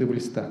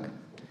воспитывались так.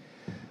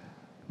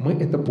 Мы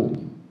это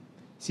помним.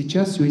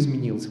 Сейчас все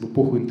изменилось в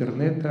эпоху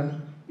интернета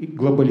и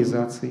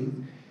глобализации,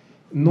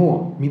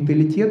 но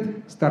менталитет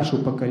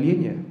старшего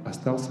поколения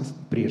остался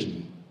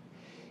прежний.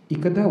 И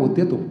когда вот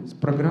эту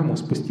программу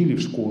спустили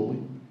в школы,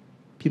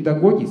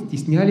 педагоги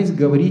стеснялись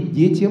говорить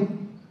детям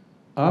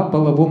о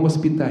половом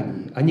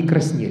воспитании, они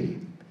краснели.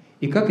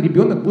 И как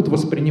ребенок будет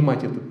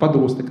воспринимать этот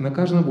подросток на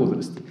каждом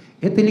возрасте?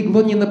 Это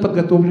легло не на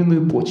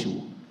подготовленную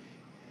почву.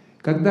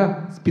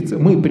 Когда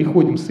мы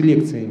приходим с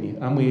лекциями,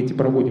 а мы эти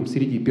проводим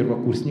среди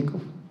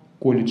первокурсников,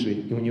 колледжей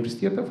и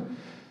университетов,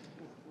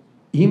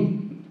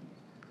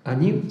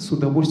 они с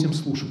удовольствием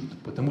слушают,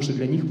 потому что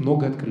для них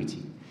много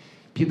открытий.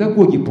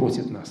 Педагоги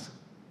просят нас,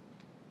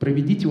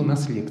 проведите у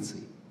нас лекции,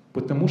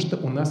 потому что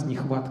у нас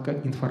нехватка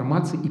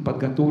информации и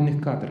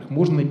подготовленных кадров.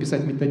 Можно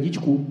написать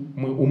методичку,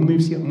 мы умные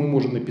все, мы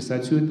можем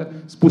написать все это,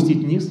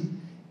 спустить вниз.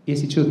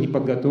 Если человек не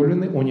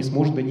подготовленный, он не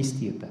сможет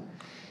донести это.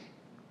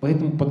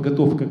 Поэтому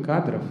подготовка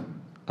кадров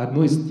 –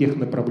 одно из тех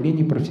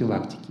направлений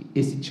профилактики.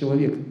 Если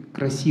человек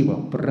красиво,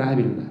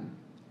 правильно,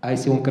 а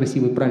если он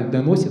красиво и правильно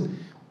доносит,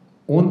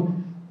 он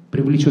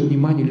привлечет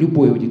внимание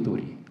любой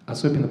аудитории,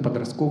 особенно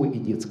подростковой и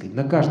детской,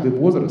 на каждый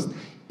возраст.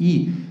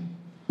 И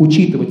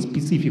учитывать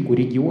специфику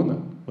региона,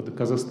 вот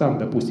Казахстан,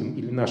 допустим,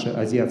 или наши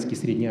азиатские,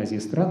 Средней Азии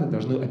страны,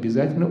 должны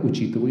обязательно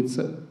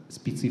учитываться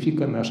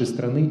специфика нашей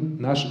страны,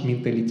 наш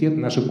менталитет,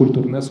 наши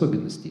культурные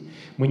особенности.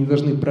 Мы не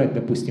должны брать,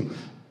 допустим,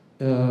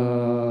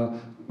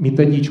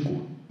 методичку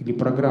или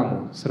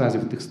программу с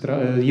развитых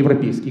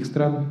европейских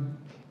стран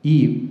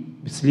и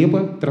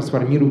слепо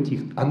трансформировать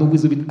их. Оно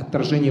вызовет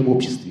отторжение в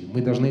обществе.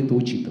 Мы должны это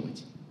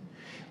учитывать.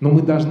 Но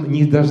мы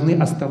не должны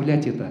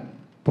оставлять это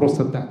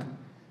просто так,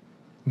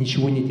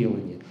 ничего не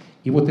делания.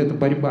 И вот эта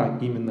борьба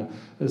именно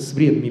с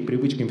вредными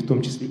привычками, в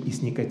том числе и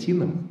с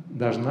никотином,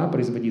 должна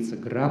производиться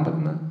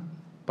грамотно,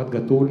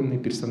 подготовленным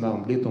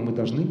персоналом. Для этого мы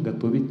должны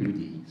готовить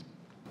людей.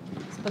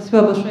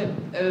 Спасибо большое.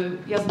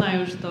 Я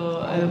знаю,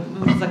 что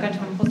мы уже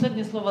заканчиваем.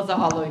 Последнее слово за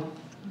Аллой.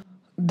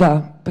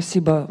 Да,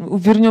 спасибо.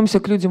 Вернемся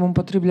к людям,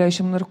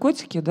 употребляющим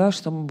наркотики. Да,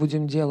 что мы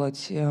будем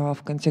делать в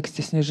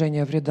контексте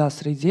снижения вреда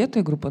среди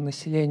этой группы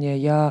населения.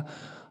 Я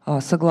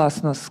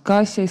согласна с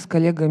Касей, с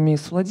коллегами,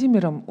 с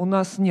Владимиром. У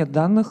нас нет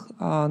данных,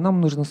 нам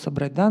нужно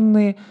собрать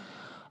данные,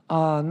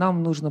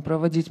 нам нужно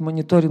проводить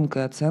мониторинг и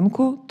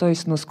оценку, то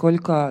есть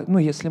насколько,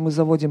 если мы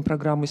заводим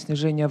программы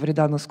снижения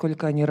вреда,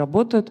 насколько они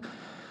работают.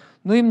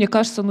 Ну и мне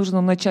кажется, нужно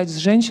начать с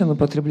женщин,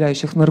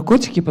 употребляющих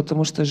наркотики,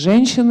 потому что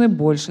женщины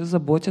больше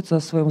заботятся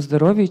о своем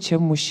здоровье,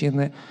 чем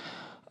мужчины.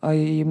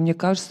 И мне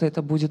кажется,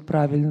 это будет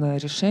правильное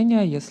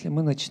решение, если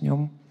мы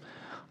начнем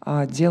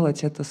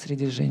делать это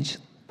среди женщин.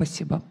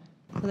 Спасибо.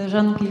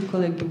 Коллежанки и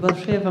коллеги,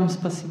 большое вам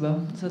спасибо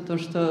за то,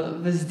 что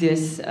вы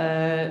здесь.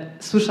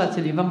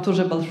 Слушатели, вам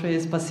тоже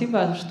большое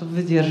спасибо, что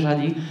вы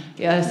держали.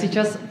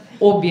 Сейчас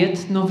обед,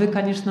 но вы,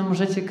 конечно,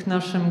 можете к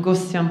нашим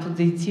гостям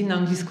подойти. На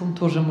английском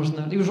тоже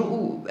можно. И уже,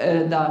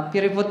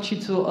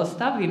 переводчицу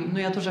оставим, но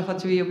я тоже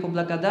хочу ее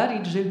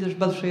поблагодарить. Жильдыш,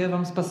 большое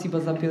вам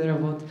спасибо за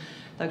перевод.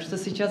 Так что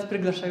сейчас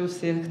приглашаю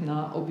всех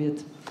на обед.